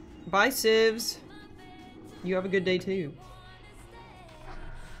 Bye, Civs. You have a good day too.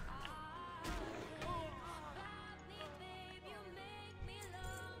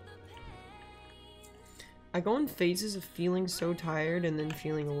 I go in phases of feeling so tired and then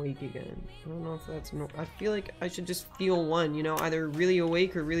feeling awake again. I don't know if that's I feel like I should just feel one, you know, either really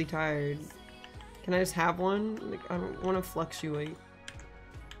awake or really tired. Can I just have one? Like, I don't want to fluctuate.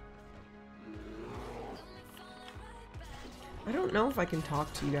 I don't know if I can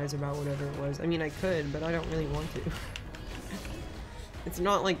talk to you guys about whatever it was. I mean, I could, but I don't really want to. It's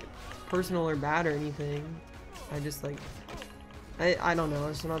not like personal or bad or anything. I just like, I don't know.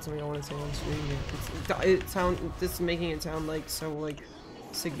 It's not something I want to say on stream. This is making it sound like so like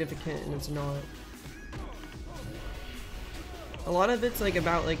significant, and it's not. A lot of it's like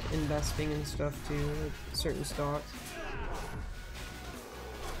about like investing and stuff too, like certain stocks.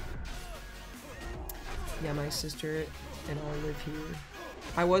 Yeah, my sister and I live here.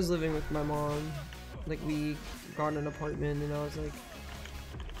 I was living with my mom. Like, we got an apartment and I was like,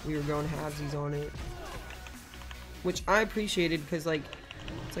 we were going halvesies on it, which I appreciated because like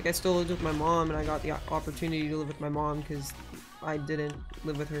it's like I still lived with my mom and I got the opportunity to live with my mom because I didn't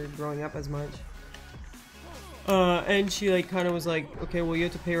live with her growing up as much. And she like kind of was like, okay, well you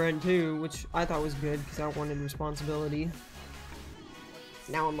have to pay rent too, which I thought was good because I wanted responsibility.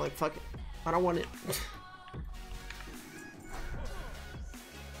 Now I'm like, fuck it, I don't want it.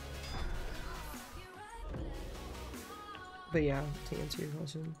 But yeah, to answer your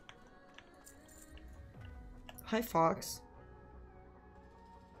question. Hi, Fox.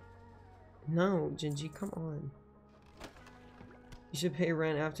 No, Gingy, come on. You should pay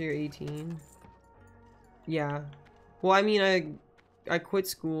rent after you're 18. Yeah. Well, I mean, I quit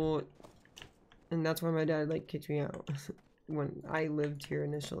school, and that's why my dad, like, kicked me out when I lived here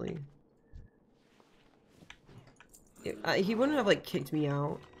initially. He wouldn't have, like, kicked me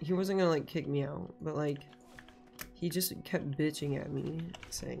out. He wasn't gonna, like, kick me out, but, like, he just kept bitching at me,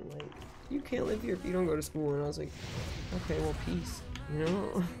 saying, like, you can't live here if you don't go to school. And I was like, okay, well, peace, you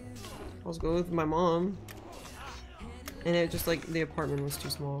know? I'll just go with my mom. And it just, like, the apartment was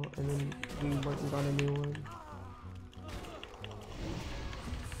too small, and then we went and got a new one.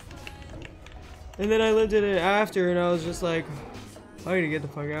 And then I lived in it after, and I was just like, I need to get the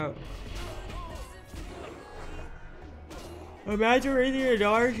fuck out. Imagine raising your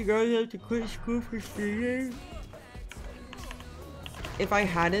daughter, she goes up to quit school for streaming. If I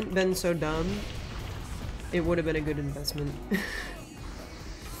hadn't been so dumb, it would have been a good investment.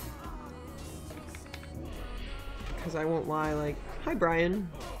 Because I won't lie, like, hi Brian.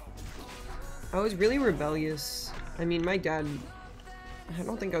 I was really rebellious. I mean, my dad, I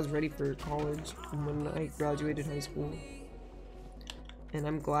don't think I was ready for college when I graduated high school. And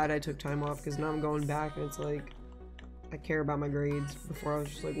I'm glad I took time off because now I'm going back and it's like, I care about my grades. Before I was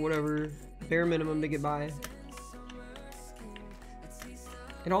just like, whatever, bare minimum to get by.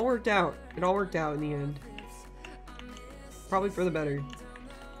 It all worked out. It all worked out in the end. Probably for the better.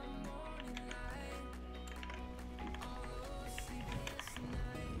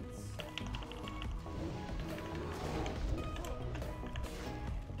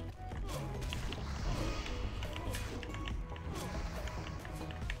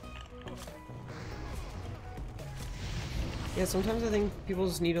 Yeah, sometimes I think people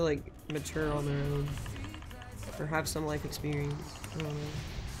just need to like mature on their own. Or have some life experience. I don't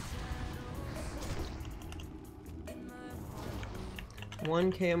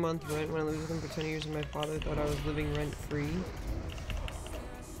know. 1K a month rent when I lived with him for 10 years and my father thought I was living rent free.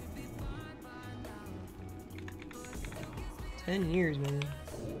 10 years, man.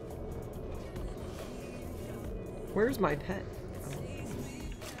 Where's my pet?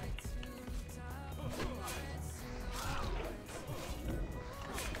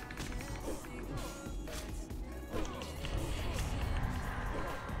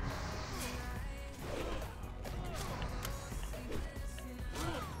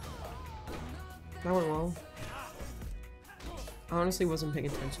 That went well. I honestly wasn't paying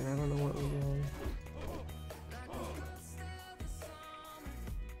attention. I don't know what went wrong.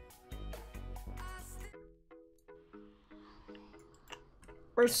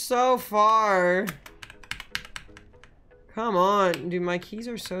 We're so far. Come on. Dude, my keys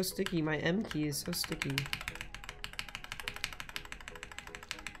are so sticky. My M key is so sticky.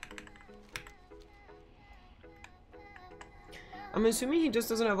 I'm assuming he just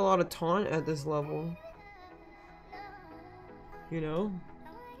doesn't have a lot of taunt at this level. You know?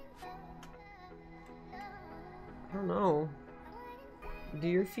 I don't know. Do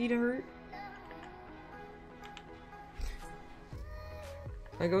your feet hurt?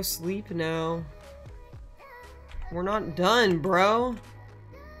 I go sleep now. We're not done, bro.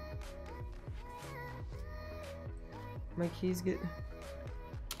 My keys get...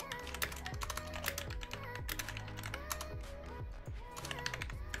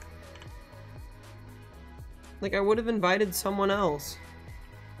 Like, I would have invited someone else.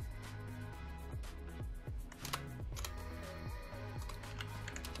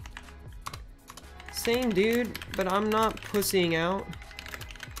 Same dude, but I'm not pussying out.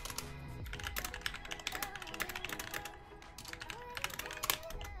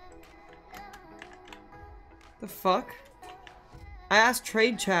 The fuck? I asked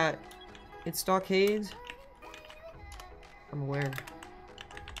trade chat. It's stockades. I'm aware.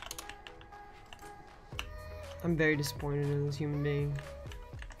 I'm very disappointed in this human being.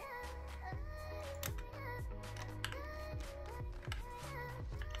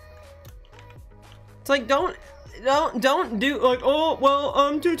 It's like, don't do, like, oh, well,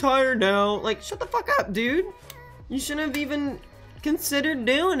 I'm too tired now. Like, shut the fuck up, dude. You shouldn't have even considered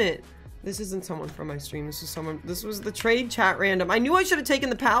doing it. This isn't someone from my stream. This is someone, this was the trade chat random. I knew I should have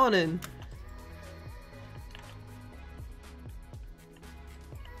taken the paladin.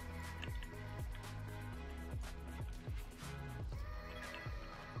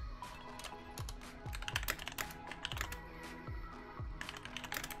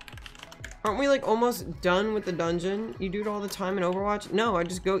 Aren't we like almost done with the dungeon? You do it all the time in Overwatch? No, I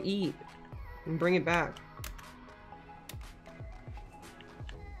just go eat and bring it back.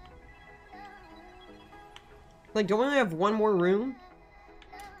 Like, don't we only have one more room?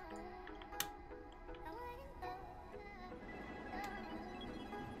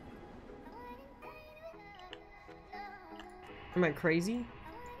 Am I crazy?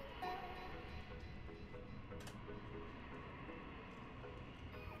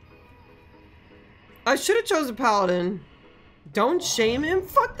 I should have chosen Paladin. Don't shame him.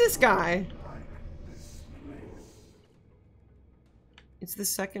 Fuck this guy. It's the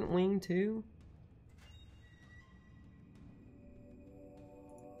second wing too.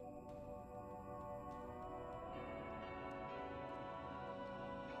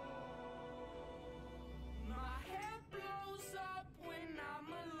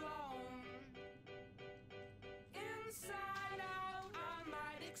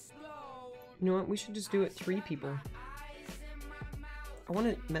 You know what? We should just do it 3 people. I want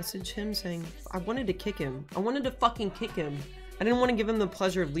to message him saying... I wanted to kick him. I wanted to fucking kick him. I didn't want to give him the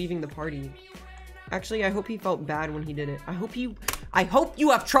pleasure of leaving the party. Actually, I hope he felt bad when he did it. I hope you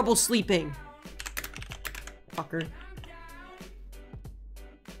have trouble sleeping. Fucker.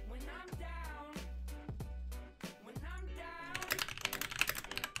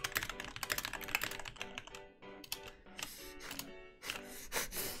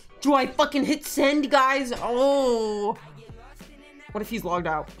 Do I fucking hit send, guys? Oh. What if he's logged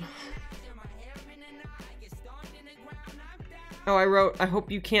out? Oh, I wrote, I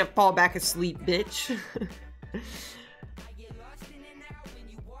hope you can't fall back asleep, bitch.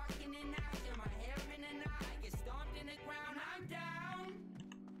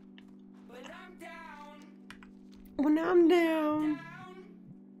 When I'm down.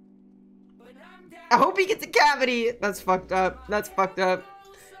 I hope he gets a cavity. That's fucked up. That's fucked up.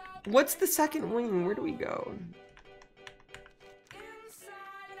 What's the second wing? Where do we go?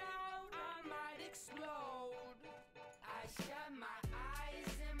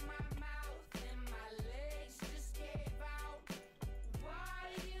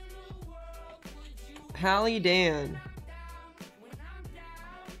 Pally Dan.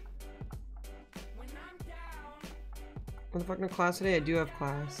 What the fuck, no class today? I do have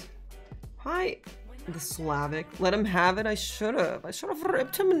class. Hi, the Slavic. Let him have it. I should have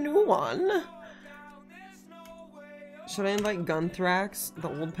ripped him a new one. Should I invite Gunthrax, the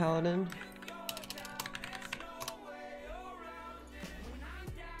old paladin?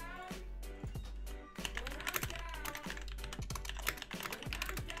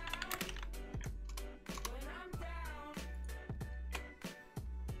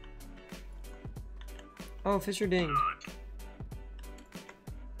 Oh, Fisher dinged.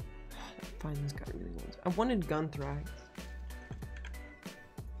 Fine, this guy really wants. I wanted Gunthrax.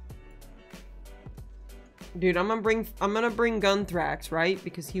 Dude, I'm gonna bring Gunthrax, right?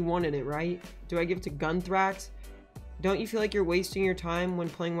 Because he wanted it, right? Do I give it to Gunthrax? Don't you feel like you're wasting your time when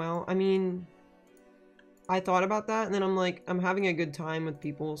playing WoW? I mean, I thought about that, and then I'm like, I'm having a good time with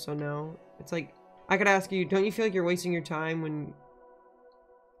people, so no. It's like, I could ask you, don't you feel like you're wasting your time when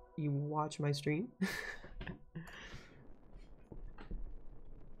you watch my stream?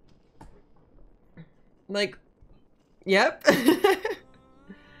 Like, yep.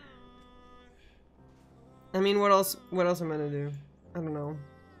 I mean, what else am I gonna do? I don't know.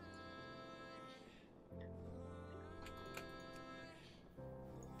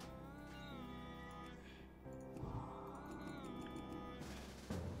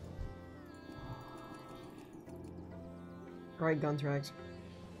 Alright, Gunthrax.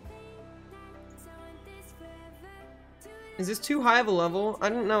 Is this too high of a level? I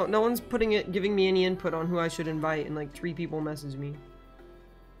don't know. No one's giving me any input on who I should invite, and like 3 people message me.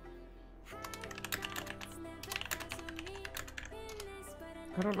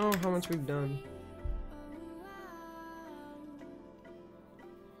 I don't know how much we've done.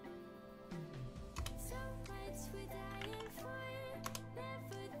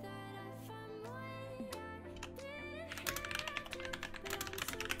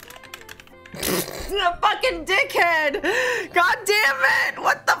 A fucking dickhead! God damn it!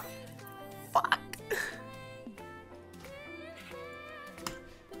 What the fuck?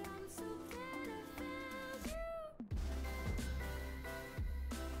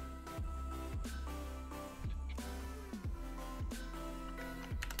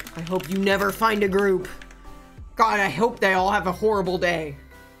 I hope you never find a group. God, I hope they all have a horrible day.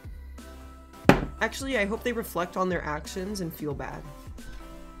 Actually, I hope they reflect on their actions and feel bad.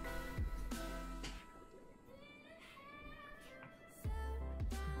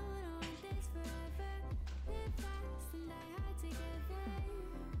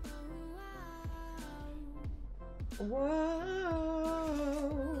 Whoa.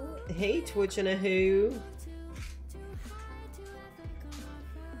 Hey, Twitch and a who.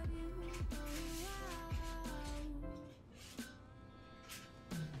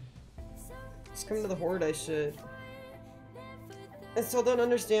 Just come to the horde, I should. I still don't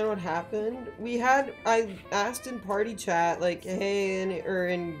understand what happened. I asked in party chat, like, hey, or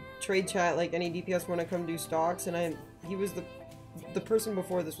in trade chat, like, any DPS want to come do stocks, and he was the person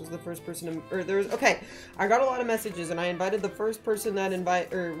before this was the first person to, okay, I got a lot of messages and I invited the first person that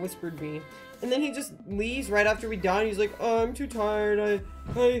whispered me, and then he just leaves right after we done. He's like, oh, I'm too tired,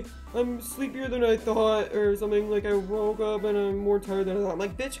 I'm sleepier than I thought, or something, like I woke up and I'm more tired than I thought. I'm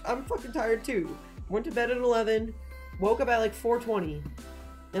like, bitch, I'm fucking tired too. Went to bed at 11, woke up at like 4:20,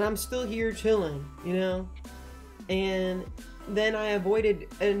 and I'm still here chilling, you know? And then I avoided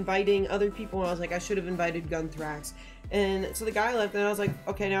inviting other people, and I was like, I should have invited Gunthrax. And so the guy left, and I was like,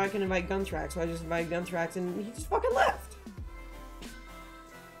 okay, now I can invite Gunthrax. So I just invited Gunthrax, and he just fucking left.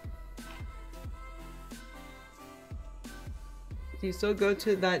 Do you still go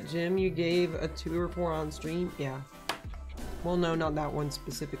to that gym you gave a 2 or 4 on stream? Yeah. Well, no, not that one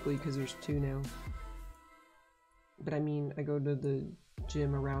specifically, because there's 2 now. But I mean, I go to the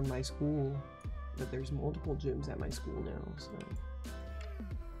gym around my school, but there's multiple gyms at my school now, so...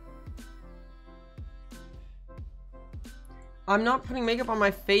 I'm not putting makeup on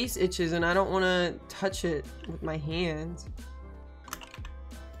my face itches, and I don't want to touch it with my hands.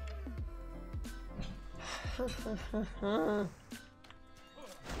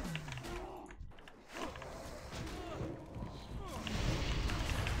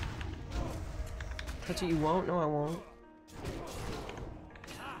 Touch it you won't? No, I won't.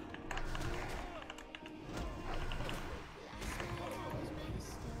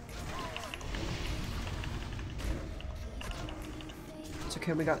 It's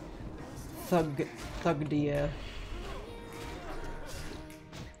okay, we got Thugdia.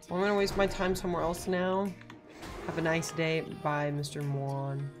 I'm gonna waste my time somewhere else now. Have a nice day. Bye, Mr.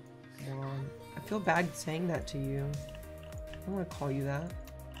 Moron. I feel bad saying that to you. I don't want to call you that.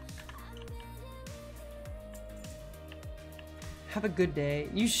 Have a good day.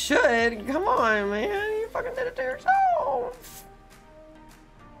 You should. Come on, man. You fucking did it to yourself.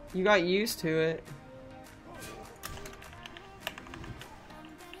 You got used to it.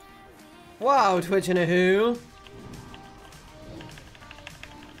 Wow, Twitch and a who?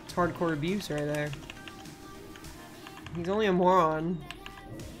 It's hardcore abuse right there. He's only a moron.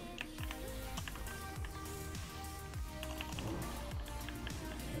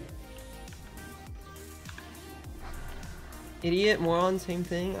 Idiot, moron, same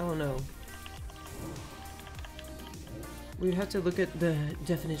thing? I don't know. We'd have to look at the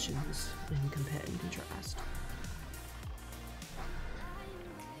definitions and compare and contrast.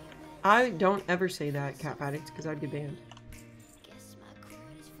 I don't ever say that, Cat Addict, because I'd get banned.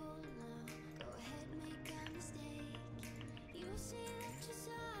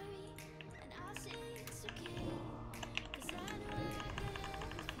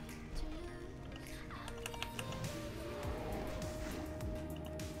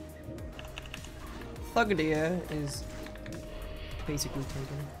 Thugadia is basically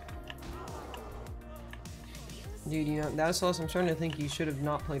taken. Dude, you know, that's Celeste. I'm starting to think you should have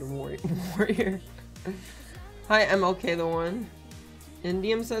not played a warrior. Hi, MLK the one.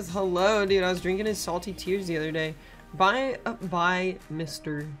 Indium says hello, dude. I was drinking his salty tears the other day. Bye,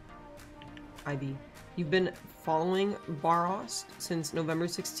 Mr. IB. You've been following Varost since November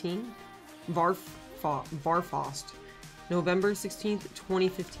 16th. Varfost. November 16th,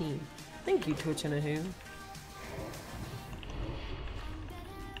 2015. Thank you, Twitch and a who.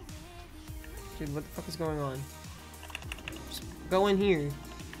 Dude, what the fuck is going on? Just go in here.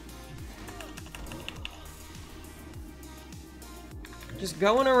 Just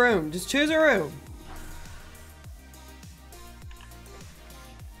go in a room. Just choose a room.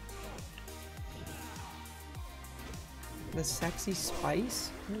 The sexy spice?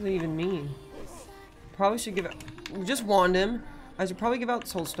 What does that even mean? Probably should give it. Just wand him. I should probably give out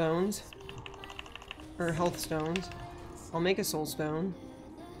soul stones. Or health stones. I'll make a soul stone.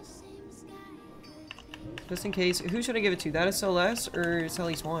 Just in case. Who should I give it to? That is Celeste or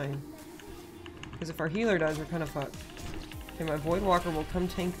Sally Swine? Because if our healer dies, we're kind of fucked. Okay, my Void Walker will come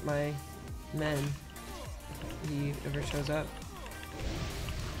tank my men. If he ever shows up.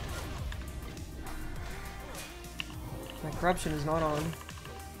 My corruption is not on.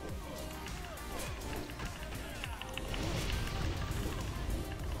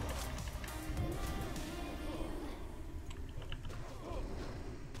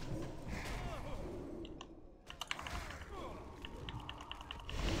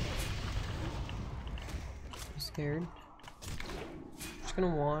 Scared. Just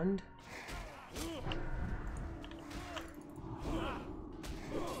gonna wand.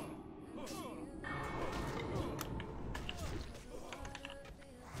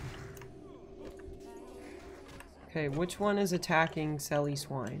 Okay, which one is attacking Sally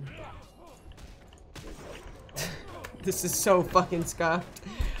Swine? This is so fucking scuffed.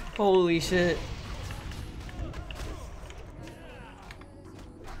 Holy shit.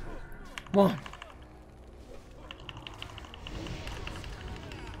 One.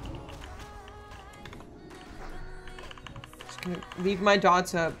 Leave my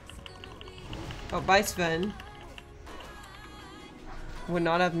dots up. Oh, bye, Sven. Would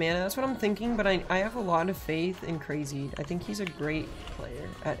not have mana. That's what I'm thinking, but I have a lot of faith in Crazy. I think he's a great player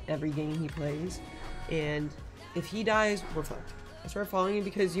at every game he plays. And if he dies, we're fucked. I started following you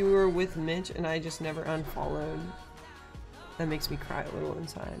because you were with Mitch and I just never unfollowed. That makes me cry a little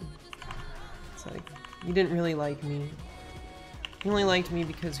inside. It's like, you didn't really like me. You only liked me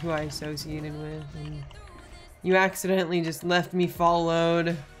because who I associated with, and you accidentally just left me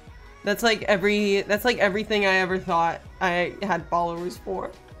followed. That's like everything I ever thought I had followers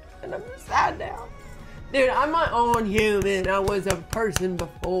for. And I'm just sad now. Dude, I'm my own human. I was a person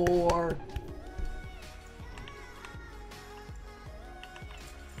before.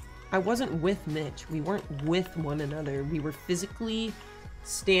 I wasn't with Mitch. We weren't with one another. We were physically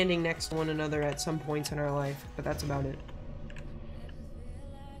standing next to one another at some points in our life, but that's about it.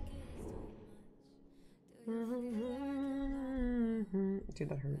 Dude,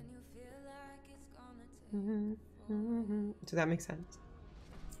 that hurt. Does that make sense?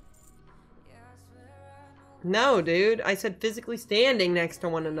 No, dude. I said physically standing next to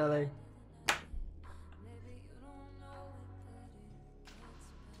one another.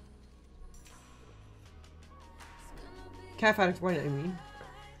 Cat Addict, what I mean?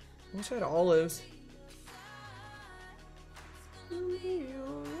 I wish I had olives.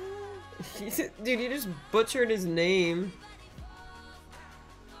 Dude, you just butchered his name.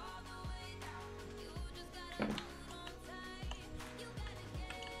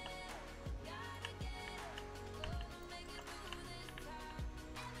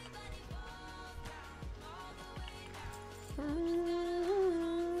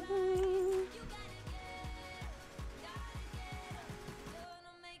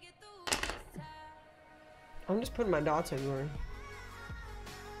 I'm just putting my dots everywhere.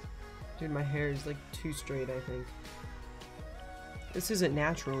 Dude, my hair is like too straight, I think. This isn't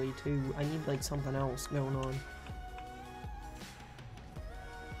naturally too. I need like something else going on.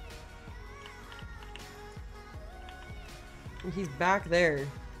 He's back there.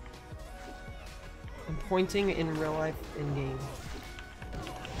 I'm pointing in real life in game.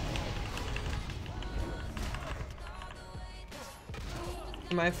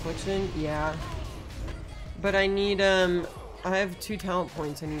 My affliction? Yeah. But I need, I have 2 talent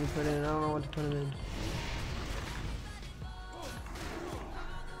points I need to put in. I don't know what to put them in.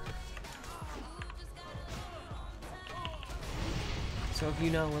 So if you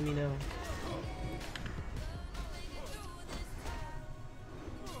know, let me know.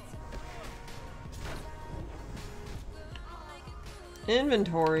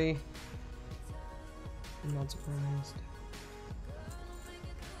 Inventory. I'm not surprised.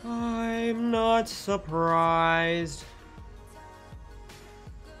 I'm not surprised.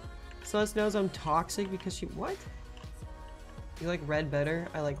 Celeste knows I'm toxic because she— what? You like red better?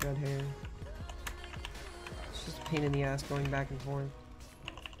 I like red hair. It's just a pain in the ass going back and forth.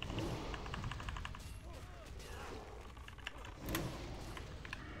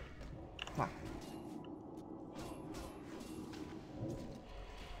 Fuck.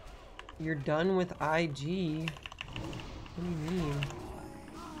 You're done with IG? What do you mean?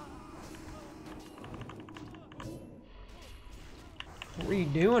 What were you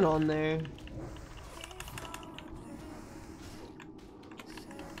doing on there?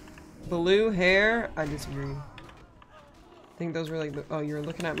 Blue hair? I disagree. I think those were like— oh, you're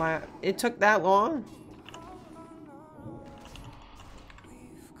looking at my— it took that long?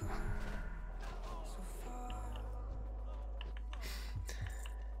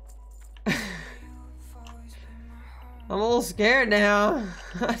 I'm a little scared now.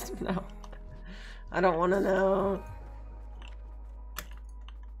 No. I don't want to know.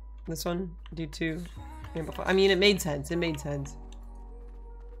 This one? Do 2. Amplify. I mean, it made sense. It made sense.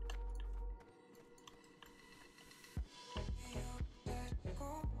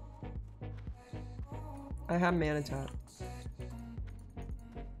 I have mana tap.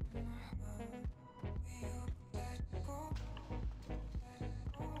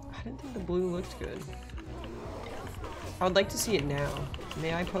 I didn't think the blue looked good. I would like to see it now.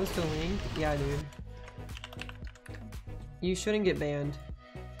 May I post a link? Yeah, dude. You shouldn't get banned.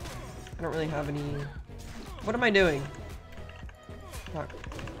 I don't really have any— what am I doing? Fuck.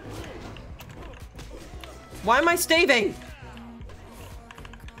 Why am I staving?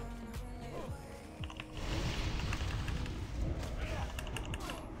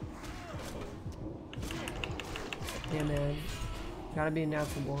 Yeah, man. Gotta be a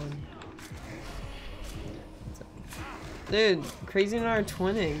natural born. Dude, Crazy and I are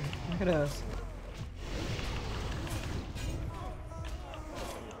twinning. Look at us.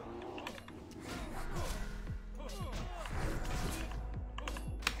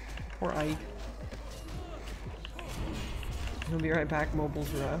 Poor Ike. He'll be right back. Mobile's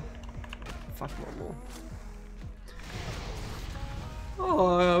rough. Fuck mobile.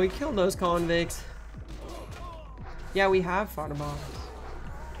 Oh, we killed those convicts. Yeah, we have fought a boss.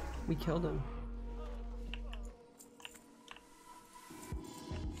 We killed him.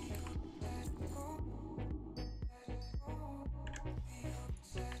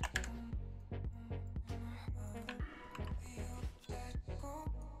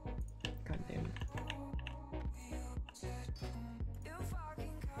 God damn it.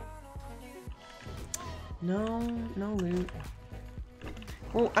 No, no loot.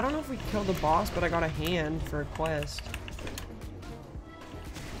 Well, I don't know if we killed the boss, but I got a hand for a quest.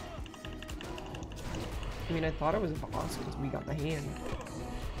 I mean, I thought it was a boss because we got the hand.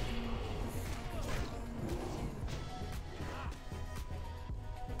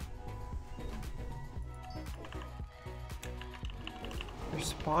 They're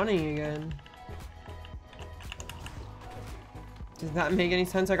spawning again. Does that make any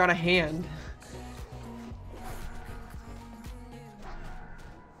sense? I got a hand.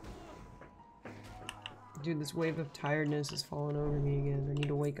 Dude, this wave of tiredness is falling over me again. I need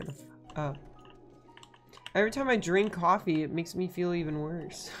to wake up. Every time I drink coffee, it makes me feel even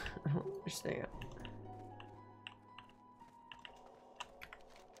worse. I don't understand.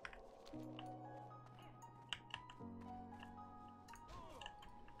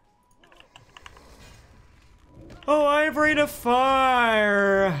 Oh, ivory to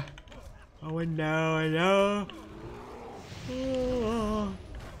fire! Oh, I know. Oh,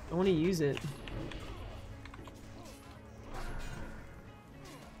 I want to use it.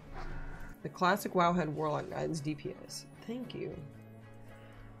 The classic WoW had Warlock guides DPS. Thank you.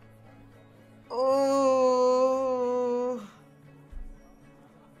 Oh.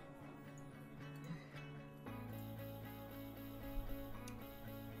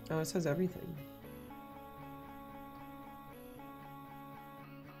 Oh, it says everything.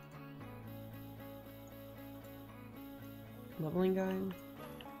 Leveling guide.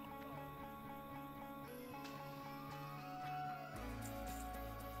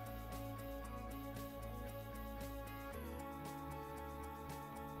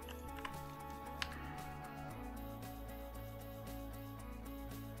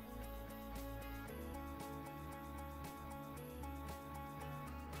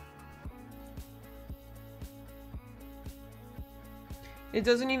 It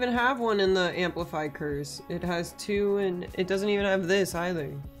doesn't even have one in the Amplify curse. It has 2 and it doesn't even have this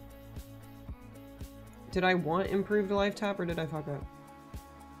either. Did I want improved life tap or did I fuck up?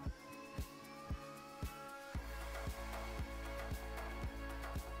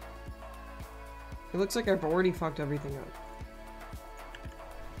 It looks like I've already fucked everything up.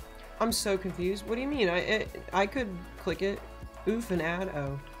 I'm so confused. What do you mean? I could click it. Oof and add.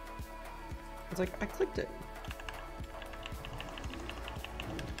 Oh. It's like, I clicked it.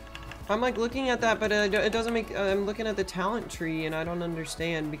 I'm like looking at that, but it doesn't make. I'm looking at the talent tree and I don't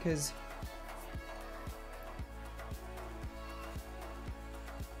understand because.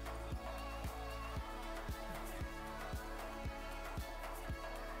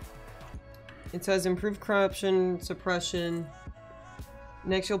 It says improve corruption, suppression.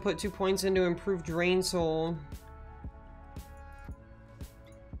 Next, you'll put 2 points into improved drain soul.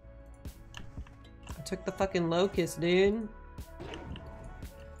 I took the fucking locust, dude.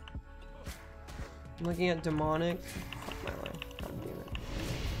 I'm looking at demonic. Fuck my life. God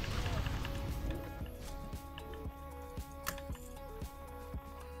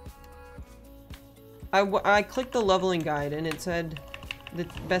damn it. I clicked the leveling guide and it said the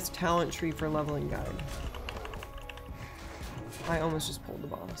best talent tree for leveling guide. I almost just pulled the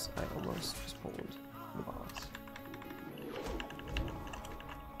boss. I almost just pulled the boss.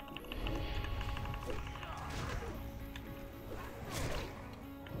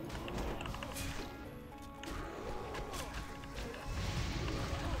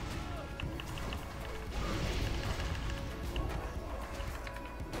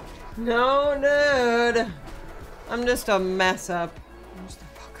 No, dude. I'm just a mess up. I'm just a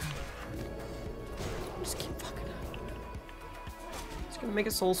fuck up. Just keep fucking up. Just gonna make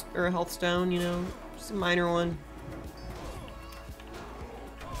a soul or a health stone, you know, just a minor one.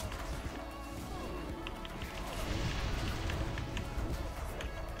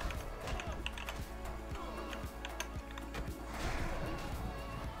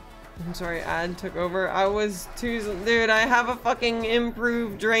 I'm sorry, ad took over. I was too. Dude, I have a fucking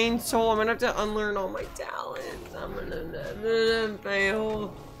improved drain soul. I'm gonna have to unlearn all my talents. I'm gonna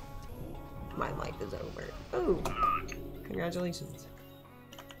fail. My life is over. Oh, congratulations.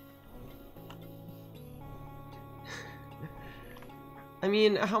 I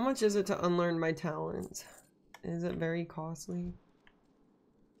mean, how much is it to unlearn my talents? Is it very costly?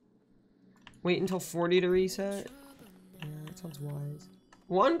 Wait until 40 to reset? Yeah, that sounds wise.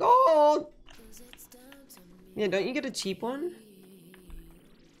 1 gold! Yeah, don't you get a cheap one?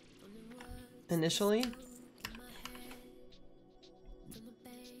 Initially?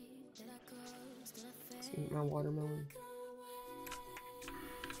 Let's eat my watermelon.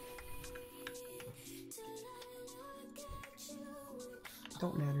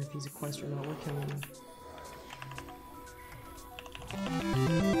 Don't matter if he's a quest or not, we're killing him.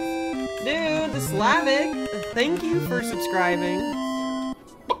 Dude, the Slavic! Thank you for subscribing.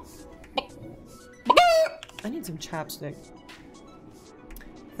 I need some chapstick.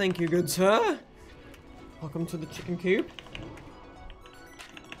 Thank you, good sir. Welcome to the chicken coop.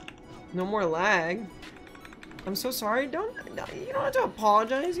 No more lag. I'm so sorry. You don't have to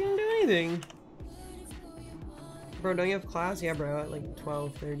apologize. You didn't do anything. Bro, don't you have class? Yeah, bro, at like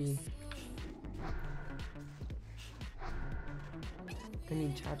 12:30. I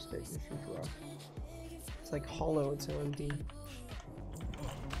need chapstick. This is rough. It's like hollow. It's so empty.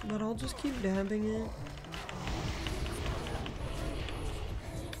 But I'll just keep dabbing it.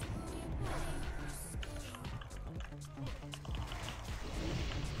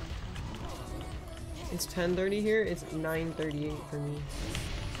 It's 10:30 here. It's 9:38 for me.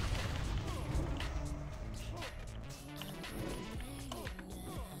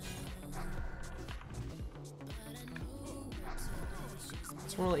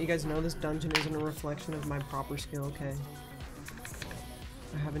 Just want to let you guys know this dungeon isn't a reflection of my proper skill, okay?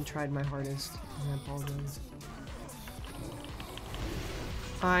 I haven't tried my hardest, and I apologize.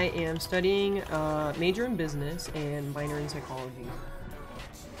 I am studying major in business and minor in psychology.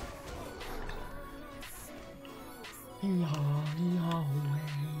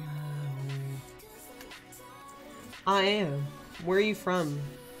 I am. Where are you from?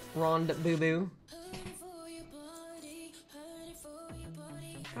 Ron Boo Boo.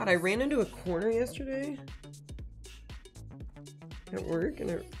 God, I ran into a corner yesterday at work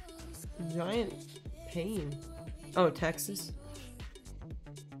and a giant pain. Oh, Texas.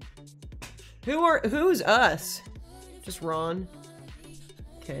 Who's us? Just Ron.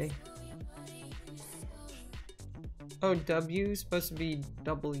 Okay. Oh, W supposed to be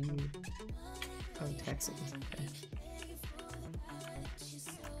W. Oh, Texas. Okay.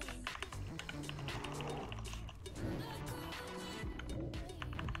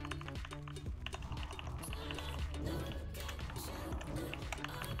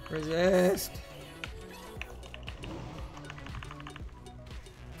 Resist.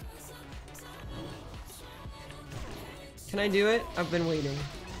 Can I do it? I've been waiting.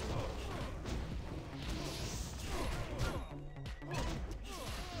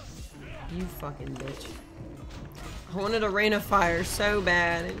 You fucking bitch. I wanted a rain of fire so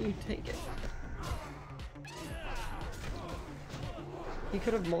bad and you take it. You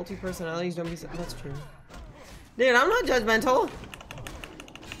could have multi-personalities, don't be so— that's true. Dude, I'm not judgmental.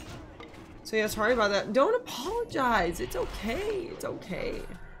 So yeah, sorry about that. Don't apologize. It's okay. It's okay.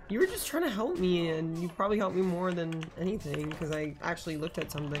 You were just trying to help me, and you probably helped me more than anything because I actually looked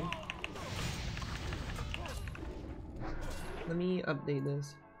at something. Let me update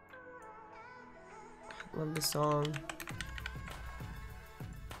this. Love this song.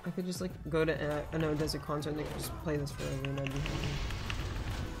 I could just like go to a No Desert concert and they could just play this forever and I'd be happy.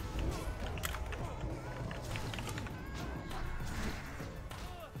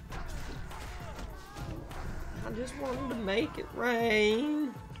 I just wanted to make it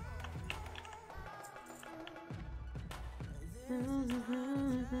rain.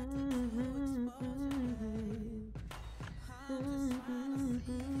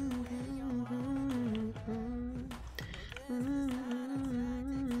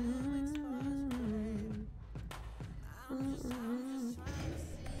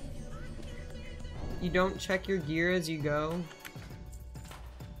 You don't check your gear as you go?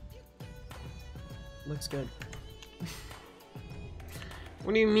 Looks good.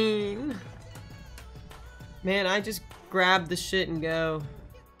 What do you mean? Man, I just grab the shit and go.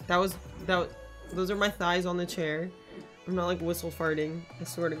 Those are my thighs on the chair. I'm not like whistle farting, I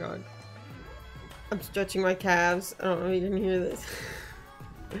swear to God. I'm stretching my calves. I don't know if you can hear this.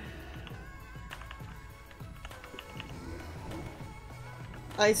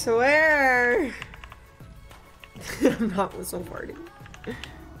 I swear! I'm not whistle farting.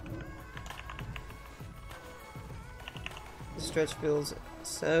 The stretch feels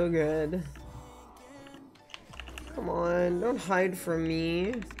so good. Come on, don't hide from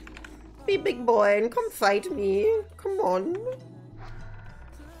me. Be big boy and come fight me. Come on.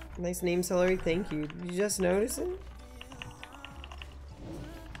 Nice name, Celery. Thank you. Did you just notice it?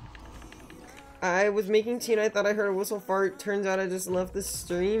 I was making tea and I thought I heard a whistle fart. Turns out I just left the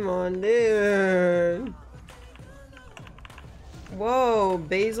stream on, dude. Whoa,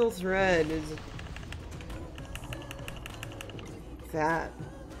 basil thread is fat.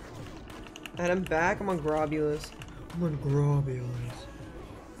 And I'm back. I'm on Globulus. I'm on Globulus.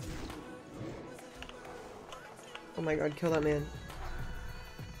 Oh my god, kill that man.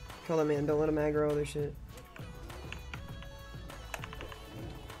 Kill that man. Don't let him aggro other shit.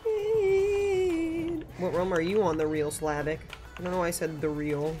 What realm are you on, the real Slavic? I don't know why I said the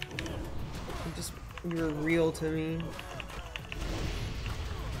real. You're real to me.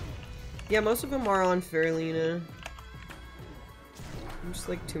 Yeah, most of them are on Fairlina. I'm just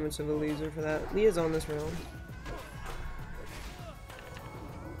like too much of a loser for that. Leah's on this realm.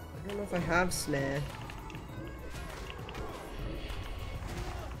 I don't know if I have Snare.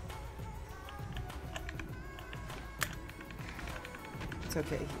 It's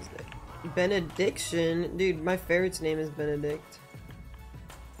okay, he's dead. Benediction? Dude, my favorite's name is Benedict.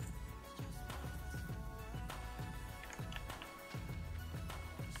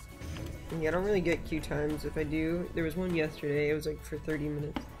 Yeah, I don't really get queue times. If I do, there was one yesterday. It was like for 30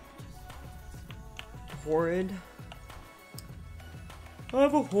 minutes. Horrid. I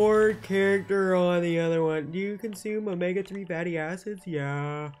have a horrid character on the other one. Do you consume omega-3 fatty acids?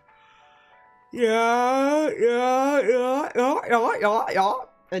 Yeah. Yeah.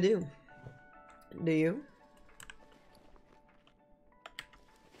 I do. Do you?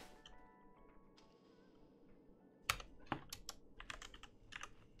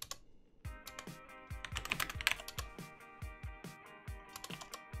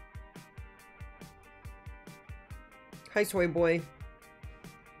 Hi, soy boy.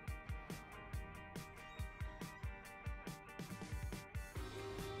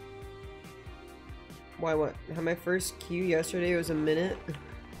 Why, what? How my first queue yesterday was a minute?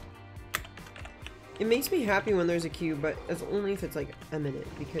 It makes me happy when there's a queue, but it's only if it's like a minute,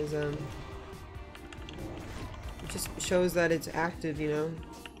 because it just shows that it's active, you know?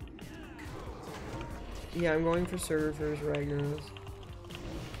 Yeah, I'm going for servers, Ragnaros.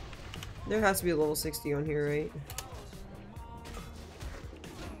 There has to be a level 60 on here, right?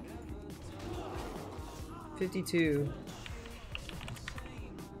 52.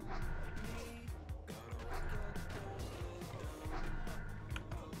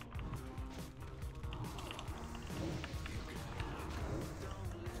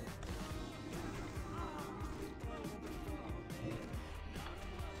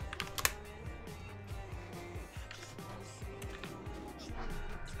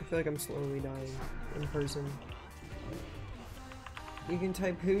 I feel like I'm slowly dying in person. You can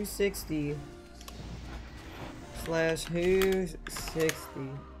type who 60 / who 60.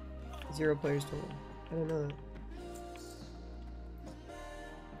 0 players total. I don't know that.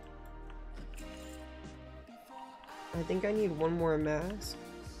 I think I need one more mask.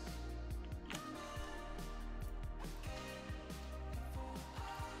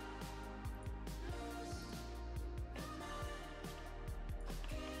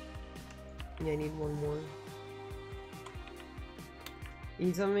 Yeah, I need one more.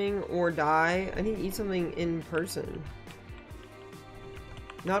 Eat something or die? I need to eat something in person.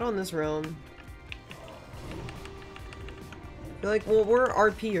 Not on this realm. I feel like, well, we're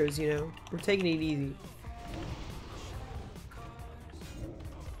RPers, you know? We're taking it easy.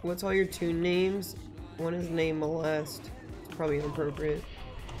 What's all your tune names? One is named Celeste. It's probably inappropriate.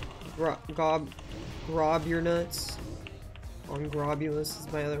 Grob your nuts. On Grobulus is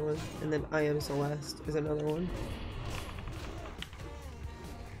my other one. And then I am Celeste is another one.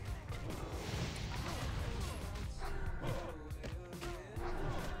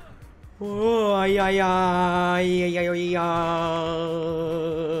 Oh, ay, ay, ay, ay, ay, ay, ay, ay,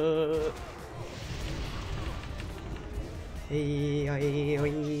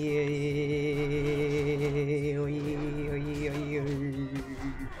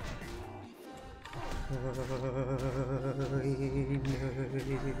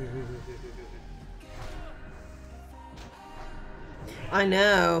 I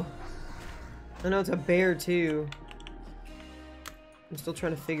know. I know it's a bear too. I'm still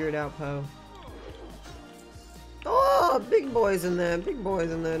trying to figure it out, Poe. Oh, big boys in there. Big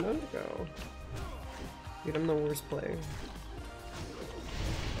boys in there. Don't go. Dude, I'm the worst player.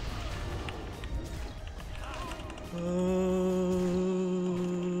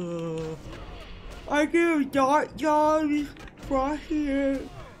 I give dot jobs right here.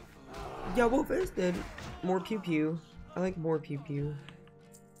 Double fisted. More pew pew. I like more pew pew.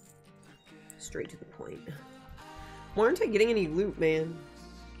 Straight to the point. Why aren't I getting any loot, man?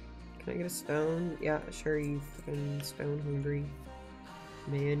 Can I get a stone? Yeah, sure, you fucking stone hungry.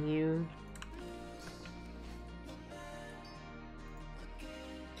 Man, you.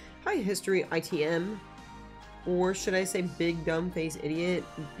 Hi, history ITM. Or should I say big dumb face idiot?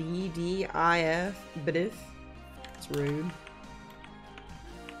 BDIF? Bidif? It's rude.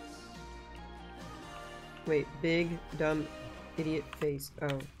 Wait, big dumb idiot face.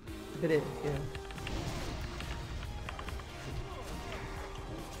 Oh. Bidif, yeah.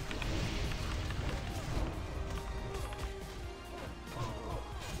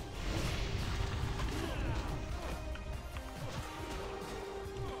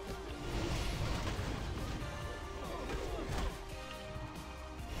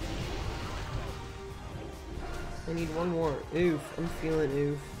 I need one more. Oof. I'm feeling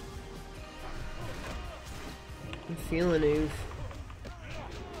oof. I'm feeling oof.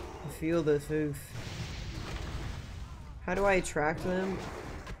 I feel this oof. How do I attract them?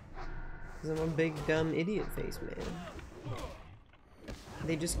 Because I'm a big dumb idiot face man.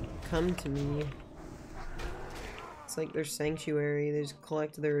 They just come to me. It's like their sanctuary. They just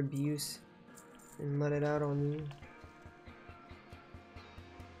collect their abuse and let it out on me.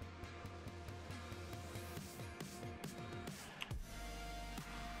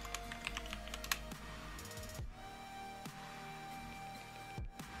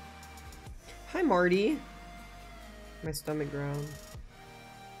 Hi, Marty. My stomach growled.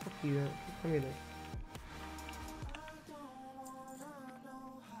 Fuck you. Come here.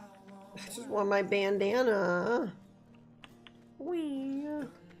 I just want my bandana. Wee.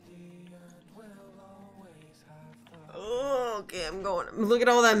 Oh, okay, I'm going. Look at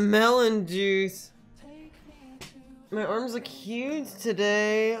all that melon juice. My arms look huge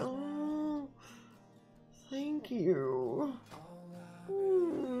today. Oh, thank you.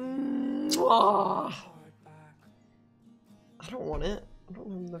 Mwah. I don't want it. I don't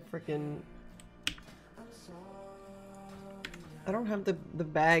want the frickin'. I don't have the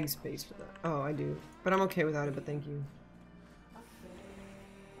bag space for that. Oh, I do. But I'm okay without it, but thank you.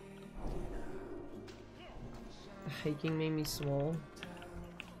 The hiking made me swole.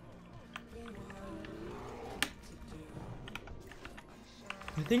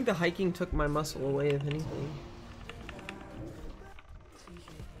 I think the hiking took my muscle away, if anything.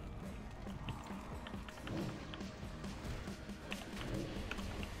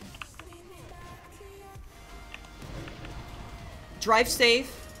 Drive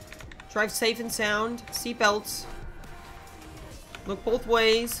safe. Drive safe and sound. Seatbelts. Look both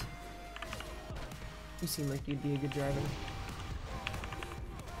ways. You seem like you'd be a good driver.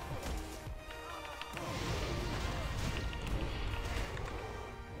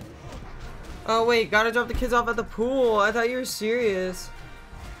 Oh wait, gotta drop the kids off at the pool. I thought you were serious.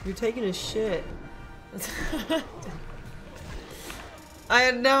 You're taking a shit. I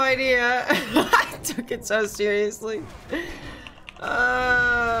had no idea. I took it so seriously.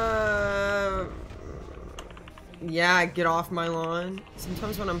 Yeah, get off my lawn.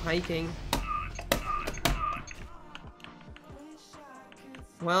 Sometimes when I'm hiking.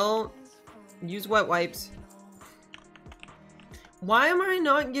 Well, use wet wipes. Why am I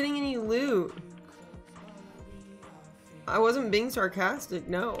not getting any loot? I wasn't being sarcastic,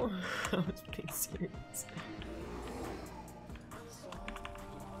 no. I was being serious.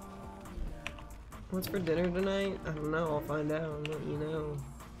 What's for dinner tonight? I don't know, I'll find out and let you know.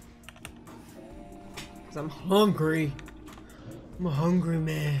 Cause I'm hungry. I'm a hungry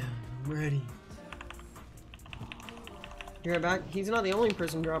man. I'm ready. You're right back. He's not the only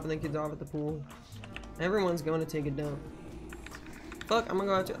person dropping the kids off at the pool. Everyone's going to take a dump. Fuck, I'm gonna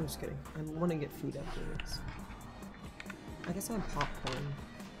go out to— I'm just kidding. I want to get food after this. I guess I have popcorn.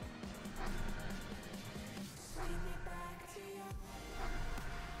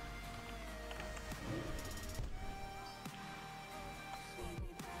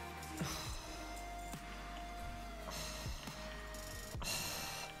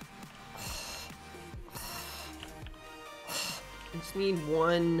 I just need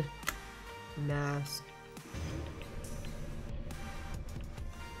one mask.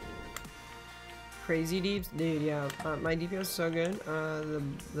 Crazy deeps? Dude, yeah. My DPS is so good.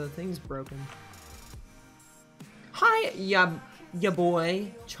 The thing's broken. Hi, ya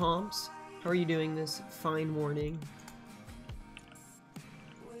boy, Chomps. How are you doing this fine morning?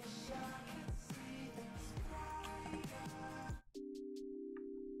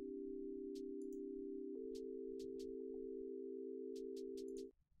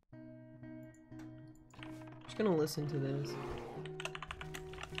 Just gonna listen to this.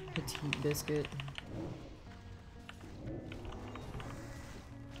 Petite biscuit.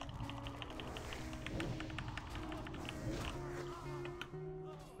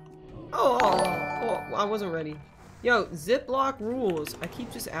 Oh, I wasn't ready. Yo, Ziploc rules. I keep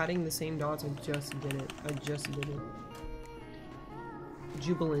just adding the same dots. I just did it.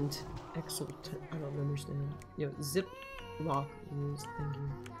 Jubilant. Exultant. I don't understand. Yo, Ziploc rules. Thank you.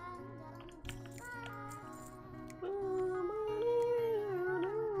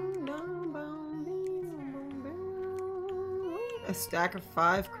 A stack of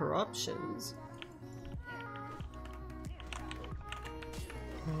 5 corruptions.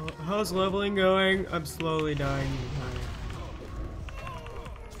 How's leveling going? I'm slowly dying.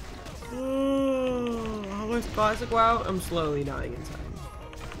 How is classic WoW? I'm slowly dying inside.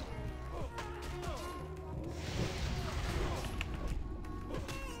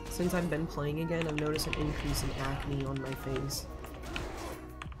 Since I've been playing again, I've noticed an increase in acne on my face.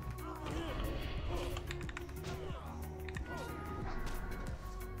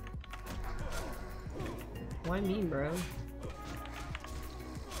 Why me, bro?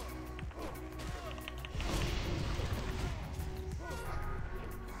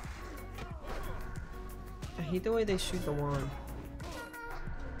 I hate the way they shoot the wand.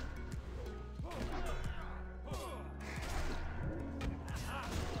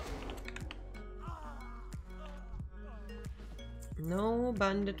 No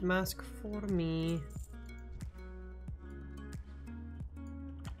bandit mask for me.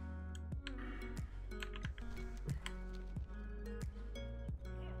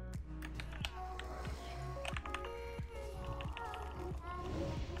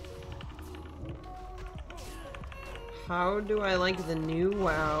 How do I like the new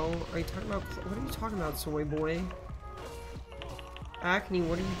WoW? Are you talking about— what are you talking about, soy boy? Acne,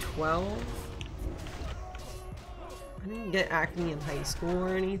 what are you, 12? I didn't get acne in high school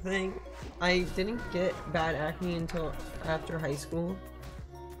or anything. I didn't get bad acne until after high school.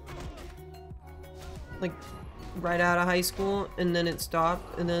 Like, right out of high school, and then it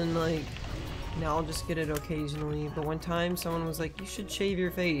stopped, and then like, Now I'll just get it occasionally. But one time someone was like, you should shave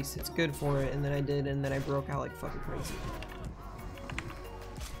your face. It's good for it. And then I did, and then I broke out like fucking crazy.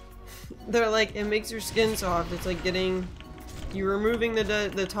 They're like, it makes your skin soft. It's like getting... You're removing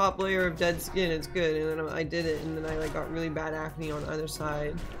the top layer of dead skin. It's good. And then I did it, and then I like got really bad acne on either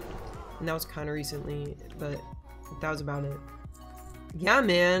side. And that was kind of recently, but that was about it. Yeah,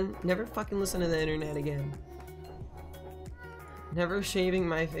 man. Never fucking listen to the internet again. Never shaving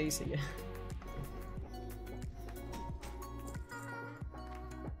my face again.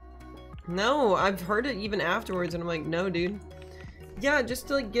 No, I've heard it even afterwards, and I'm like, no, dude. Yeah, just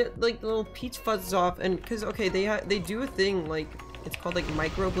to like get like the little peach fuzz off, and because okay, they do a thing like it's called like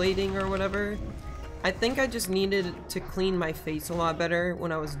microblading or whatever. I think I just needed to clean my face a lot better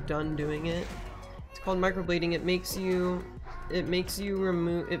when I was done doing it. It's called microblading. It makes you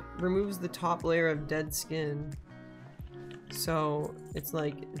removes the top layer of dead skin. So it's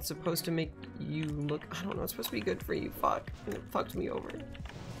like it's supposed to make you look, I don't know, it's supposed to be good for you. Fuck, and it fucked me over.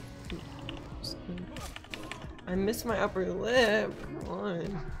 I miss my upper lip. Come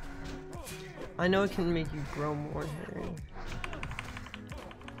on. I know it can make you grow more hair.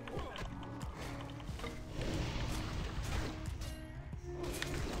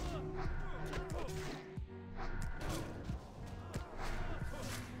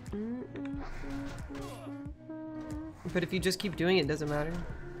 But if you just keep doing it, it doesn't matter.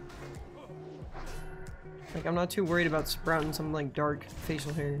 Like, I'm not too worried about sprouting some like dark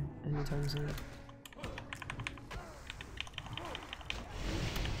facial hair anytime soon.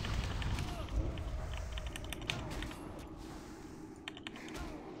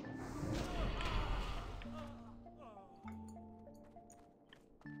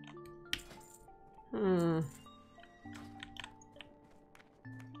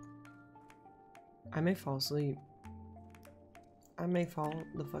 I may fall asleep. I may fall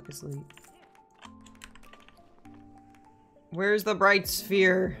the fuck asleep. Where's the bright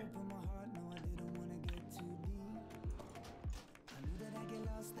sphere?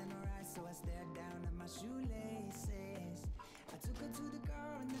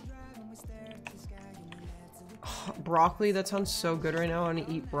 Oh, broccoli, that sounds so good right now. I want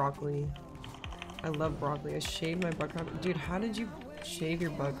to eat broccoli. I love broccoli. I shaved my butt crack. Dude, how did you shave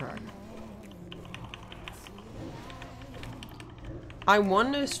your butt crack? I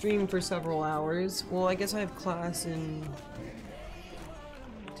wanted to stream for several hours. Well, I guess I have class in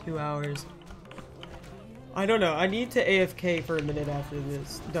 2 hours. I don't know. I need to AFK for a minute after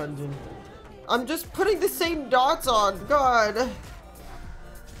this dungeon. I'm just putting the same dots on. God.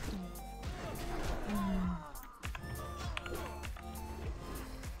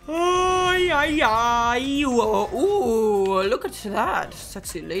 Oh, yeah, yeah. Ooh, look at that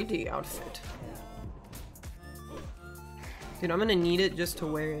sexy lady outfit. Dude, I'm gonna need it just to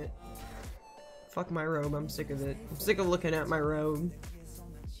wear it. Fuck my robe, I'm sick of it. I'm sick of looking at my robe.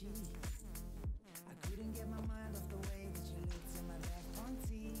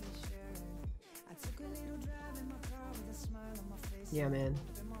 Yeah, man.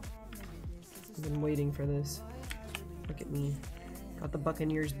 I've been waiting for this. Look at me. Got the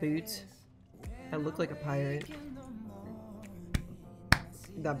Buccaneers boots. I look like a pirate.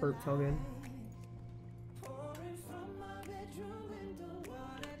 That burp felt good.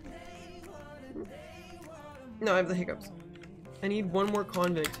 No, I have the hiccups. I need one more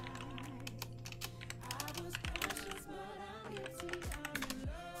convict.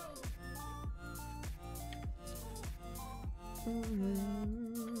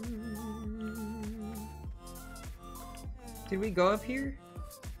 Did we go up here?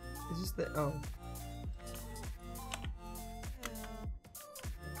 Is this the... oh.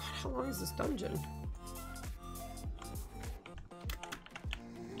 God, how long is this dungeon?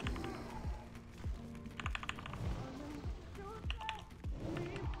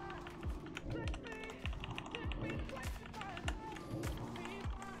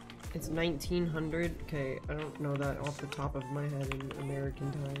 It's 1900. Okay, I don't know that off the top of my head in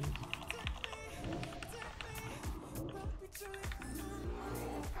American time.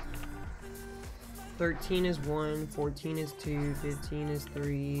 $13 is 1, 14 is 2, 15 is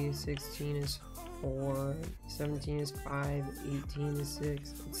 3, 16 is 4, 17 is 5, 18 is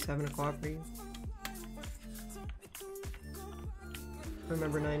 6. It's 7 o'clock for you.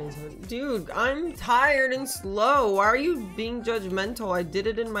 Remember 9 and 7. Dude, I'm tired and slow. Why are you being judgmental? I did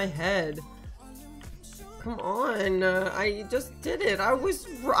it in my head. Come on. I just did it. I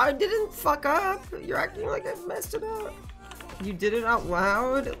didn't fuck up. You're acting like I messed it up. You did it out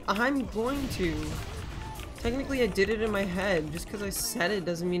loud? I'm going to. Technically, I did it in my head. Just because I said it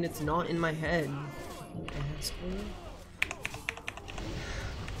doesn't mean it's not in my head. Asshole.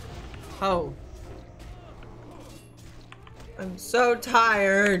 Oh. I'm so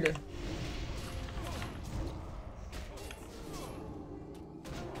tired.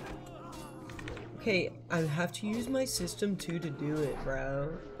 Okay, I have to use my system 2 to do it,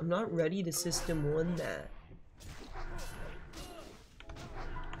 bro. I'm not ready to system 1 that.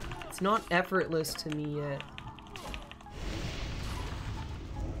 It's not effortless to me yet.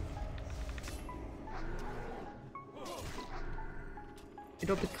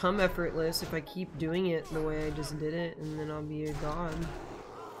 It'll become effortless if I keep doing it the way I just did it, and then I'll be a god.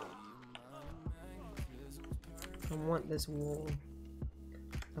 I want this wool.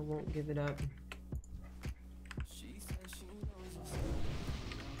 I won't give it up.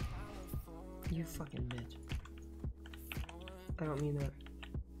 You fucking bitch. I don't mean that.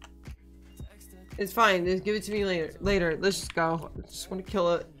 It's fine, just give it to me later. Later, let's just go. I just want to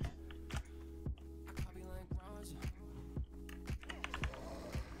kill it.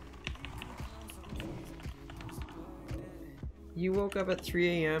 You woke up at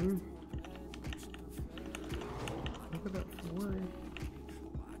 3 a.m. Woke up at 4.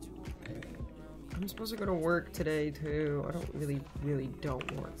 I'm supposed to go to work today too. I don't really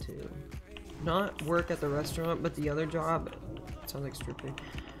don't want to. Not work at the restaurant, but the other job. Sounds like stripping.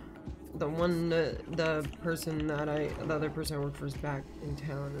 The one, the person that the other person I work for is back in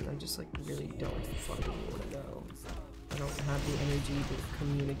town, and I just like really don't fucking want to go. I don't have the energy to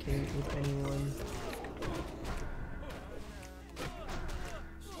communicate with anyone.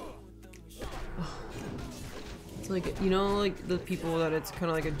 It's like, you know, like the people that it's kind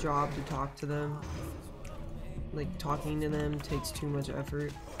of like a job to talk to them. Like talking to them takes too much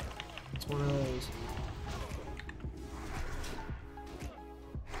effort. It's one of those.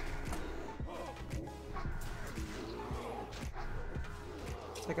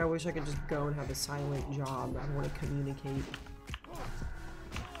 It's like I wish I could just go and have a silent job. I don't want to communicate.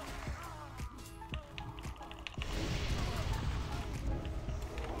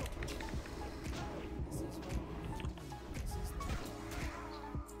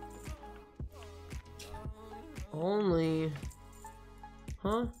 Only.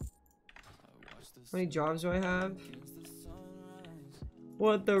 Huh? How many jobs do I have?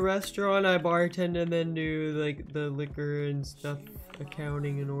 What, the restaurant I bartend and then do like the liquor and stuff,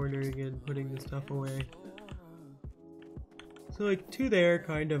 accounting and ordering and putting the stuff away. So like 2 there,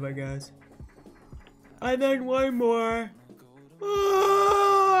 kind of, I guess. And then 1 more.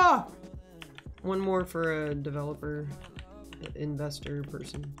 Ah! 1 more for a developer, investor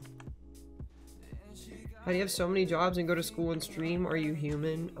person. How do you have so many jobs and go to school and stream? Are you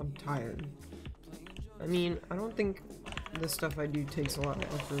human? I'm tired. I mean, I don't think the stuff I do takes a lot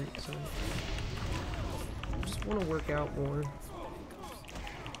of effort, so I just want to work out more.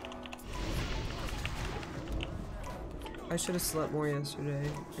 I should have slept more yesterday.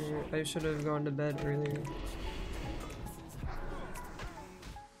 Or I should have gone to bed earlier.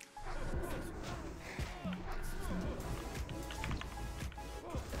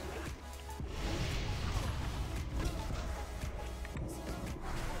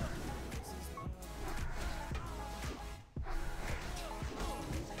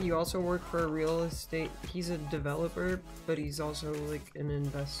 You also work for a real estate. He's a developer, but he's also like an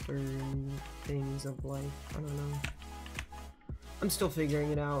investor in things of life. I don't know. I'm still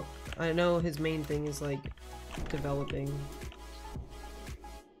figuring it out. I know his main thing is like developing.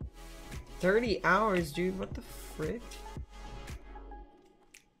 30 hours, dude. What the frick?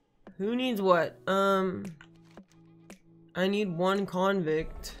 Who needs what? I need 1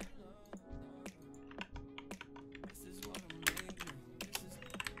 convict.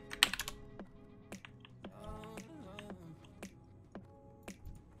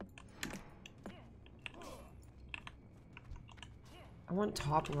 I want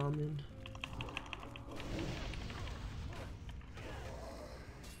top ramen.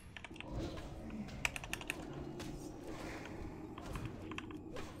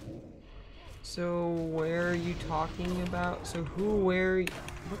 So where are you talking about? So who, where,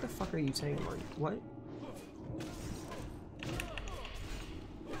 what the fuck are you saying, Mark? What?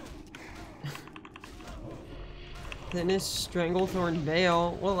 Dennis Stranglethorn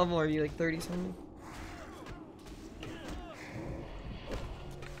Vale. What level are you, like 30 something?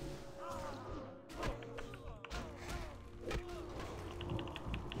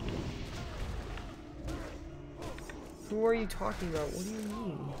 Who are you talking about? What do you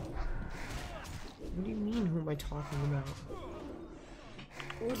mean? What do you mean, who am I talking about?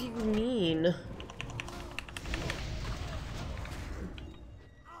 What do you mean?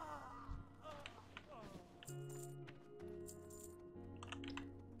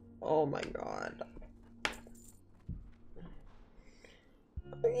 Oh my god.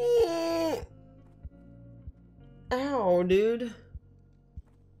 Ow, dude.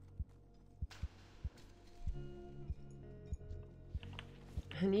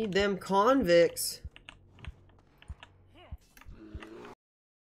 I need them convicts.